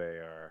 That's why they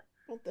are.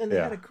 Well, and they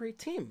had a great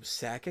team: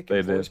 Sakic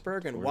and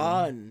Forsberg and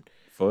Waugh and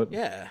Foot.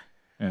 Yeah.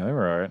 Yeah, they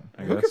were all right.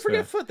 Who could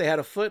forget Foot? They had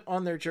a foot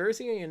on their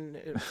jersey and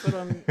a foot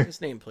on his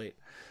nameplate.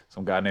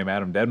 Some guy named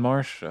Adam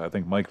Deadmarsh. I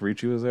think Mike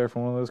Ricci was there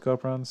for one of those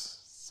cup runs.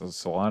 So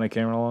Solana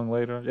came along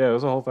later. Yeah, it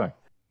was a whole thing.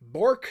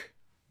 Bork.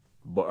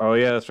 Oh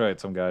yeah, that's right.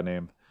 Some guy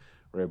named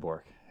Ray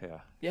Bork.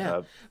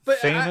 Yeah. But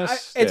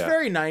famous. It's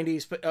very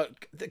 90s. But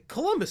the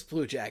Columbus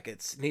Blue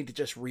Jackets need to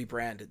just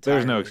rebrand it.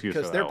 There's no excuse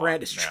because their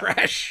brand is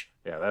trash.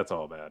 Yeah, that's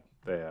all bad.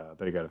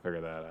 They got to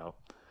figure that out.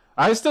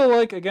 I still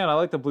like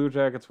the Blue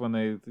Jackets when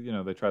they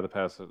try to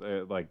pass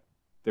it, like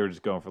they were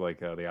just going for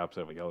like the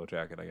opposite of a Yellow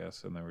Jacket, I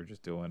guess, and they were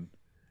just doing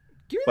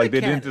like they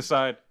didn't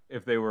decide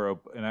if they were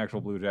an actual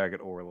Blue Jacket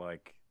or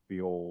like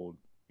the old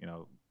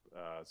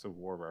Civil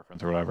War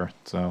reference or whatever.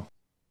 So.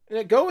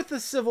 Yeah, go with the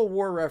Civil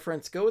War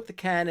reference. Go with the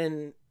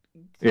canon.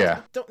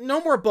 Yeah. No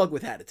more bug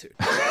with attitude.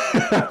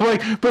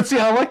 But see,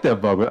 I like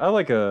that bug. I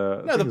like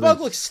a. No, the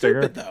bug looks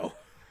stupid though.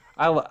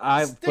 I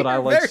like stupid. I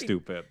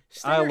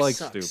like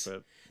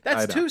stupid.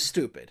 That's too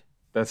stupid.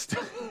 That's.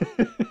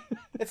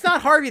 It's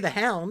not Harvey the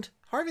Hound.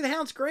 Harvey the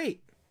Hound's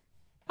great.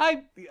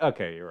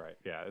 Okay, you're right.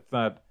 Yeah, it's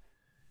not.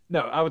 No,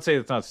 I would say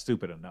it's not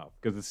stupid enough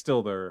because it's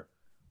still their.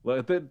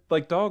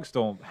 Like hounds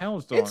don't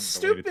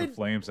related to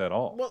flames at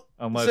all. Well,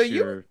 unless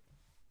you're.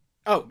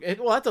 Oh,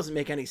 well, that doesn't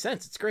make any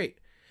sense. It's great.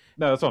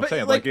 No, that's what I'm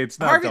saying. Like it's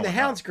not. Harvey the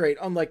Hound's great,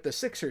 unlike the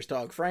Sixers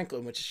dog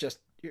Franklin, which is just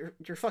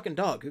your fucking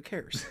dog. Who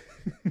cares?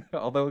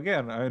 Although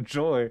again, I'm not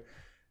a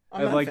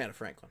fan of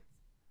Franklin.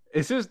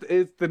 It's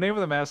the name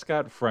of the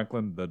mascot,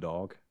 Franklin the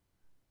dog.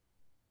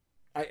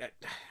 I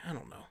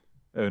don't know.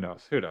 Who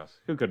knows?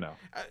 Who could know?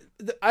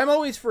 I'm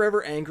always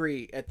forever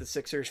angry at the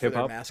Sixers for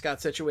their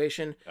mascot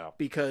situation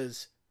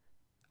because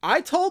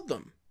I told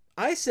them,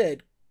 I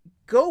said,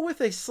 go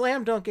with a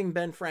slam dunking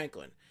Ben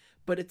Franklin,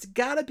 but it's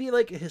got to be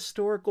like a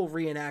historical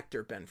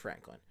reenactor Ben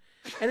Franklin.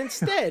 And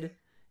instead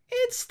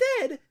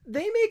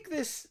they make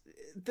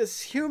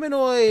this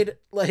humanoid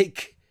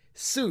like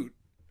suit,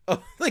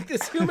 like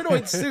this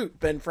humanoid suit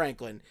Ben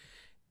Franklin,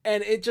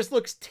 and it just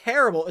looks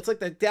terrible. It's like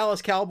the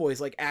Dallas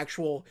Cowboys like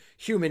actual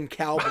human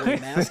cowboy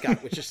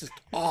mascot, which is just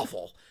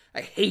awful.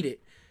 I hate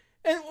it.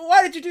 And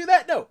why did you do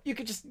that? No, you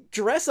could just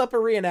dress up a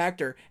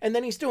reenactor, and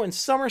then he's doing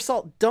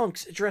somersault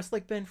dunks dressed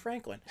like Ben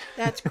Franklin.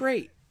 That's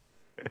great.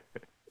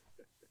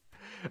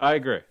 I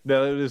agree.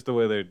 That is the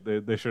way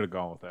they should have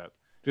gone with that.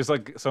 Just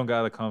like some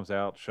guy that comes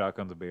out,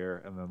 shotguns a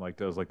beer, and then like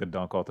does like the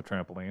dunk off the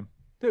trampoline.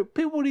 Dude,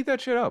 people would eat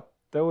that shuld up.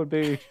 That would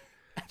be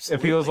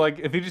if he was Absolutely. like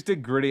if he just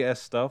did gritty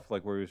ass stuff,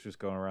 like where he was just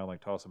going around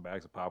like tossing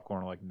bags of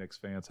popcorn on like Knicks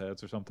fans'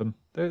 heads or something.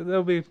 That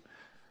would be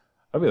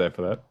I'd be there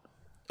for that.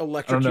 I don't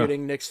know. Electrocuting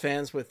Knicks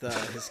fans with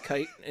his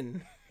kite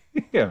and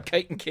Yeah,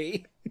 kite and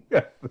key.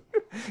 yeah,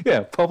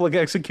 yeah. Public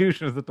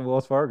executions at the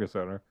Wells Fargo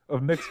Center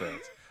of Knicks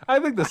fans. I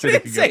think the I city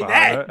didn't could say get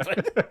behind that,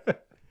 but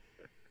that.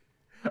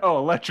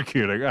 Oh,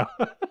 electrocuting.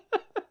 Oh.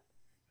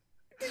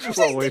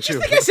 did you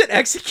think I said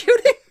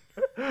executing?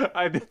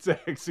 I did say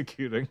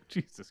executing.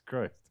 Jesus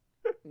Christ.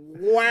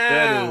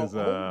 Wow.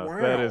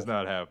 That is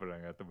not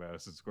happening at the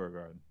Madison Square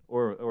Garden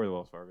or the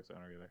Wells Fargo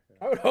Center either.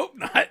 I would hope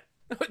not.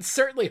 I would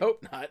certainly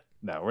hope not.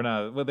 No, we're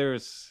not. But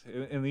there's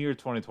in the year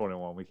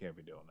 2021, we can't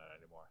be doing that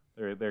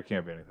anymore. There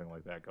can't be anything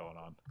like that going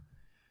on.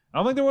 I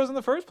don't think there was in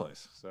the first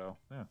place. So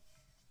yeah.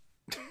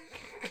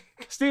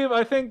 Steve,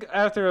 I think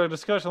after a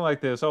discussion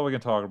like this, all we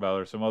can talk about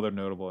are some other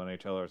notable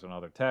NHLers and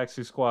other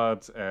taxi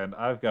squads, and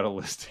I've got a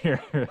list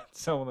here.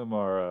 Some of them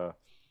are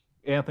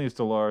Anthony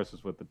Stolarz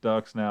is with the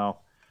Ducks now.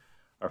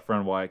 Our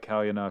friend Wyatt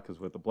Kalynuk is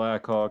with the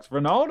Blackhawks.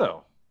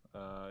 Ronaldo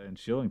in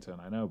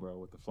Shillington, I know, bro,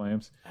 with the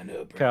Flames. I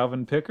know, bro.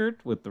 Calvin Pickard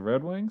with the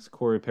Red Wings.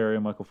 Corey Perry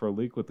and Michael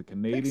Frolik with the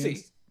Canadiens.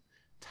 Pixie.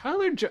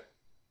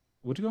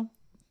 What'd you go?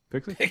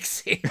 Pixie?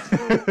 Pixie.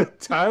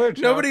 Tyler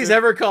Johnson. Nobody's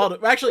ever called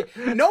him. Actually,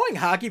 knowing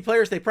hockey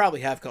players, they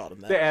probably have called him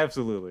that. They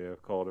absolutely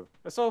have called him.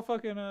 I saw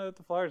fucking the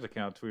Flyers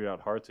account tweet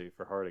out Hartsey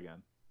for Hart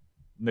again.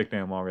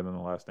 Nickname longer than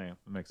the last name.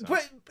 It makes sense.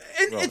 But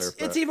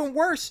it's even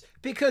worse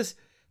because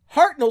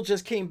Hartnell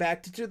just came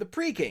back to do the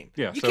pregame.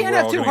 Yeah, you so can't we're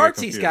have all two gonna get Heartsies,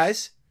 confused.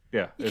 guys.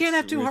 Yeah, You can't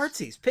have two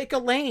Heartsies. Pick a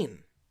lane.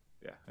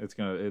 Yeah, it's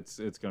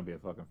gonna be a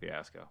fucking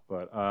fiasco.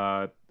 But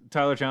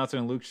Tyler Johnson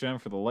and Luke Shem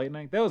for the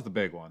Lightning. That was the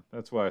big one.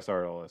 That's why I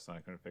started all this. And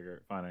I couldn't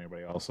find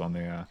anybody else on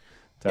the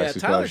taxi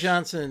Tyler squad.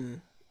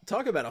 Johnson.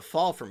 Talk about a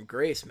fall from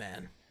grace,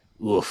 man.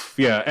 Oof.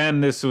 Yeah,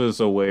 and this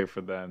was a way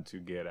for them to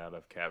get out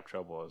of cap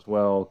trouble as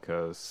well.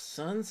 Because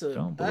Sons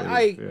of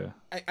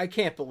I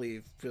can't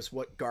believe just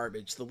what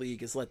garbage the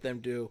league has let them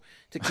do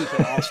to keep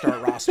an all-star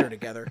roster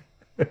together.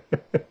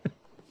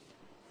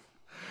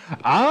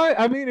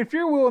 I mean, if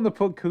you're willing to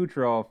put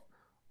Kucherov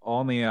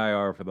on the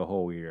IR for the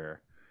whole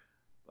year,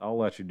 I'll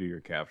let you do your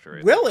capture.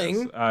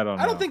 Willing? I don't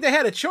know. I don't think they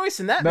had a choice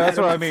in that. That's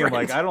matter, what I my mean. friend.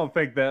 Like, I don't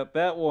think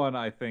that one.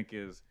 I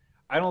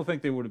don't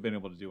think they would have been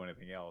able to do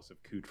anything else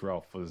if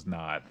Kucherov was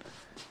not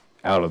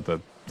out of the.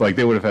 Like,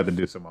 they would have had to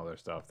do some other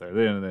stuff there.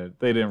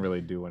 They didn't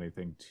really do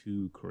anything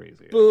too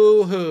crazy.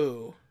 Boo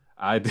hoo.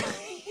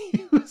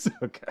 He was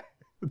okay.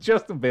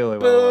 Justin Bailey.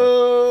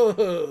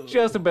 Boo.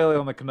 Justin Bailey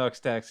on the Canucks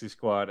taxi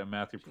squad and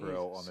Matthew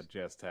Perreault on the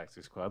Jets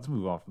taxi squad. Let's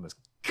move on from this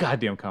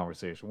goddamn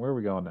conversation. Where are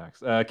we going next?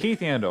 Keith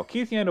Yandel.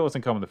 Keith Yandel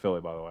wasn't coming to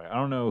Philly, by the way. I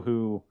don't know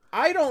who.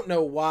 I don't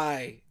know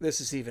why this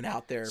is even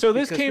out there. So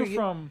this came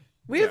from.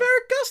 We have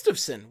Eric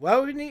Gustafson. Why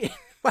would we need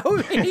Keith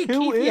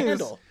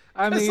Yandel?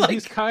 I mean,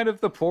 he's kind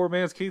of the poor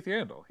man's Keith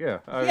Yandel. Yeah.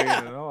 I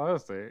mean, in all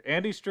honesty.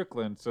 Andy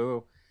Strickland.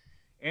 So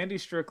Andy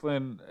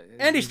Strickland's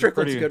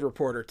a good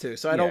reporter too,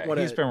 so I don't want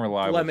to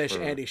blemish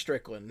Andy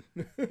Strickland.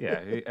 Yeah,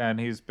 and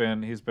he's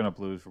been a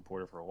Blues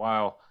reporter for a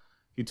while.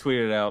 He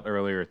tweeted out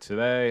earlier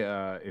today,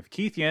 if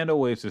Keith Yandel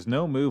waves his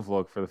no move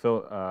look for the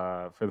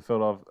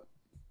Philadelphia.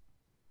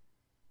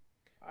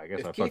 I guess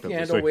if I Keith fucked up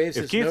Yandel waves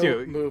his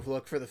no move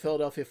look for the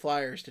Philadelphia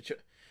Flyers to.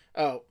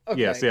 Oh, okay.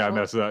 Yes, I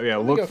messed it up. Yeah,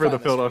 look for the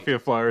Philadelphia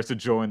Flyers to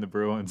join the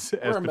Bruins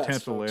as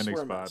potential landing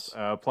spots.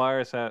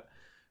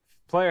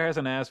 Player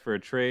hasn't asked for a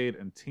trade,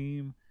 and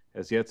team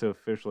has yet to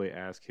officially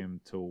ask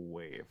him to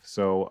waive.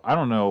 So I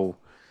don't know.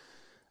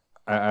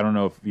 I don't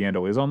know if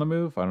Yandel is on the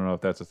move. I don't know if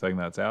that's a thing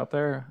that's out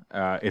there.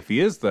 If he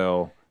is,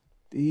 though,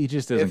 he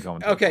just isn't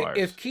going to the Flyers.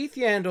 If Keith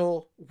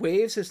Yandel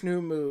waives his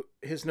no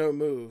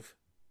move,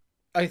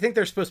 I think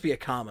there's supposed to be a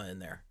comma in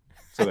there.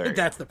 So I think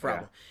that's the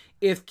problem.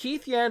 Yeah. If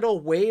Keith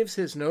Yandel waives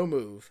his no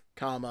move,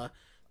 comma,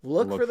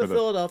 look for the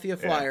Philadelphia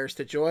Flyers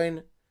to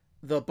join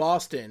the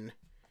Boston.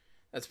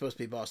 That's supposed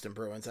to be Boston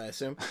Bruins, I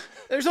assume.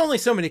 There's only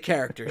so many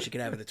characters you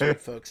can have in the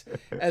tweet, folks,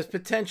 as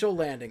potential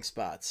landing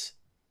spots.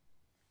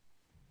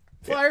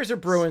 Flyers or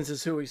Bruins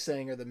is who he's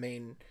saying are the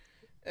main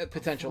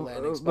potential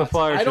landing spots.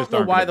 I don't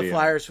know why the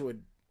Flyers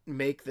would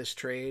make this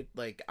trade.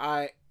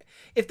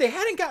 If they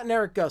hadn't gotten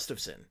Eric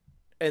Gustafson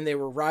and they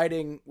were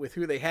riding with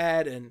who they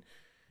had and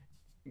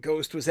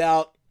Ghost was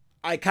out,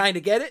 I kind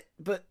of get it,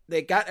 but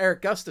they got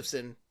Eric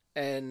Gustafson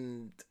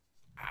and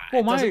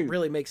it doesn't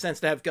really make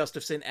sense to have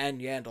Gustafson and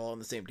Yandel on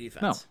the same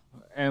defense.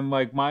 No, and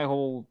my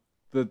whole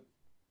the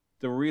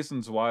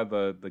reasons why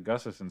the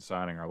Gustafson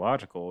signing are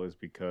logical is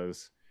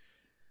because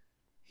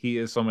he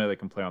is somebody that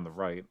can play on the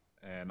right,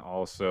 and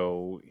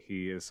also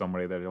he is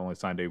somebody that only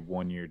signed a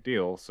 1-year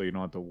deal, so you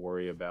don't have to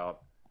worry about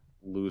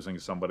losing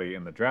somebody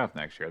in the draft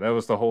next year. That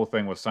was the whole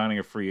thing with signing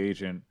a free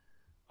agent.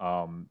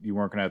 You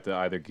weren't going to have to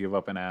either give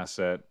up an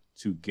asset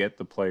to get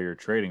the player you're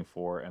trading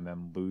for and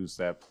then lose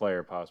that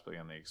player possibly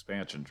in the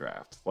expansion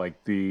draft.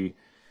 Like the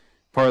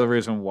part of the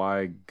reason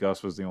why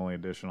Gus was the only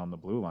addition on the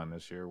blue line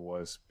this year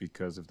was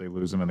because if they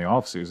lose him in the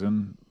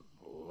offseason,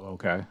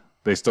 okay,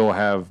 they still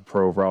have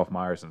Pro, Ralph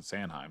Myers, and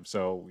Sanheim.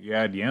 So you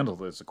add Yandel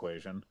to this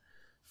equation.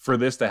 For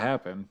this to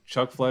happen,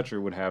 Chuck Fletcher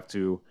would have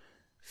to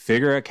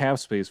figure out cap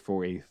space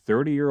for a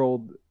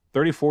 34-year-old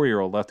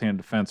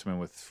left-handed defenseman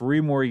with 3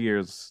 more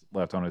years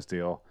left on his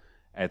deal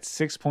at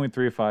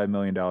 $6.35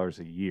 million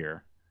a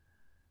year.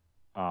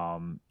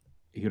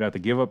 He would have to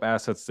give up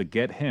assets to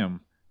get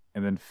him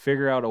and then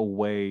figure out a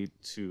way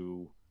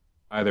to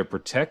either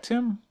protect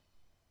him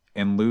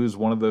and lose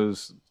one of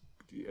those,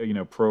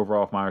 Pro,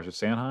 Ralph Myers, or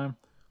Sanheim,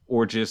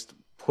 or just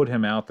put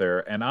him out there.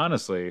 And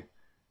honestly,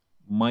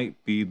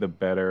 might be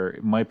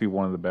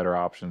one of the better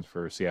options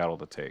for Seattle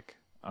to take.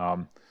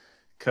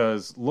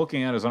 Because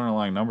looking at his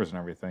underlying numbers and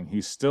everything,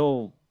 he's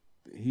still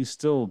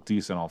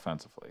decent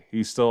offensively.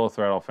 He's still a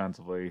threat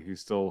offensively.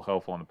 He's still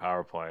helpful in the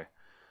power play.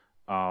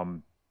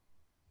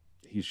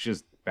 He's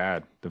just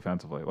bad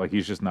defensively. Like,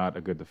 he's just not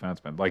a good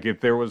defenseman. Like, if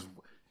there was,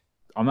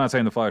 I'm not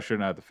saying the Flyers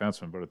shouldn't add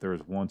defenseman, but if there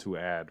was one to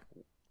add,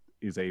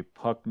 is a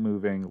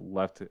puck-moving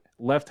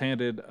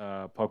left-handed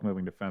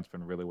puck-moving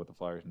defenseman really what the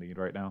Flyers need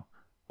right now?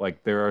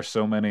 Like, there are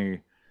so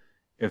many.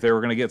 If they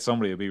were going to get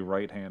somebody, it'd be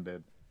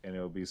right-handed, and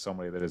it would be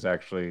somebody that is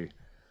actually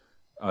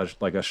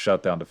like a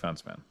shutdown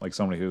defenseman, like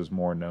somebody who's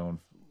more known,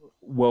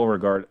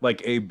 well-regarded,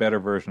 like a better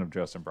version of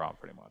Justin Braun,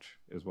 pretty much,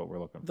 is what we're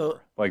looking for.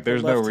 Like,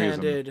 there's no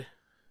reason.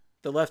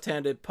 The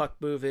left-handed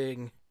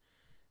puck-moving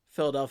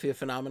Philadelphia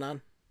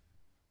phenomenon?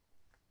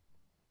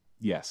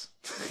 Yes.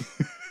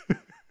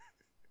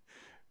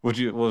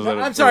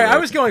 I'm sorry, I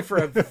was going for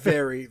a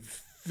very,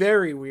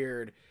 very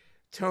weird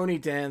Tony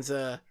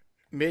Danza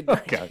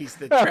mid-90s,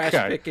 the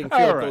trash-picking,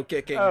 field goal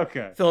kicking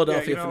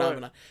Philadelphia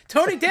phenomenon.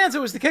 Tony Danza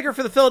was the kicker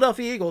for the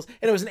Philadelphia Eagles,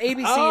 and it was an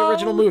ABC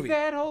original movie.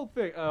 That whole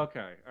thing.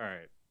 Okay, all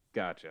right.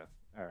 Gotcha.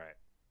 All right.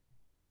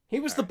 He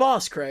was the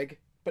boss, Craig.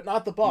 But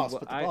not the boss, but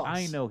the boss.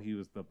 I know he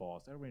was the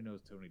boss. Everybody knows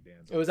Tony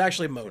Danza. It was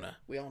actually Mona.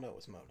 We all know it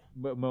was Mona.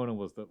 But Mona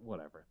was the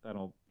whatever.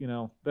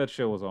 That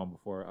show was on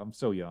before. I'm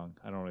so young.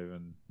 I don't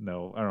even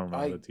know. I don't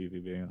remember the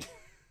TV being on.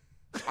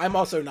 I'm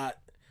also not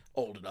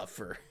old enough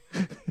for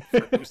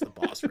who's the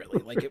boss,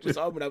 really. Like, it was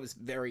on when I was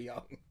very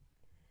young.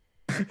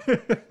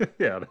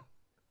 Yeah.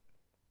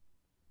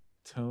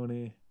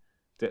 Tony.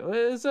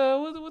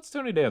 What's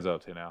Tony Danza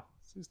up to now?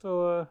 Is he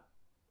still is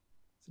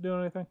he doing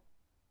anything?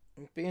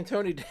 Being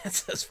Tony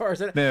Danza, as far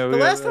as I know. The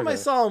last time I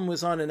saw him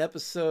was on an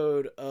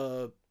episode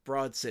of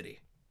Broad City.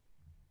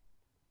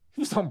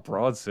 He was on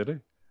Broad City?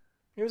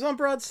 He was on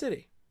Broad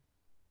City.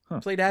 Huh.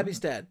 Played Abby's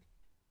dad.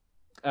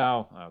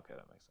 Oh, okay,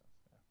 that makes sense.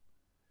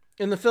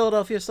 Yeah. In the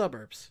Philadelphia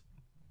suburbs.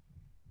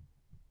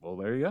 Well,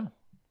 there you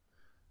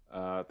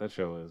go. That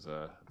show is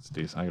it's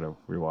decent. I gotta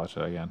rewatch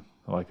it again.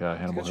 I like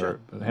Hannibal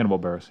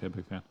Buress. Yeah,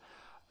 big fan.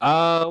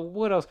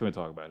 What else can we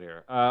talk about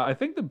here? I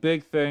think the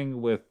big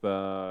thing with,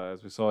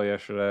 as we saw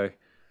yesterday,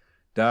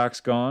 Doc's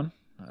gone.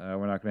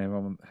 We're not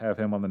going to have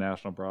him on the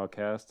national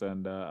broadcast.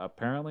 And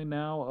apparently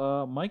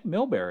now Mike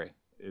Milbury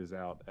is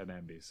out at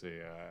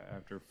NBC.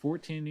 After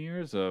 14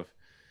 years of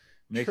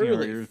making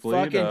our ears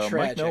bleed,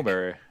 Mike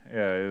Milbury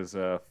is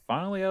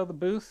finally out of the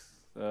booth,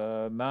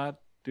 not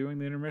doing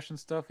the intermission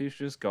stuff. He's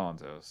just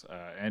gonzos.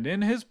 And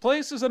in his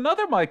place is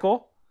another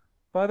Michael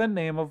by the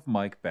name of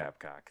Mike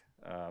Babcock.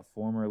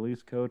 Former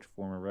Leafs coach,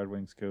 former Red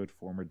Wings coach,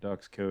 former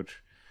Ducks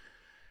coach,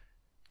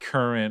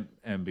 current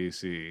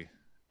NBC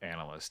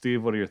analyst.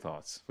 Steve, what are your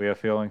thoughts? We have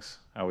feelings?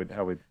 How we?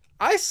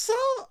 I saw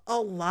a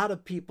lot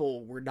of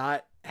people were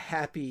not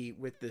happy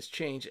with this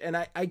change, and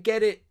I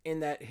get it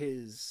in that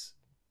his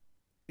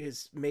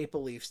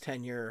Maple Leafs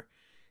tenure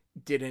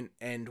didn't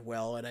end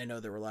well, and I know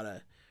there were a lot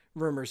of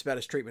rumors about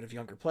his treatment of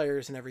younger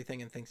players and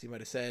everything and things he might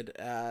have said.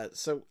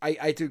 So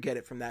I do get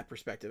it from that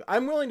perspective.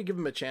 I'm willing to give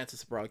him a chance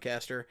as a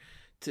broadcaster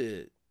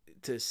to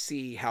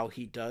see how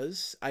he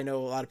does. I know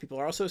a lot of people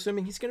are also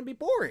assuming he's going to be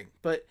boring,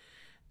 but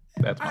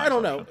I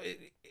don't know.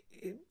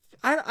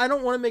 I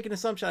don't want to make an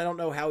assumption. I don't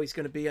know how he's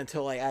going to be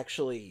until I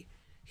actually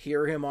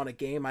hear him on a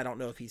game. I don't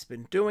know if he's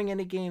been doing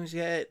any games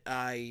yet.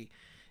 I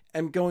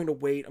am going to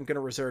wait. I'm going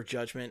to reserve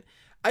judgment.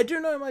 I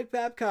do know Mike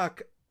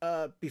Babcock,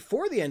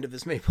 before the end of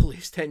his Maple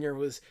Leafs tenure,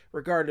 was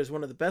regarded as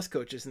one of the best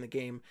coaches in the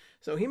game.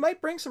 So he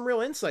might bring some real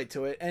insight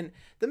to it. And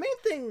the main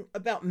thing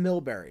about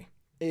Milbury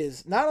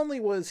is not only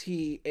was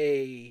he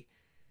a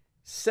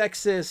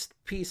sexist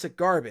piece of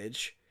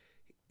garbage,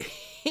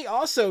 he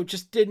also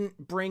just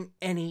didn't bring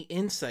any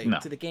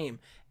insight to the game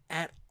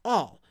at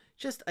all.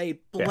 Just a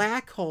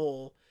black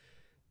hole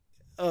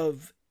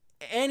of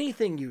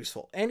anything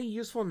useful, any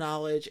useful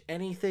knowledge,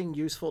 anything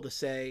useful to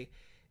say.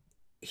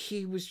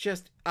 He was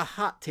just a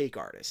hot take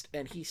artist,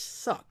 and he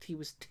sucked. He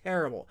was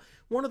terrible.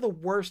 One of the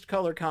worst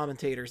color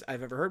commentators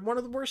I've ever heard. One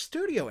of the worst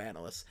studio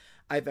analysts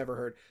I've ever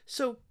heard.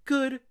 So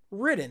good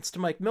riddance to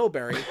Mike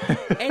Milbury.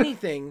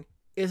 Anything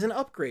is an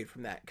upgrade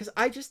from that, because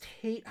I just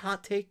hate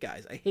hot take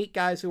guys. I hate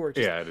guys who are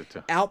just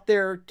out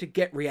there to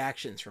get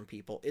reactions from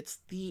people. It's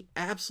the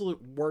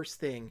absolute worst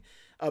thing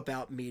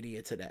about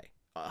media today.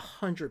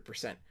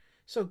 100%.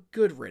 So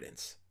good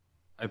riddance.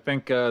 I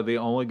think the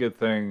only good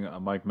thing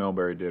Mike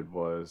Milbury did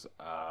was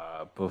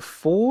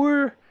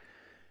before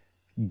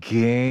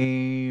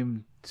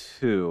game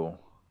two.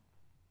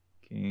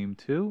 Game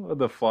two of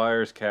the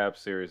Flyers Cap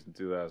series in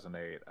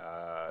 2008.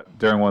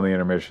 During one of the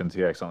intermissions,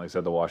 he accidentally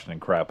said the Washington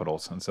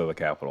Capitals instead of the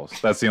Capitals.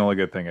 That's the only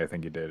good thing I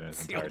think he did in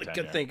his entire tenure.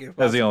 Good thing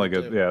that's the only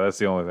good. Yeah, that's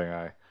the only thing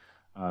I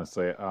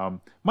honestly.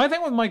 My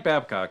thing with Mike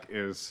Babcock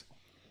is,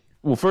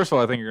 well, first of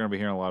all, I think you're going to be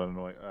hearing a lot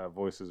of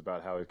voices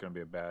about how he's going to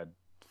be a bad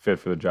fit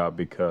for the job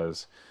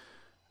because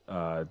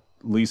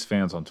Leafs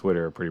fans on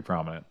Twitter are pretty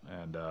prominent,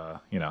 and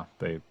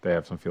they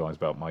have some feelings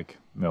about Mike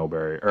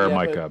Milbury or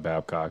Mike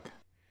Babcock.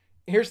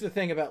 Here's the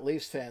thing about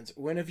Leafs fans.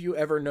 When have you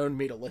ever known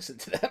me to listen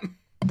to them?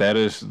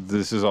 This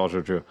is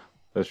also true.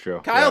 That's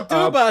true. Kyle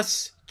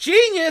Dubas,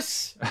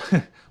 genius!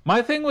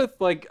 My thing with,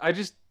 I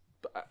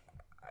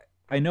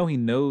know he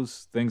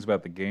knows things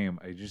about the game.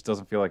 He just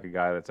doesn't feel like a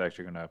guy that's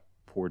actually going to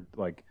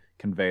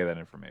convey that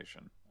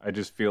information. I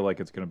just feel like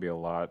it's going to be a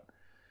lot,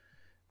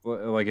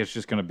 it's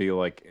just going to be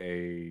like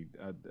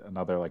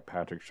another like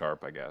Patrick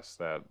Sharp, I guess.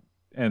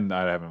 And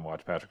I haven't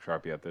watched Patrick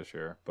Sharp yet this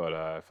year, but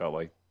I felt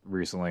like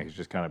recently he's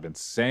just kind of been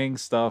saying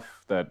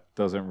stuff that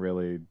doesn't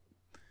really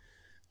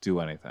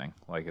do anything.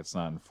 Like, it's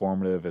not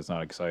informative, it's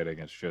not exciting,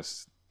 it's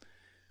just,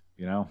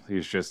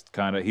 he's just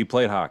he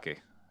played hockey,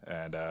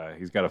 and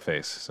he's got a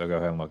face, so go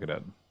ahead and look at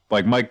it.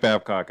 Like Mike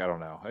Babcock, I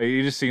don't know.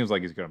 He just seems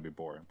like he's going to be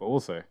boring, but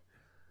we'll see.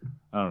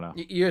 I don't know.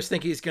 You just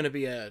think he's going to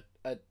be a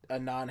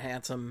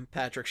non-handsome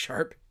Patrick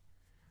Sharp?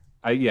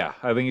 I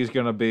think he's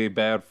going to be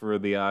bad for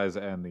the eyes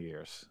and the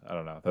ears. I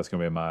don't know. That's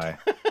going to be my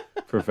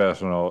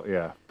professional,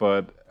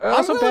 but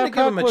also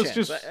Babcock was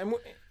just,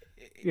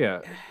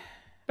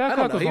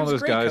 Babcock was one of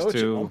those guys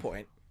too. At one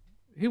point.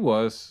 He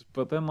was,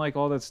 but then like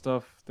all that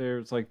stuff,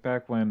 there's like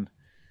back when,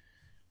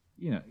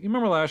 you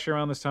remember last year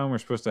around this time we were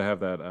supposed to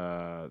have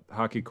that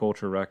hockey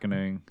culture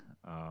reckoning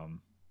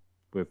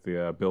with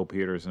the Bill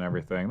Peters and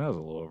everything. That was a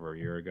little over a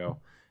year ago,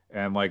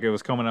 and like it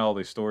was coming out all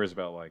these stories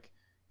about like,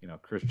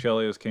 Chris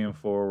Chelios came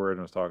forward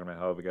and was talking about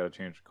how we got to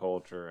change the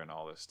culture and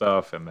all this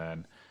stuff, and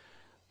then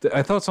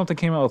I thought something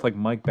came out with like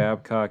Mike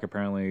Babcock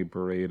apparently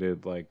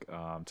berated like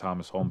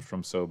Thomas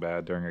Holmstrom so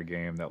bad during a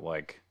game that it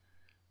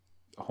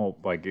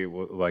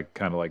was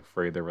kind of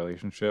frayed their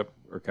relationship,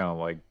 or kind of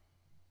like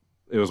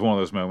it was one of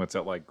those moments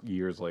that like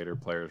years later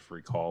players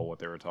recall what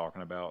they were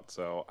talking about.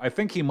 So I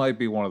think he might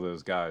be one of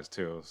those guys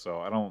too. So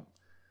I don't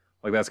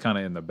that's kind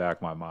of in the back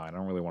of my mind. I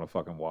don't really want to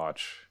fucking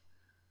watch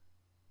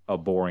a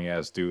boring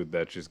ass dude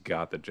that just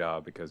got the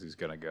job because he's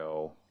gonna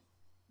go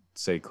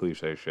say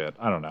cliche shit.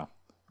 I don't know.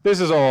 This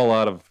is all a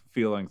lot of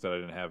feelings that I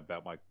didn't have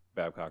about Mike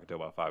Babcock until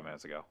about 5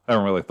 minutes ago. I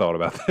haven't really thought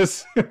about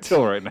this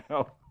until right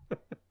now.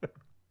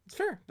 It's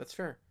fair. That's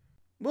fair.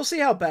 We'll see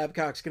how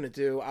Babcock's going to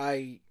do.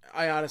 I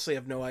honestly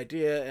have no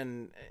idea,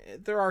 and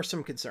there are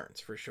some concerns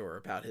for sure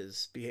about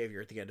his behavior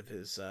at the end of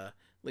his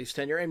Leafs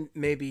tenure, and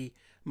maybe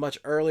much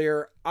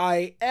earlier.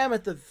 I am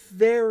at the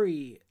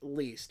very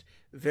least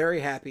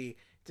very happy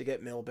to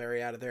get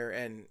Milbury out of there,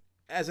 and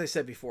as I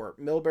said before,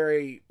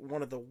 Milbury,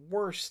 one of the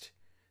worst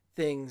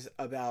things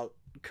about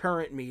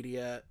current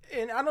media,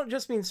 and I don't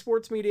just mean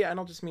sports media, I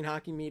don't just mean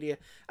hockey media,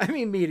 I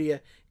mean media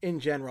in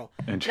general.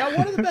 Now,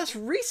 one of the best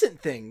recent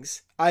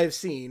things I've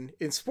seen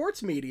in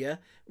sports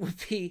media would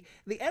be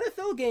the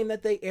NFL game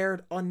that they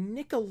aired on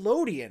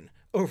Nickelodeon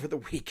over the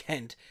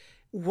weekend.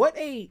 What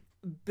a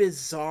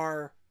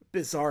bizarre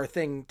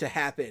thing to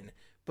happen,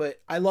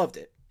 but I loved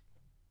it.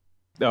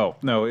 No,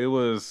 it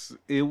was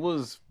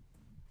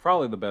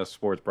probably the best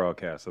sports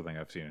broadcast I think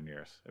I've seen in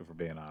years, if we're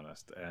being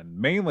honest, and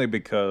mainly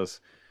because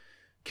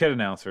kid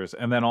announcers,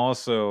 and then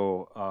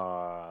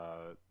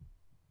also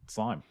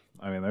slime.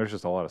 I mean, there's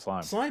just a lot of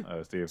slime. Slime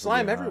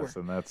everywhere,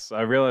 and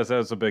I realized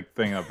that's a big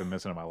thing I've been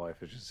missing in my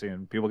life, is just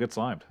seeing people get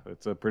slimed.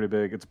 It's a pretty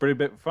big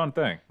fun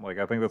thing. Like,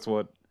 I think that's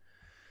what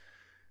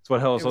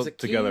held us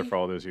together for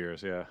all those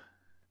years. Yeah,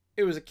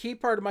 it was a key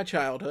part of my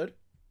childhood,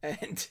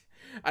 and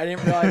I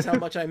didn't realize how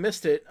much I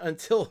missed it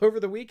until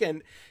over the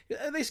weekend.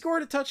 They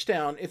scored a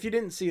touchdown. If you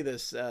didn't see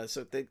this,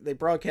 so they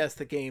broadcast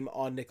the game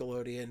on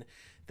Nickelodeon.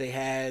 They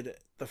had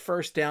the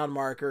first down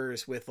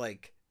markers with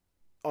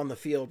on the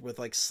field with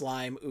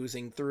slime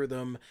oozing through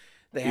them.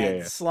 They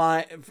had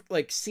slime,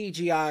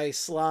 CGI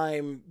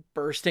slime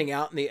bursting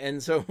out in the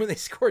end zone when they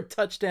scored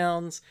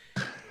touchdowns.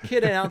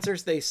 Kid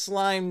announcers, they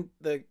slimed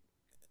the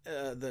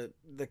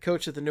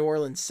coach of the New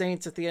Orleans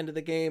Saints at the end of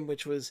the game,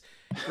 which was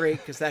great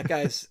because that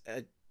guy's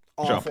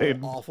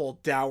awful,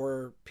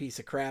 dour piece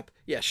of crap.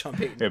 Yeah, Sean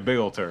Payton. Yeah, big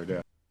old turd,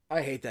 yeah.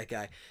 I hate that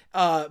guy.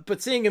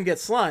 But seeing him get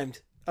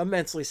slimed,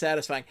 immensely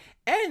satisfying.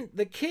 And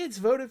the kids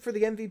voted for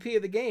the MVP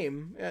of the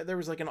game. There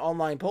was an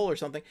online poll or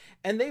something,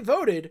 and they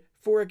voted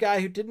for a guy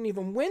who didn't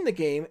even win the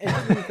game and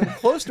didn't even come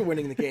close to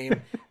winning the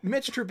game.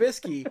 Mitch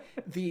Trubisky,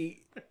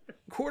 the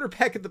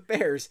quarterback of the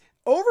Bears,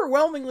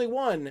 overwhelmingly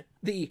won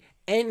the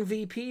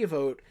MVP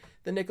vote,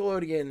 the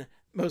Nickelodeon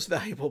Most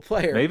Valuable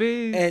Player.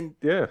 Maybe. And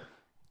yeah,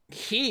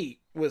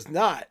 he was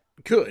not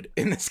good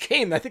in this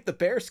game. I think the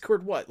Bears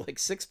scored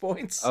 6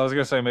 points? I was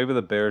going to say maybe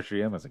the Bears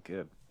GM as a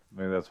kid.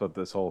 Maybe that's what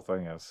this whole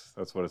thing is.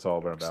 That's what it's all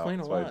been about. Explain a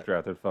That's why he lot.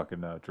 drafted fucking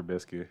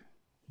Trubisky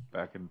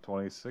back in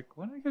 26.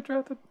 When did he get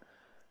drafted?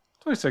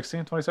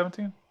 2016,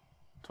 2017,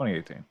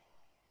 2018.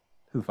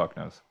 Who the fuck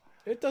knows?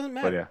 It doesn't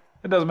But matter. yeah,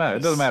 it doesn't matter.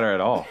 It doesn't matter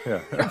at all. Yeah.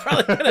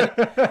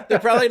 They're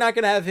probably not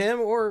going to have him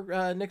or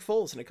Nick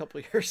Foles in a couple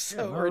of years,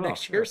 so not or at all.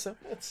 next year. Yeah. So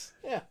it's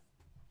yeah.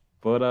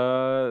 But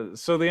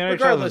so the NHL.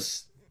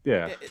 Regardless,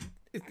 Yeah.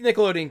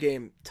 Nickelodeon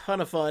game,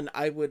 ton of fun.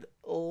 I would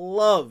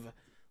love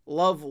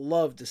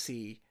to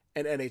see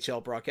an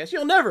NHL broadcast.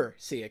 You'll never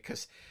see it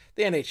because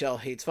the NHL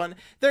hates fun.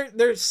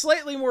 They're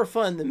slightly more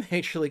fun than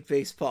Major League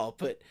Baseball,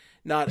 but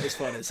not as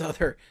fun as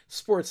other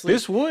sports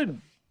leagues. This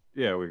would.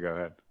 Yeah, we go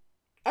ahead.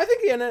 I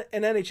think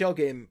an NHL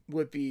game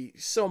would be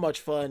so much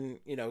fun.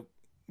 You know,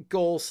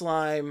 goal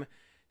slime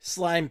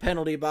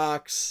penalty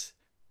box.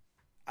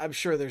 I'm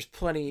sure there's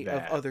plenty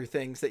of other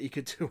things that you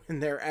could do in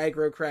there.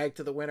 Aggro crag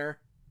to the winner.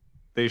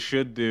 They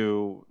should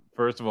do,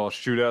 first of all,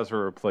 shootouts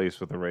are replaced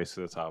with a race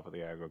to the top of the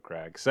aggro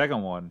crag.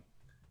 Second one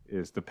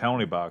is the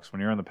penalty box. When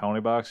you're in the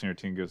penalty box and your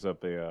team gives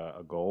up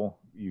a goal,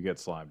 you get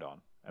slimed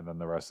on. And then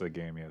the rest of the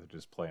game, you have to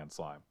just play on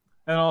slime.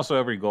 And also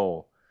every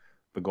goal,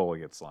 the goalie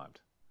gets slimed.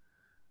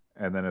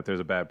 And then if there's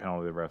a bad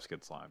penalty, the refs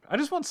get slimed. I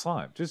just want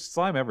slime. Just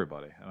slime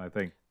everybody. And I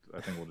think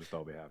we'll just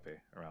all be happy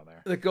around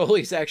there. The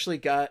goalie's actually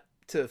got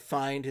to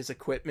find his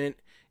equipment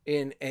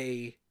in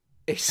a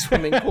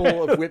swimming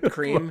pool of whipped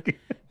cream.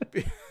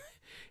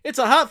 It's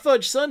a hot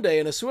fudge sundae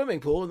in a swimming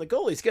pool, and the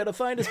goalie's got to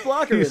find his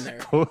blocker in there.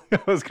 I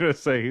was gonna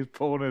say he's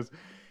pulling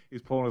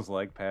his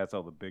leg pads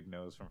out the big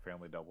nose from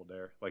Family Double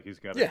Dare. Like he's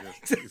got to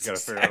he's got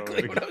to figure out a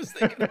way to what I was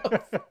thinking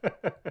of.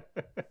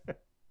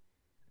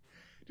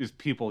 Just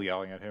people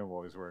yelling at him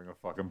while he's wearing a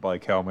fucking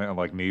bike helmet and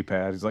like knee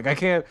pads. He's like, I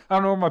don't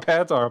know where my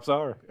pads are. I'm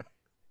sorry.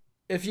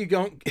 If you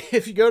go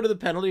to the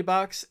penalty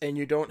box and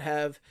you don't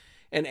have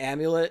an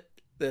amulet,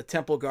 the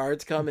temple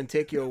guards come and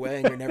take you away,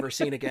 and you're never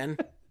seen again.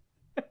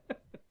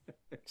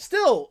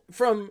 Still,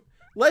 from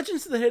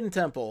Legends of the Hidden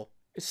Temple,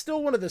 it's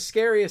still one of the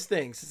scariest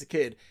things as a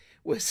kid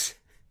was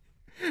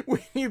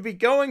when you'd be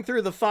going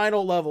through the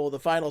final level, the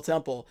final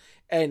temple,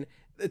 and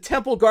the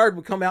temple guard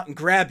would come out and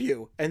grab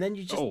you, and then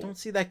you just don't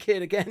see that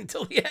kid again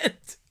until the end.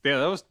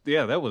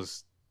 Yeah, that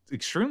was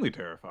extremely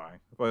terrifying.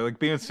 Like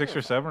being 6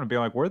 or 7 and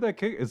being like, where'd that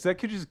kid? Is that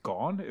kid just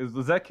gone?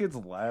 Was that kid's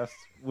last?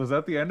 Was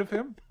that the end of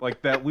him?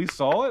 Like that we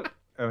saw it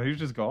and he's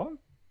just gone?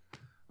 I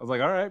was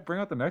like, all right, bring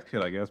out the next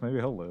kid. I guess maybe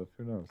he'll live.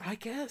 Who knows? I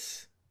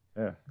guess.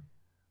 Yeah.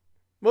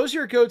 What was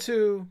your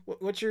go-to?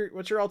 What's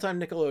your all-time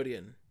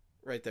Nickelodeon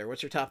right there?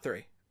 What's your top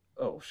 3?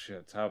 Oh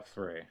shit, top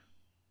 3.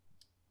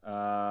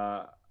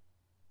 I'm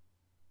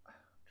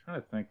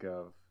trying to think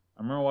of.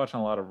 I remember watching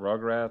a lot of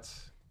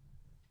Rugrats,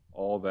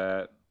 all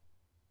that,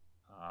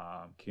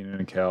 Keenan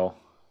and Kel,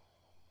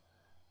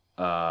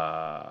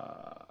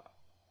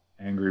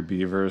 Angry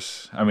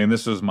Beavers. I mean,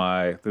 this was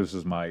my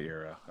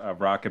era.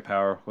 Rocket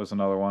Power was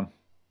another one.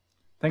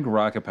 I think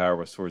Rocket Power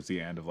was towards the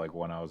end of like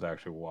when I was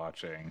actually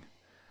watching.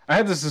 I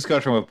had this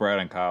discussion with Brad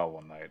and Kyle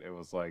one night. It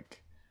was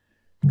like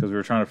because we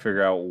were trying to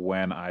figure out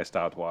when I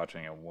stopped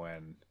watching and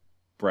when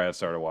Brad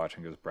started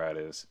watching, because Brad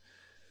is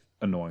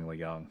annoyingly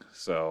young.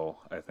 So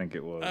I think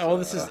it was. Oh,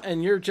 this is,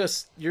 and you're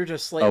just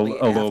slightly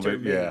a little after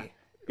bit, me. yeah.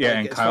 Yeah, Like,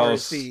 and as far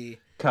as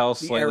Kyle's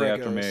the slightly era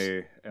after goes.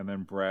 me, and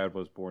then Brad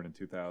was born in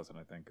 2000,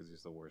 I think, because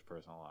he's the worst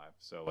person alive.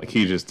 So like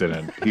he just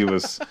didn't. He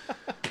was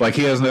like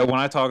he has no. When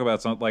I talk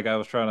about something, like I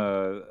was trying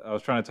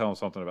to tell him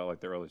something about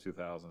like the early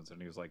 2000s, and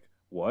he was like,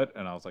 "What?"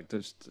 And I was like,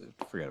 "Just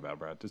forget about it,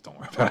 Brad. Just don't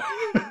worry about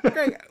it."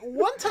 Greg,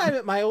 one time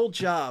at my old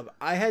job,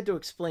 I had to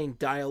explain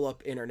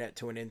dial-up internet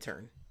to an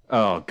intern.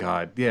 Oh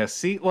God, yeah.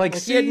 See,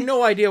 He had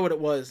no idea what it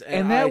was,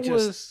 and that I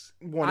just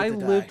wanted I to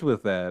die. lived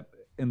with that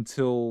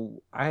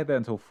until I had that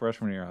until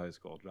freshman year of high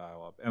school,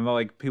 dial up. And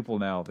like people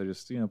now, they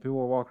just people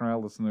are walking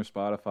around listening to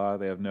their Spotify.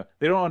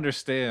 They don't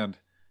understand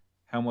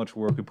how much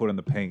work we put in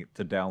the paint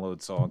to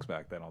download songs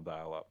back then on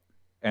dial up,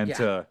 and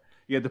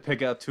you had to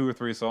pick out 2 or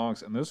 3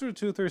 songs, and those were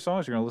 2 or 3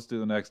 songs you're gonna listen to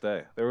the next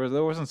day. There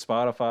wasn't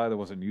Spotify, there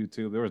wasn't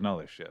YouTube, there was none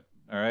of this shit.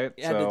 All right,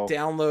 You had to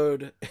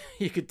download.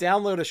 You could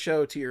download a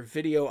show to your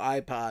video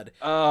iPod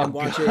and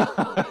watch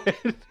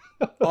it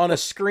on a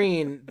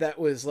screen that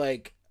was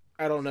like,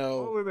 I don't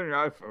know, Only than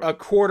your iPhone. a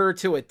quarter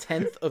to a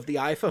tenth of the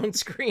iPhone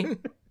screen.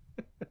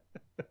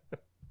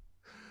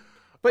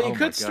 But you Oh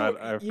could my God,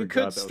 I you forgot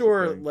could that was a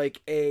store thing.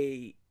 like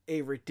a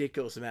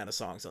ridiculous amount of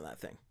songs on that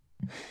thing.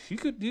 You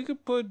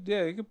could put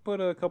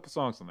a couple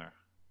songs in there,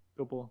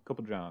 couple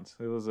Johns.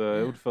 It was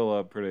it would fill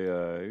up pretty.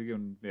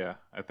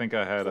 I think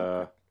I had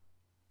I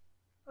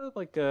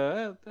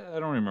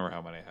don't remember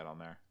how many I had on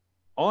there.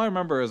 All I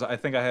remember is I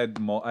think I had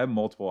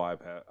multiple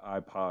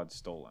iPods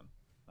stolen,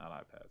 not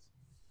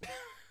iPads.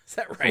 Is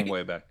that From right?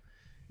 way back.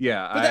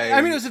 Yeah, But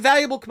I mean, it was a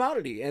valuable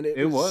commodity, and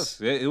it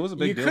was. It was a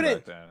big you deal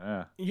couldn't- back then.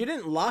 Yeah. You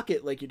didn't lock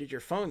it like you did your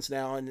phones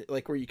now, and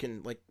like where you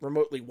can like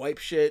remotely wipe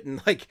shit,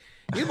 and like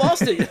you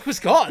lost it, it was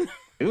gone.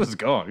 It was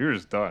gone. You were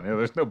just done.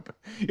 There's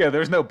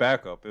no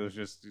backup. It was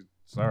just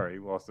sorry,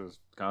 you lost those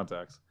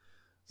contacts.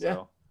 So,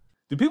 Yeah.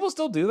 do people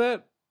still do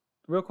that?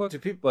 Real quick, Do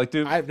people? like,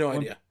 I have no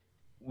idea.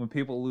 when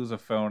people lose a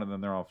phone and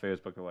then they're on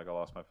Facebook, they're like, "I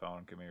lost my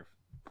phone. Give me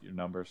your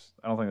numbers."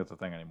 I don't think that's a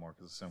thing anymore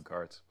because of SIM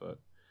cards. But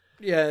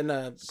Yeah,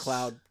 and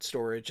cloud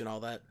storage and all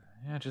that.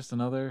 yeah, just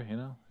another,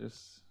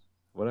 just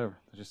whatever.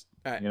 Just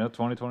All right.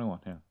 2021.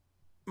 Yeah.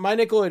 My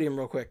Nickelodeon,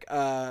 real quick.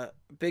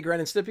 Big Ren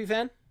and Stimpy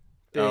fan.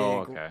 Big, Oh,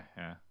 okay.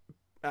 Yeah.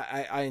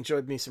 I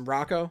enjoyed me some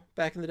Rocco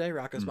back in the day,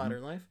 Rocco's Mhm.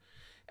 Modern Life.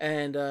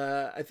 And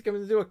I think I'm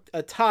going to do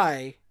a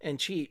tie and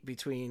cheat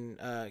between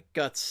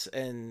Guts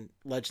and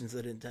Legends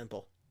of the Hidden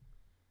Temple.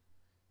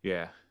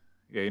 Yeah.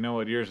 Yeah. You know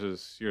what? Yours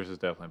is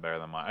definitely better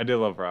than mine. I did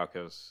love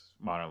Rocco's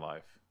Modern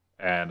Life,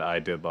 and I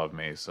did love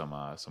me some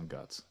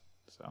Guts.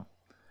 So.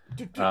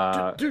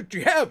 Dude,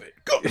 you have it.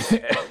 Go.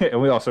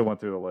 And we also went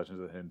through the Legends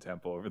of the Hidden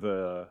Temple over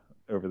the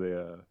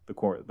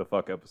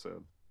fuck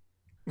episode.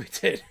 We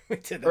did.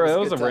 That Or it was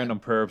was a good time. random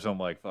perps on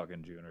like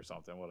fucking June or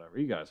something. Whatever.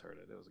 You guys heard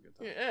it. It was a good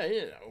time.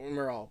 Yeah, when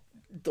we're all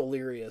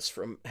delirious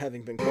from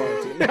having been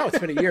quarantined. Now it's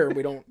been a year and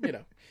we don't,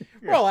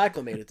 we're all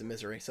acclimated to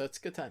misery, so it's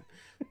a good time.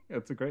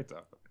 It's a great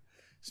time.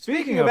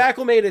 Speaking of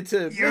acclimated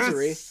to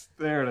misery, yes,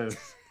 there it is.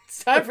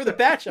 it's time for the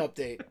batch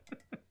update.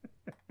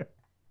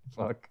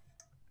 Fuck.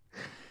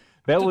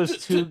 That was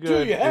too Do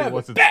good. you have It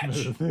wasn't a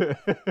batch? smooth.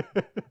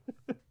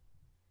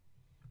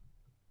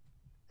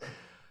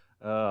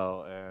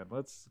 Oh, and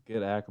let's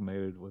get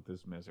acclimated with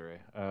this misery.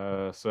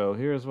 So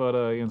here's what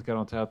Ian's got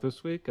on tap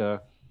this week.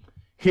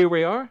 Here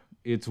we are.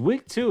 It's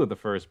week 2 of the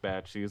first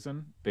batch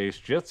season,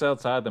 based just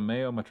outside the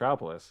Mayo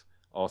metropolis,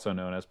 also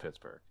known as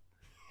Pittsburgh.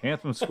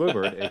 Handsome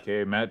Squidward,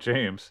 aka Matt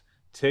James,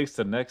 takes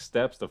the next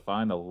steps to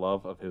find the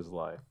love of his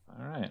life.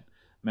 All right.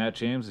 Matt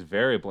James,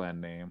 very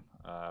bland name,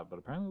 but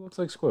apparently looks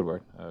like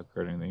Squidward,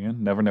 according to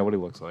Ian. Never know what he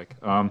looks like.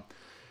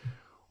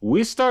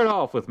 We start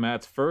off with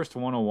Matt's first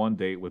one-on-one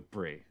date with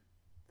Bree.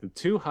 The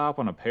two hop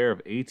on a pair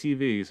of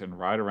ATVs and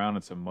ride around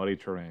in some muddy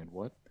terrain.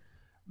 What?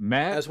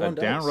 Matt, As one a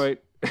does.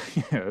 downright...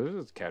 yeah, this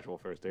is a casual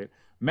first date.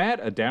 Matt,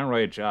 a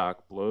downright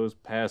jock, blows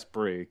past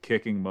Bree,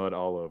 kicking mud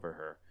all over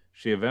her.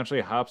 She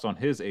eventually hops on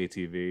his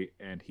ATV,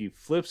 and he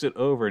flips it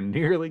over,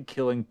 nearly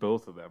killing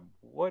both of them.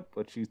 What?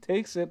 But she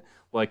takes it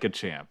like a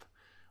champ.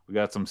 We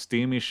got some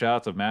steamy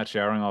shots of Matt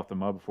showering off the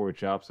mud before he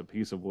chops a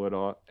piece of wood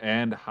off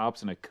and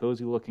hops in a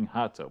cozy-looking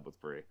hot tub with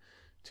Bree.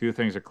 Two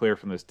things are clear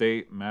from this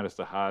date. Matt is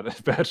the hot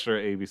bachelor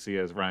ABC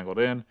has wrangled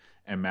in,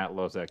 and Matt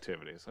loves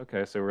activities.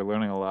 Okay, so we're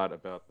learning a lot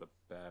about the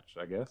batch,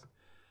 I guess.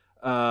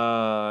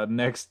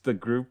 Next, the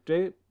group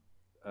date.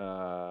 You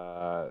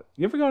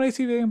ever go on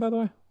ATV, by the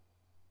way?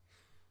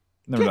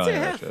 Never Can't done say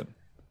I that have. shit.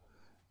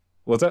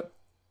 What's that?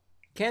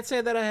 Can't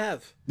say that I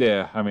have.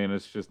 Yeah, I mean,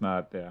 it's just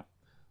not for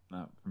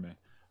me.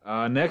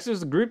 Next is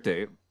the group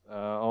date.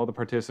 All the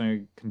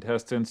participating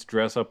contestants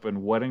dress up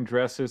in wedding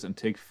dresses and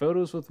take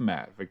photos with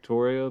Matt.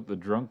 Victoria, the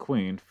drunk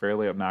queen,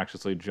 fairly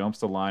obnoxiously jumps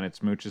the line and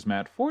smooches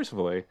Matt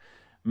forcefully.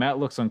 Matt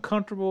looks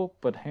uncomfortable,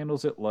 but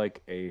handles it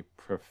like a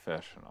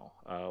professional.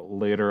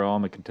 Later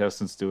on, the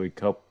contestants do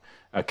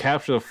a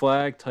capture the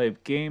flag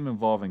type game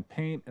involving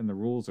paint, and the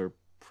rules are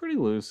pretty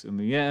loose. In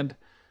the end,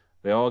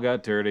 they all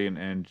got dirty, and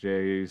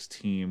MJ's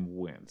team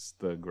wins.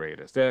 The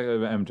greatest. Yeah,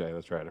 MJ,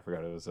 that's right. I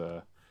forgot it was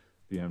the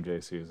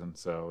MJ season.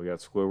 So we got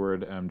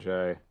Squidward,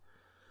 MJ,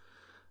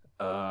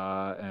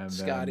 and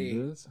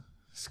then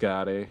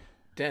Scotty,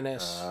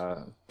 Dennis.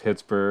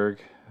 Pittsburgh.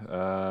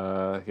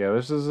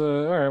 This is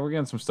all right. We're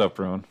getting some stuff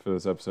brewing for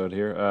this episode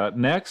here.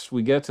 Next,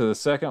 we get to the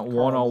second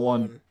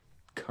one-on-one.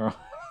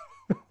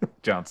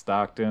 John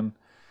Stockton,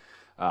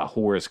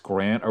 Horace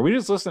Grant. Are we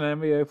just listening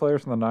to NBA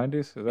players from the '90s?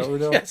 Is that what we're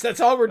doing? Yes, that's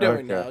all we're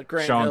doing Okay. now.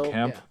 Grant Sean Hill,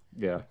 Kemp.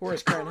 Yeah. Yeah.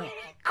 Horace Grant Hill.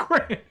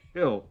 Grant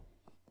Hill.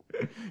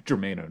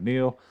 Jermaine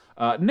O'Neal.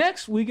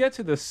 Next, we get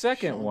to the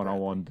second Sean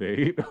one-on-one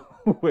date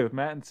with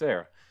Matt and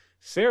Sarah.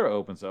 Sarah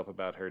opens up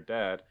about her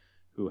dad,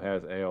 who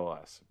has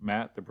ALS.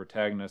 Matt, the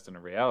protagonist in a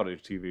reality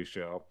TV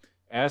show,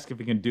 asks if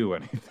he can do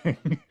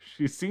anything.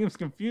 She seems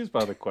confused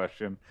by the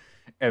question,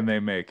 and they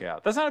make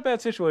out. That's not a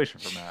bad situation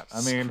for Matt.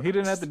 I mean, he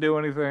didn't have to do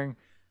anything.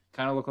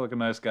 Kind of looked like a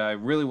nice guy.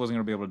 Really wasn't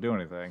going to be able to do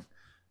anything.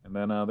 And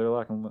then they're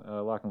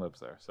locking lips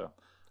there. So,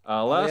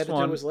 All they last had to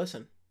one do was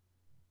listen.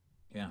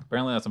 Yeah,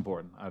 apparently that's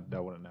important. I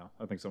wouldn't know.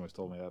 I think somebody's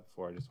told me that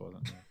before. I just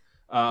wasn't.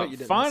 But you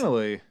didn't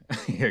Finally,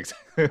 yeah,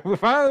 exactly.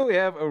 Finally, we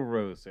have a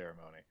rose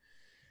ceremony.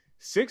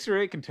 6 or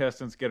 8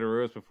 contestants get a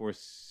rose before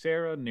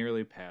Sarah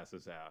nearly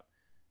passes out.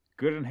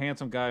 Good and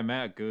handsome guy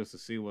Matt goes to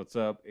see what's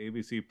up.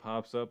 ABC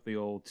pops up the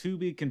old "to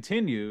be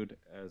continued"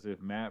 as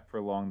if Matt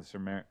prolonged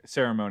the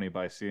ceremony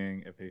by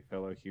seeing if a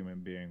fellow human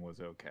being was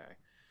okay.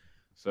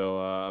 So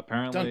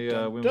apparently,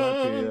 Dun,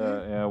 dun,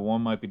 dun.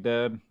 one might be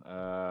dead.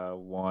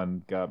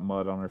 One got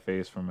mud on her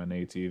face from an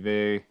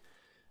ATV,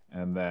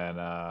 and then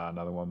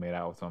another one made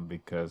out with him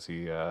because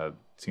he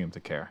seemed to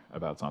care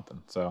about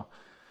something. So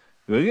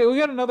we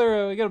got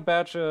a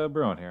batch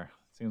brewing here.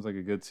 Seems like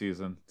a good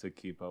season to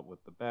keep up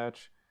with the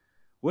batch,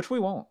 which we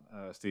won't,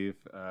 Steve.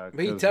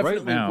 We 'cause definitely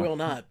right now, will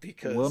not,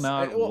 because will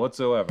not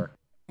whatsoever.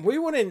 we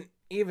wouldn't,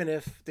 even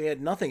if they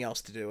had nothing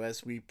else to do,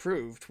 as we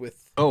proved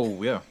with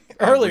Oh yeah,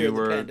 earlier we in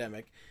the were-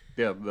 pandemic.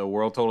 Yeah, the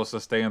world told us to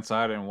stay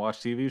inside and watch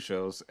TV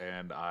shows,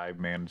 and I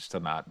managed to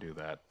not do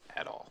that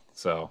at all.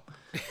 So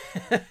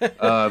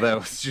that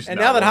was just And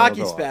not now that what I was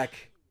hockey's on.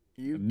 back,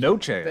 you No can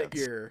chance.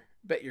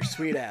 bet your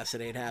sweet ass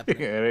it ain't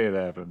happening. It ain't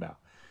happening now.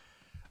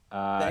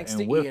 Thanks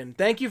to And with Ian.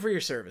 Thank you for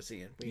your service,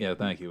 Ian. yeah,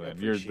 thank you,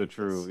 Ian. You're the appreciate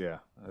true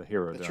this.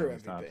 hero The during true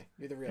these MVP. times.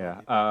 You're the real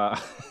Yeah.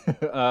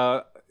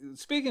 MVP.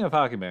 Speaking of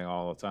hockey bang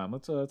all the time,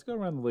 let's go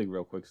around the league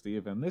real quick,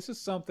 Steve. And this is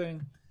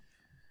something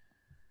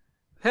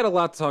had a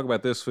lot to talk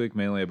about this week,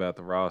 mainly about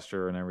the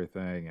roster and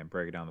everything, and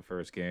breaking down the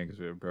first game because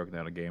we haven't broken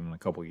down a game in a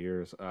couple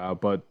years.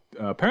 But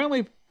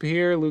apparently,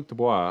 Pierre-Luc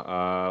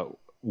Dubois,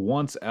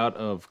 once out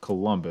of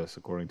Columbus,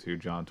 according to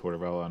John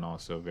Tortorella and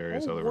also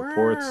various other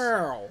reports.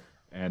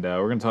 And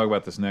we're going to talk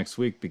about this next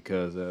week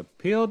because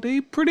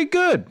PLD, pretty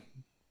good,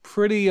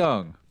 pretty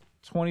young,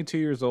 22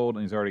 years old,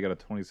 and he's already got a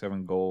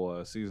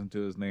 27-goal season to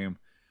his name.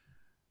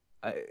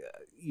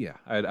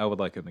 I would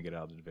like him to get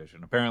out of the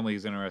division. Apparently,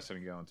 he's interested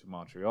in going to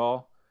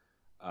Montreal.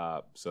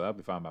 So that'd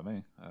be fine by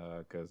me,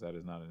 because that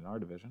is not in our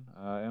division.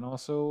 And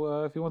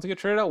also, if he wants to get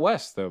traded out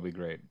west, that would be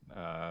great.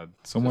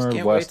 Somewhere Just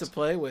can't west. wait to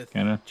play with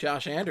Canada.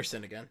 Josh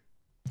Anderson again.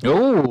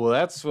 Oh,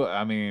 that's what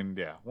I mean.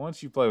 Yeah,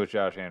 once you play with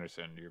Josh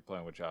Anderson, you're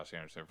playing with Josh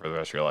Anderson for the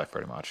rest of your life,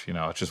 pretty much. You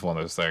know, it's just one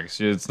of those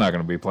things. It's not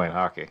going to be playing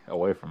hockey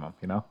away from him.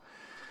 You know,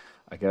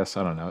 I guess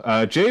I don't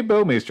know. Jay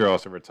Bouwmeester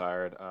also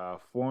retired.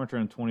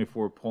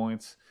 424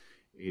 points,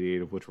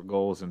 88 of which were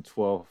goals in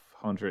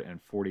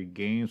 1,240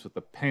 games with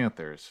the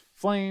Panthers,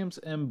 Flames,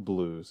 and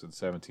Blues in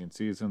 17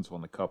 seasons.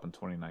 Won the Cup in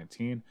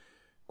 2019.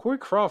 Corey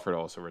Crawford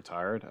also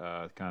retired.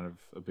 Kind of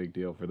a big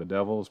deal for the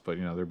Devils, but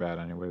you know they're bad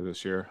anyway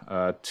this year.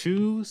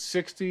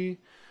 260,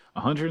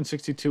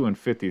 162 and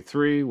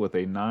 53 with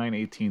a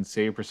 918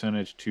 save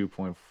percentage,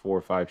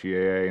 2.45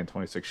 GAA, and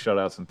 26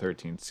 shutouts in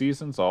 13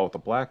 seasons, all with the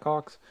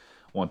Blackhawks.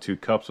 Won 2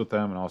 cups with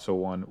them, and also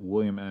won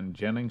William N.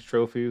 Jennings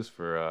trophies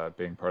for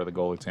being part of the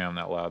goalie team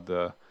that allowed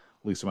the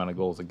least amount of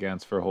goals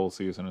against for a whole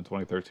season in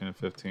 2013 and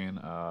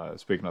 15.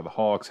 Speaking of the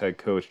Hawks, head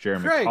coach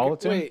Jeremy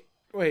Colleton.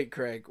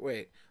 Craig,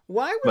 wait.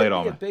 Why would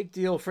it be a big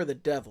deal for the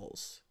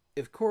Devils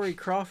if Corey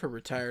Crawford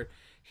retired?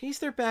 He's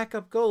their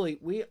backup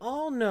goalie. We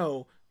all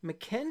know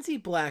Mackenzie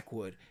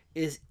Blackwood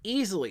is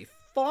easily,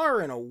 far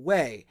and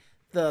away,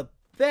 the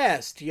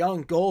best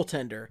young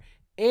goaltender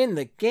in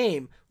the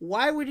game.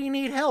 Why would he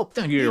need help?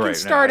 He can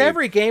start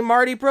every game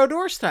Marty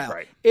Brodeur style.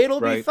 Right.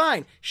 It'll be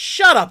fine.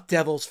 Shut up,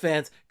 Devils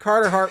fans.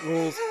 Carter Hart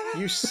rules.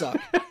 You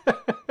suck.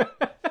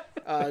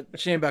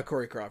 Shame about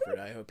Corey Crawford.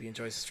 I hope he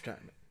enjoys his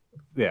retirement.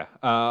 Yeah,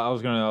 I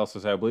was going to also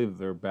say, I believe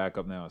their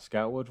backup now is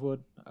Scott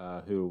Wedgwood,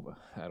 who,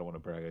 I don't want to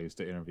brag, I used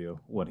to interview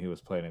when he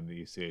was playing in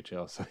the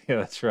ECHL. So, yeah,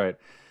 that's right.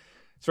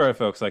 That's right,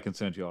 folks. I can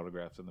send you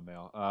autographs in the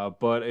mail.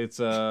 But it's,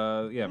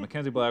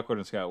 Mackenzie Blackwood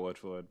and Scott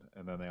Wedgwood,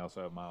 and then they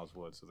also have Miles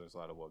Wood, so there's a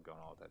lot of wood going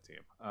on with that team.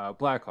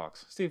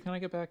 Blackhawks. Steve, can I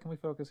get back? Can we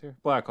focus here?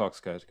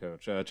 Blackhawks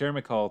coach.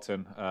 Jeremy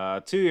Colleton,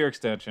 2-year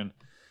extension.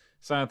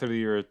 Signed through the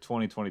year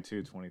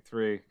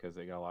 2022-23 because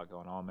they got a lot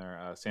going on there.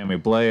 Sammy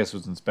Blais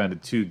was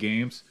suspended 2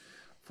 games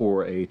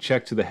for a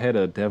check to the head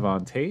of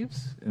Devon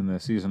Taves in the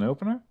season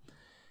opener.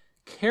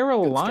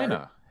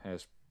 Carolina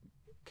has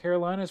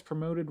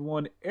promoted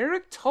one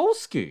Eric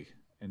Tulsky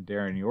and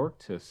Darren York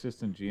to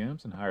assistant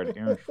GMs and hired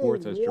Aaron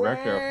Schwartz as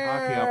director of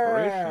hockey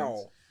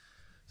operations.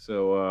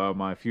 So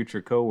my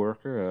future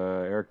coworker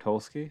Eric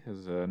Tulsky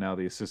is now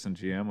the assistant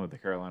GM of the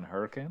Carolina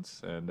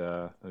Hurricanes, and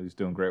he's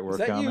doing great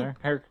work down there.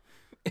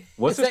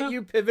 Is that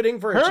you pivoting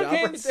for a job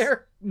right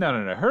there?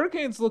 No.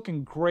 Hurricanes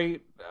looking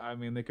great. I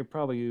mean, they could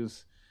probably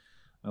use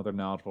another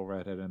knowledgeable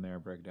redhead in there,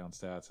 break down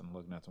stats and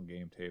looking at some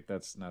game tape.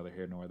 That's neither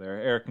here nor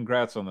there. Eric,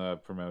 congrats on the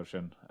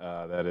promotion.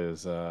 That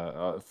is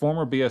a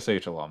former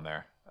BSH alum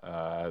there,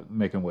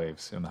 making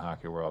waves in the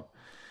hockey world.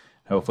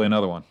 Hopefully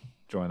another one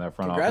join that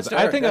front office.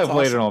 I think I've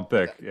laid it on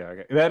thick.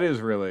 Yeah, that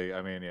is really,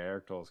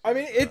 Eric Tulsky. I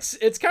mean,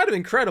 it's kind of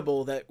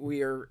incredible that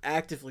we are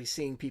actively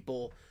seeing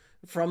people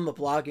from the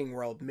blogging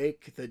world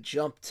make the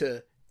jump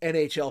to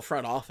NHL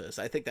front office.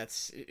 I think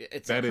it's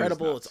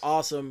incredible. It's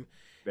awesome.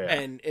 Yeah.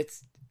 And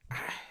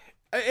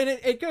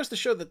it goes to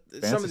show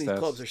that some of these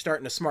clubs are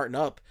starting to smarten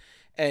up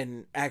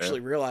and actually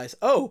realize,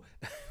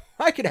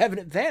 I could have an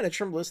advantage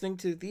from listening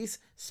to these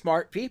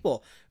smart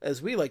people,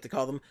 as we like to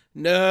call them,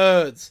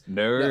 nerds. And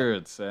the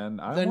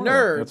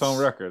nerds. That's on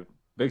record.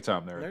 Big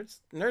time nerds.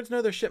 Nerds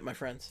know their shit, my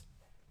friends.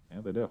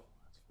 Yeah, they do.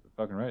 That's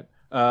fucking right.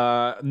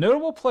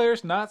 Notable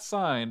players not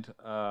signed,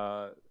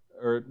 or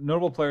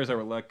notable players that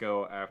were let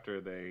go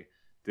after they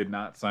did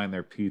not sign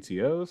their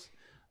PTOs.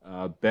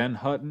 Ben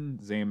Hutton,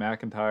 Zane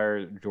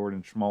McIntyre,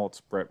 Jordan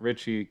Schmaltz, Brett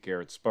Ritchie,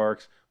 Garrett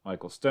Sparks,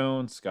 Michael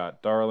Stone,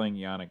 Scott Darling,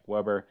 Yannick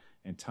Weber,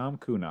 and Tom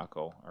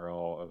Kuhnackel are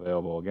all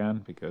available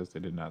again because they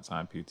did not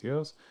sign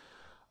PTOs.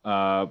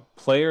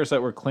 Players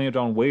that were claimed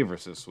on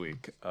waivers this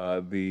week.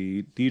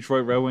 The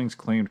Detroit Red Wings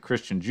claimed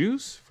Christian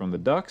Juice from the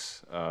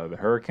Ducks. The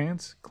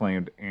Hurricanes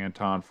claimed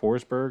Anton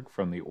Forsberg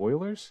from the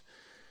Oilers.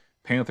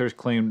 Panthers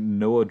claimed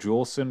Noah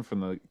Juleson from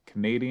the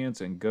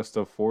Canadiens and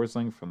Gustav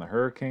Forsling from the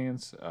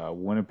Hurricanes.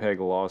 Winnipeg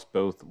lost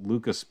both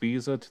Lucas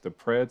Spiza to the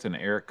Preds and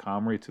Eric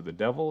Comrie to the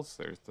Devils.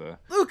 There's the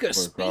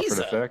Lucas Corey Crawford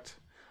Spiza effect.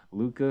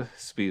 Luca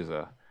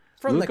Spiza.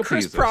 from Luca the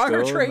Chris Pisa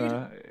Pronger still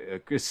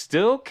trade.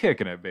 still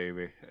kicking it,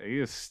 baby. He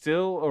is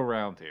still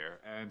around here.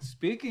 And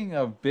speaking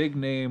of big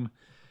name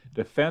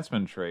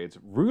defenseman trades,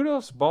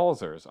 Rudolph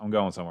Balzers, I'm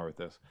going somewhere with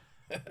this,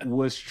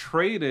 was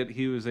traded.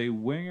 He was a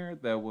winger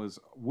that was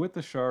with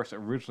the Sharks,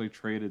 originally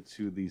traded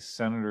to the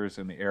Senators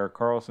in the Erik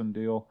Karlsson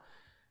deal.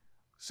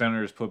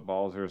 Senators put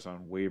Balzers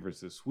on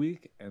waivers this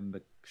week, and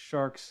the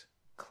Sharks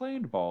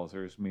claimed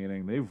Balzers,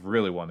 meaning they've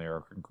really won the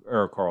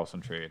Erik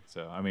Karlsson trade.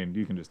 So, I mean,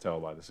 you can just tell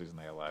by the season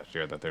they had last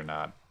year that they're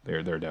not.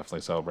 They're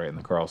definitely celebrating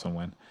the Karlsson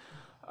win.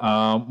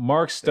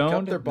 Mark Stone.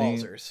 They kept their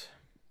Balzers.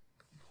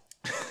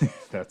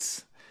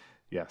 That's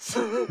yes.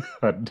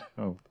 I'm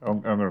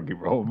going to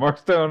keep rolling. Mark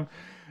Stone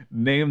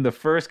named the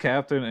first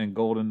captain in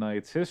Golden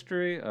Knights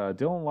history.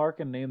 Dylan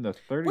Larkin named the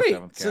 37th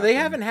captain. Wait, so they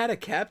haven't had a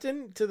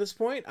captain to this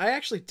point? I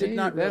actually did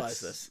not realize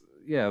this.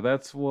 Yeah,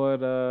 that's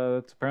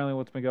apparently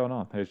what's been going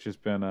on. It's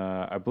just been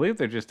I believe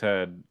they just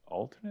had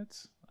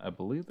alternates. I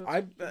believe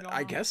that's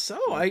I guess so.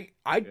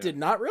 I did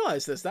not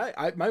realize this.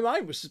 My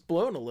mind was just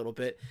blown a little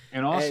bit.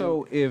 And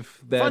also,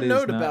 if that fun is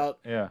note not, about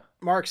yeah.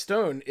 Mark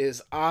Stone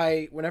is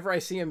whenever I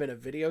see him in a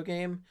video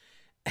game,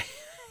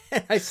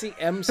 and I see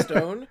M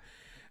Stone.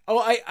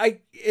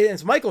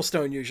 It's Michael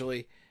Stone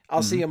usually.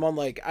 I'll see him on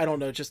I don't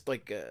know, just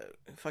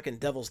fucking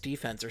Devil's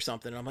Defense or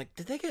something. And I'm like,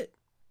 did they get?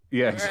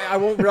 Yeah, I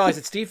won't realize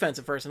it's defense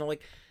at first, and I'm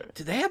like,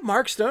 did they have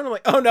Mark Stone? I'm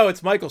like, oh no,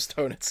 it's Michael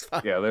Stone. It's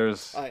fine. Yeah,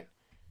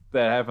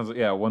 that happens.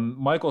 Yeah, when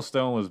Michael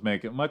Stone was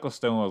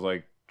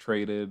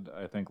traded,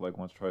 I think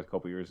once or twice a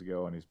couple years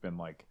ago, and he's been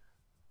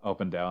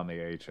up and down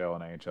the AHL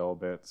and AHL a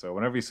bit. So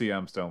whenever you see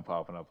M Stone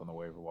popping up on the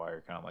waiver wire,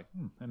 you're kind of like,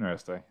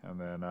 interesting. And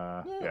then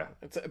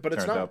but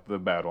it's not out the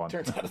bad one.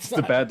 Turns out it's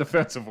the bad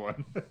defensive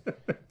one.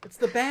 It's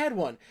the bad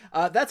one.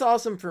 That's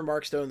awesome for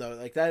Mark Stone though.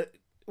 That.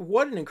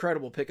 What an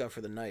incredible pickup for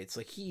the Knights.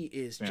 He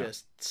is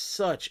just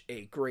such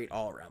a great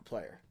all-around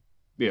player.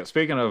 Yeah,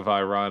 speaking of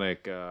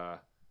ironic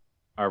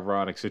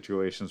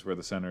situations where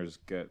the Senators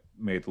get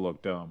made to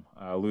look dumb,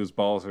 lose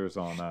Balzers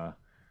on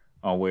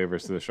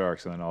waivers to the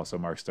Sharks, and then also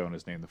Mark Stone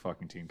is named the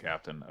fucking team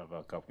captain of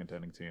a cup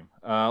contending team.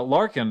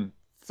 Larkin,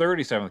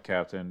 37th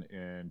captain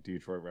in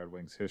Detroit Red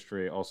Wings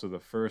history, also the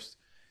first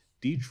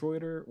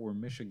Detroiter or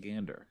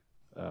Michigander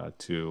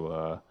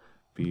to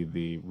be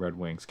the Red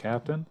Wings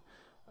captain.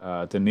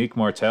 Danique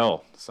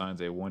Martel signs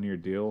a one-year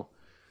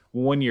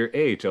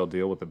AHL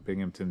deal with the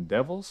Binghamton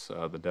Devils.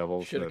 The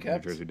Devils, New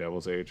Jersey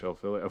Devils AHL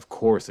affiliate. Of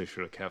course they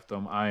should have kept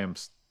them. I am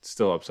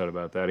still upset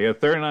about that. He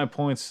had 39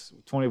 points,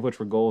 20 of which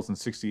were goals in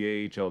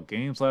 60 AHL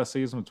games last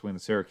season between the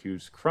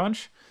Syracuse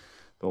Crunch,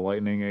 the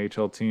Lightning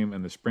AHL team,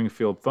 and the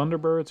Springfield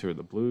Thunderbirds, who are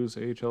the Blues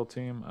AHL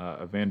team.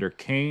 Evander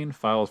Kane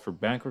files for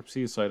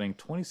bankruptcy, citing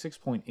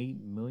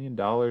 $26.8 million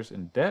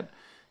in debt.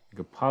 He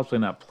could possibly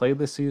not play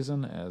this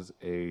season as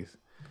a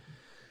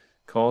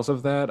cause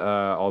of that,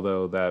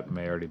 although that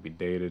may already be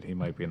dated. He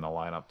might be in the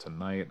lineup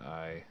tonight.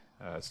 I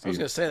was going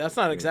to say, that's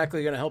not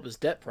exactly going to help his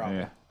debt problem.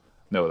 Yeah.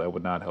 No, that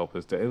would not help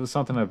his debt. It was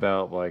something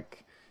about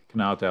can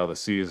opt out of the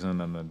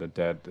season, and then the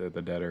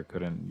debtor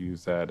couldn't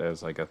use that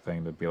as a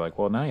thing to be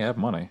well, now you have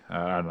money.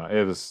 I don't know.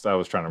 I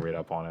was trying to read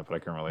up on it, but I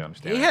couldn't really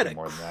understand anything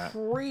more than that.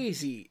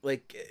 Crazy,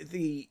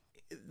 the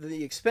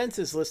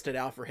expenses listed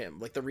out for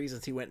him, the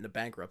reasons he went into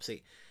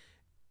bankruptcy.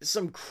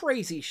 Some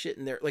crazy shit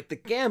in there. The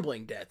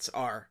gambling debts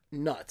are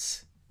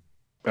nuts.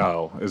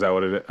 Oh, is that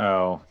what it is?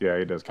 Oh, yeah,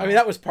 he does.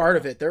 That was part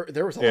of it. There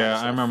was a lot of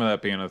stuff. I remember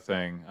that being a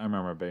thing.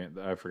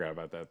 I forgot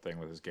about that thing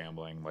with his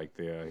gambling.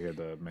 He had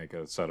to make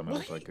a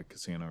settlement with a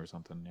casino or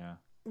something. Yeah.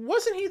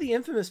 Wasn't he the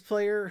infamous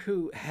player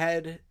who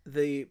had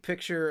the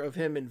picture of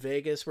him in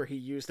Vegas where he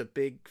used a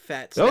big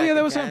fat stack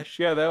that was cash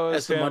him. Yeah, that was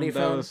as the money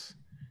phone?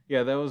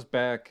 That was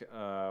back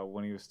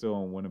when he was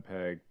still in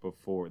Winnipeg.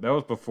 That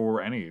was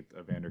before any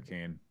Evander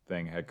Kane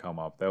thing had come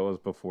up. That was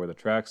before the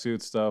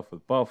tracksuit stuff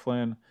with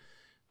Bufflin.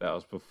 That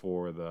was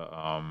before the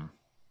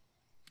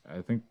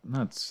I think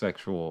not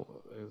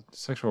sexual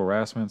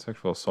harassment,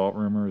 sexual assault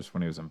rumors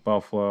when he was in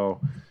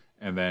Buffalo,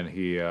 and then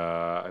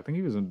I think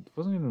he wasn't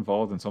even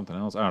involved in something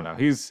else. I don't know.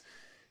 He's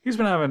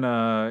been having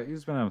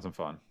some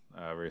fun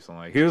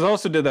recently. He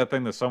also did that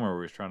thing this summer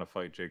where he was trying to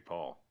fight Jake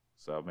Paul.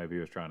 So maybe he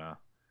was trying to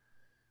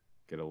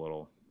get a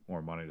little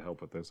more money to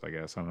help with this, I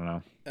guess. I don't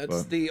know.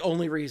 That's the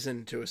only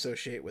reason to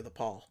associate with a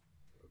Paul.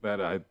 That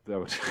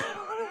would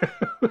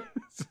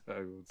I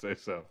would say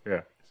so.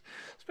 Yeah,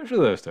 especially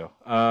those two.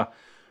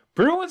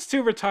 Bruins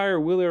to retire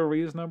Willie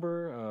O'Ree's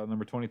number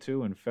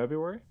 22 in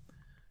February.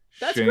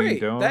 That's Shane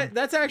great. Doan.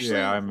 That's actually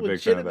I'm a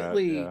big fan of that.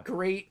 Legitimately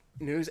great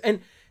news,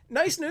 and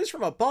nice news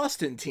from a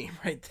Boston team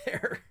right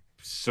there.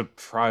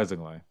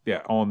 Surprisingly,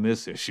 on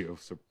this issue,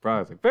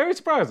 very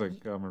surprising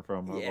coming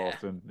from a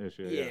Boston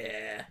issue.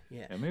 Yeah.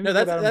 No,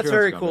 that's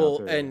very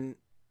cool and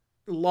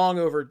long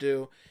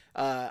overdue.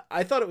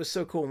 I thought it was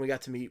so cool when we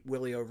got to meet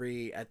Willie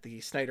O'Ree at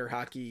the Snyder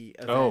Hockey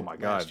event. Oh my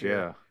god,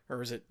 year, or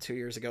was it 2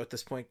 years ago at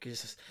this point?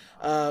 Jesus.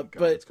 God,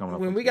 But it's coming up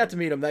when on we 2 got years. to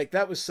meet him, like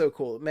that was so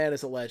cool. Man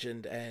is a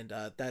legend, and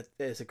that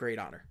is a great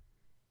honor.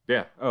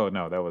 Yeah. Oh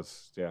no, that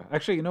was yeah.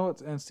 Actually, you know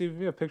what? And Steve,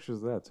 you have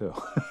pictures of that too.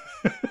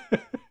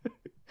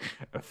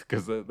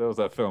 Because that was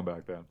that film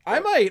back then. I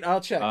might.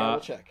 I'll check. I will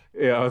check.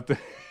 Yeah.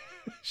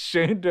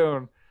 Shane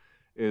Doan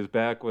is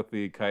back with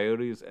the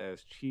Coyotes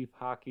as Chief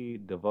Hockey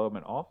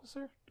Development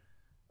Officer.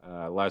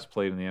 Last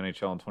played in the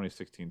NHL in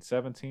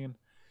 2016-17.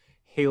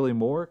 Haley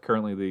Moore,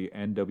 currently the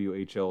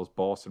NWHL's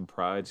Boston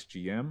Pride's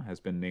GM,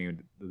 has been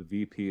named the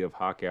VP of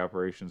Hockey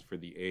Operations for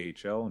the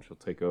AHL, and she'll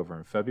take over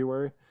in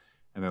February.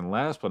 And then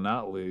last but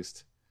not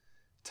least,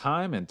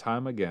 time and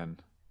time again,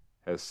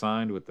 has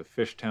signed with the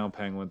Fishtown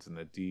Penguins in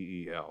the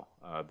DEL,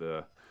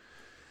 the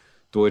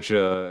Deutsche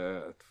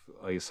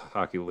Ice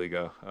Hockey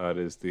Liga. It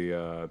is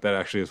the that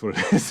actually is what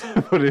it is.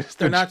 What it is.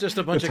 They're not just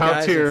a bunch of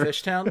guys in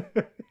Fishtown.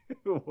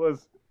 It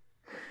was.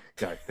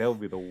 God, that would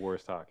be the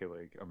worst hockey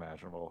league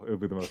imaginable. It would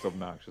be the most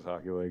obnoxious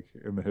hockey league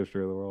in the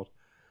history of the world.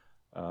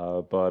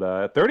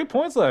 But 30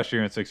 points last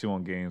year in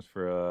 61 games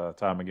for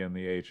time again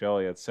in the AHL.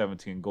 He had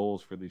 17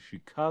 goals for the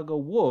Chicago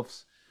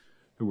Wolves,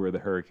 who were the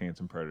Hurricanes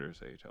and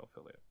Predators AHL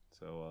affiliate.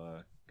 So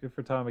good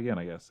for Tom again,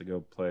 I guess, to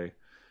go play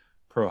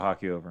pro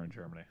hockey over in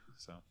Germany.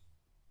 So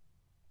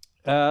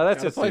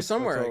that's it. Play Steve.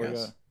 somewhere, That's I all we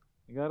guess.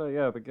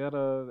 got. They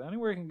gotta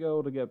anywhere you can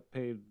go to get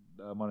paid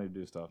money to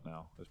do stuff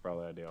now is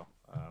probably ideal,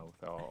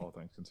 with all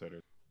things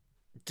considered.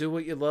 Do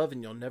what you love,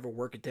 and you'll never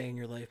work a day in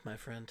your life, my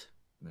friend.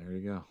 There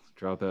you go.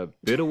 Drop that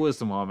bit of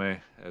wisdom on me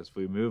as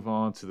we move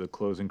on to the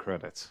closing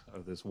credits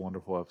of this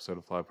wonderful episode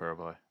of Fly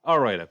Parabole. All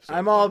right, episode.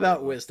 I'm all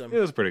about wisdom. It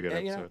was a pretty good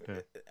And, you episode.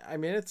 know, I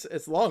mean,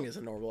 it's long as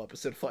a normal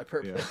episode of Fly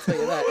Purple. Yeah. I'll tell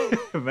you that.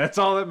 That's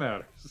all that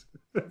matters.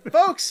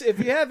 Folks, if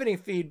you have any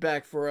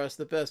feedback for us,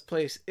 the best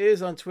place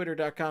is on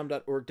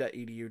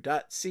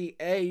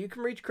twitter.com.org.edu.ca. You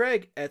can reach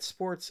Craig at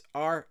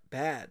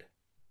sportsarbad.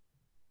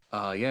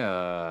 Well, you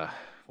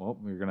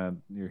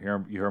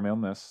hear me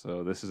on this.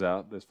 So this is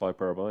out. This Fly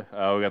Parabole.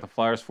 We got the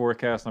Flyers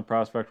forecast and the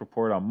prospect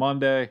report on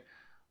Monday.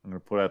 I'm gonna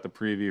put out the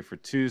preview for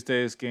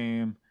Tuesday's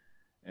game,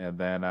 and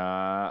then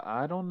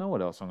I don't know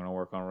what else I'm gonna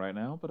work on right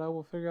now, but I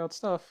will figure out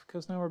stuff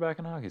because now we're back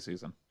in hockey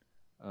season.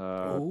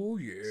 Oh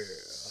yeah.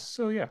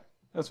 So yeah,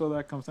 that's what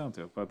that comes down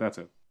to. But that's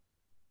it.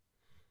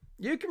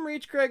 You can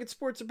reach Craig at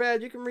Sports Are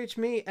Bad. You can reach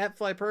me at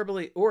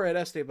Flyperbole or at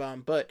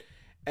Esteban. But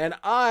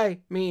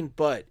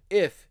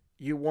if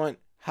you want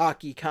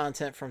hockey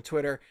content from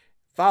Twitter,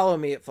 follow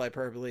me at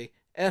Flyperbole.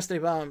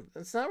 Esteban,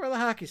 that's not where the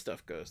hockey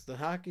stuff goes. The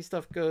hockey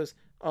stuff goes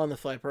on the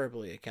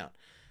Flyperbole account.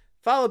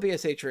 Follow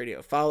BSH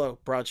Radio. Follow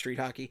Broad Street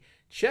Hockey.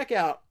 Check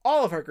out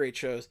all of our great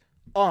shows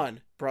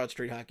on Broad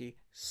Street Hockey.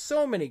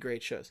 So many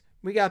great shows.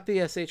 We got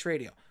BSH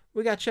Radio.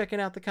 We got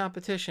Checking Out the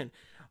Competition.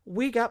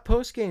 We got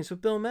Post Games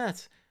with Bill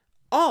Metz.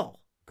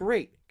 All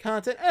great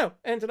content. Oh,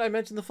 and did I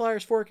mention the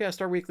Flyers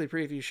Forecast, our weekly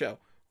preview show?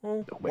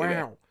 Oh,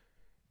 wow.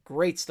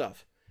 Great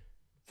stuff.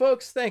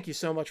 Folks, thank you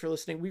so much for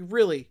listening. We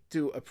really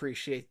do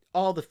appreciate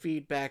all the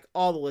feedback,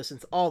 all the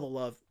listens, all the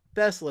love.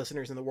 Best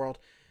listeners in the world.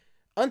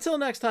 Until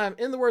next time,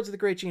 in the words of the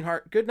great Gene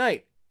Hart, good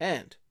night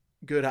and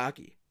good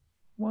hockey.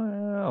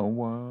 Wow,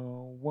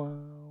 wow,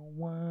 wow,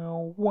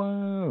 wow, wow,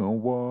 wow,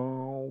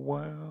 wow,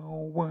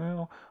 wow, wow,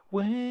 wow,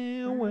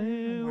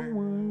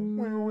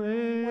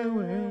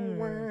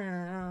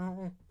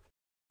 wow.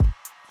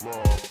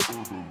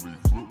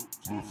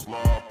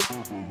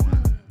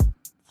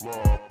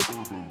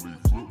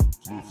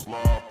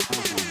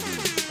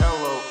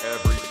 Hello,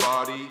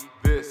 everybody.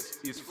 This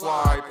is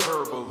Fly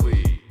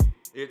Parabole.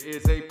 It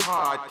is a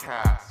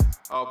podcast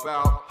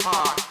about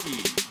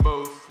hockey,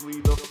 mostly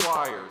the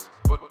Flyers,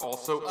 but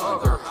also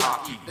other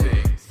hockey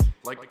things,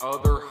 like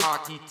other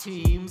hockey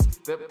teams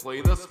that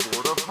play the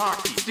sport of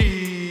hockey.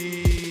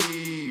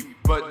 Steve,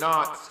 but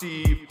not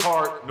Steve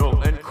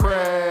Hartnell, and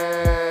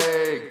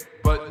Craig,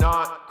 but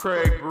not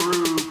Craig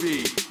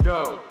Berube.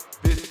 No,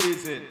 this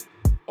isn't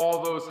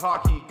all those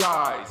hockey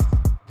guys.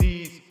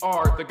 These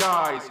are the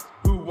guys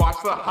who watch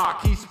the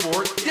hockey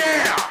sport.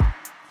 Yeah!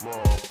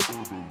 Fly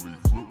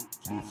Parabole,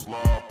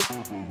 fly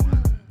Parabole,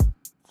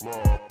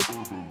 fly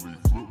Parabole,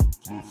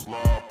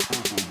 fly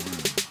Parabole.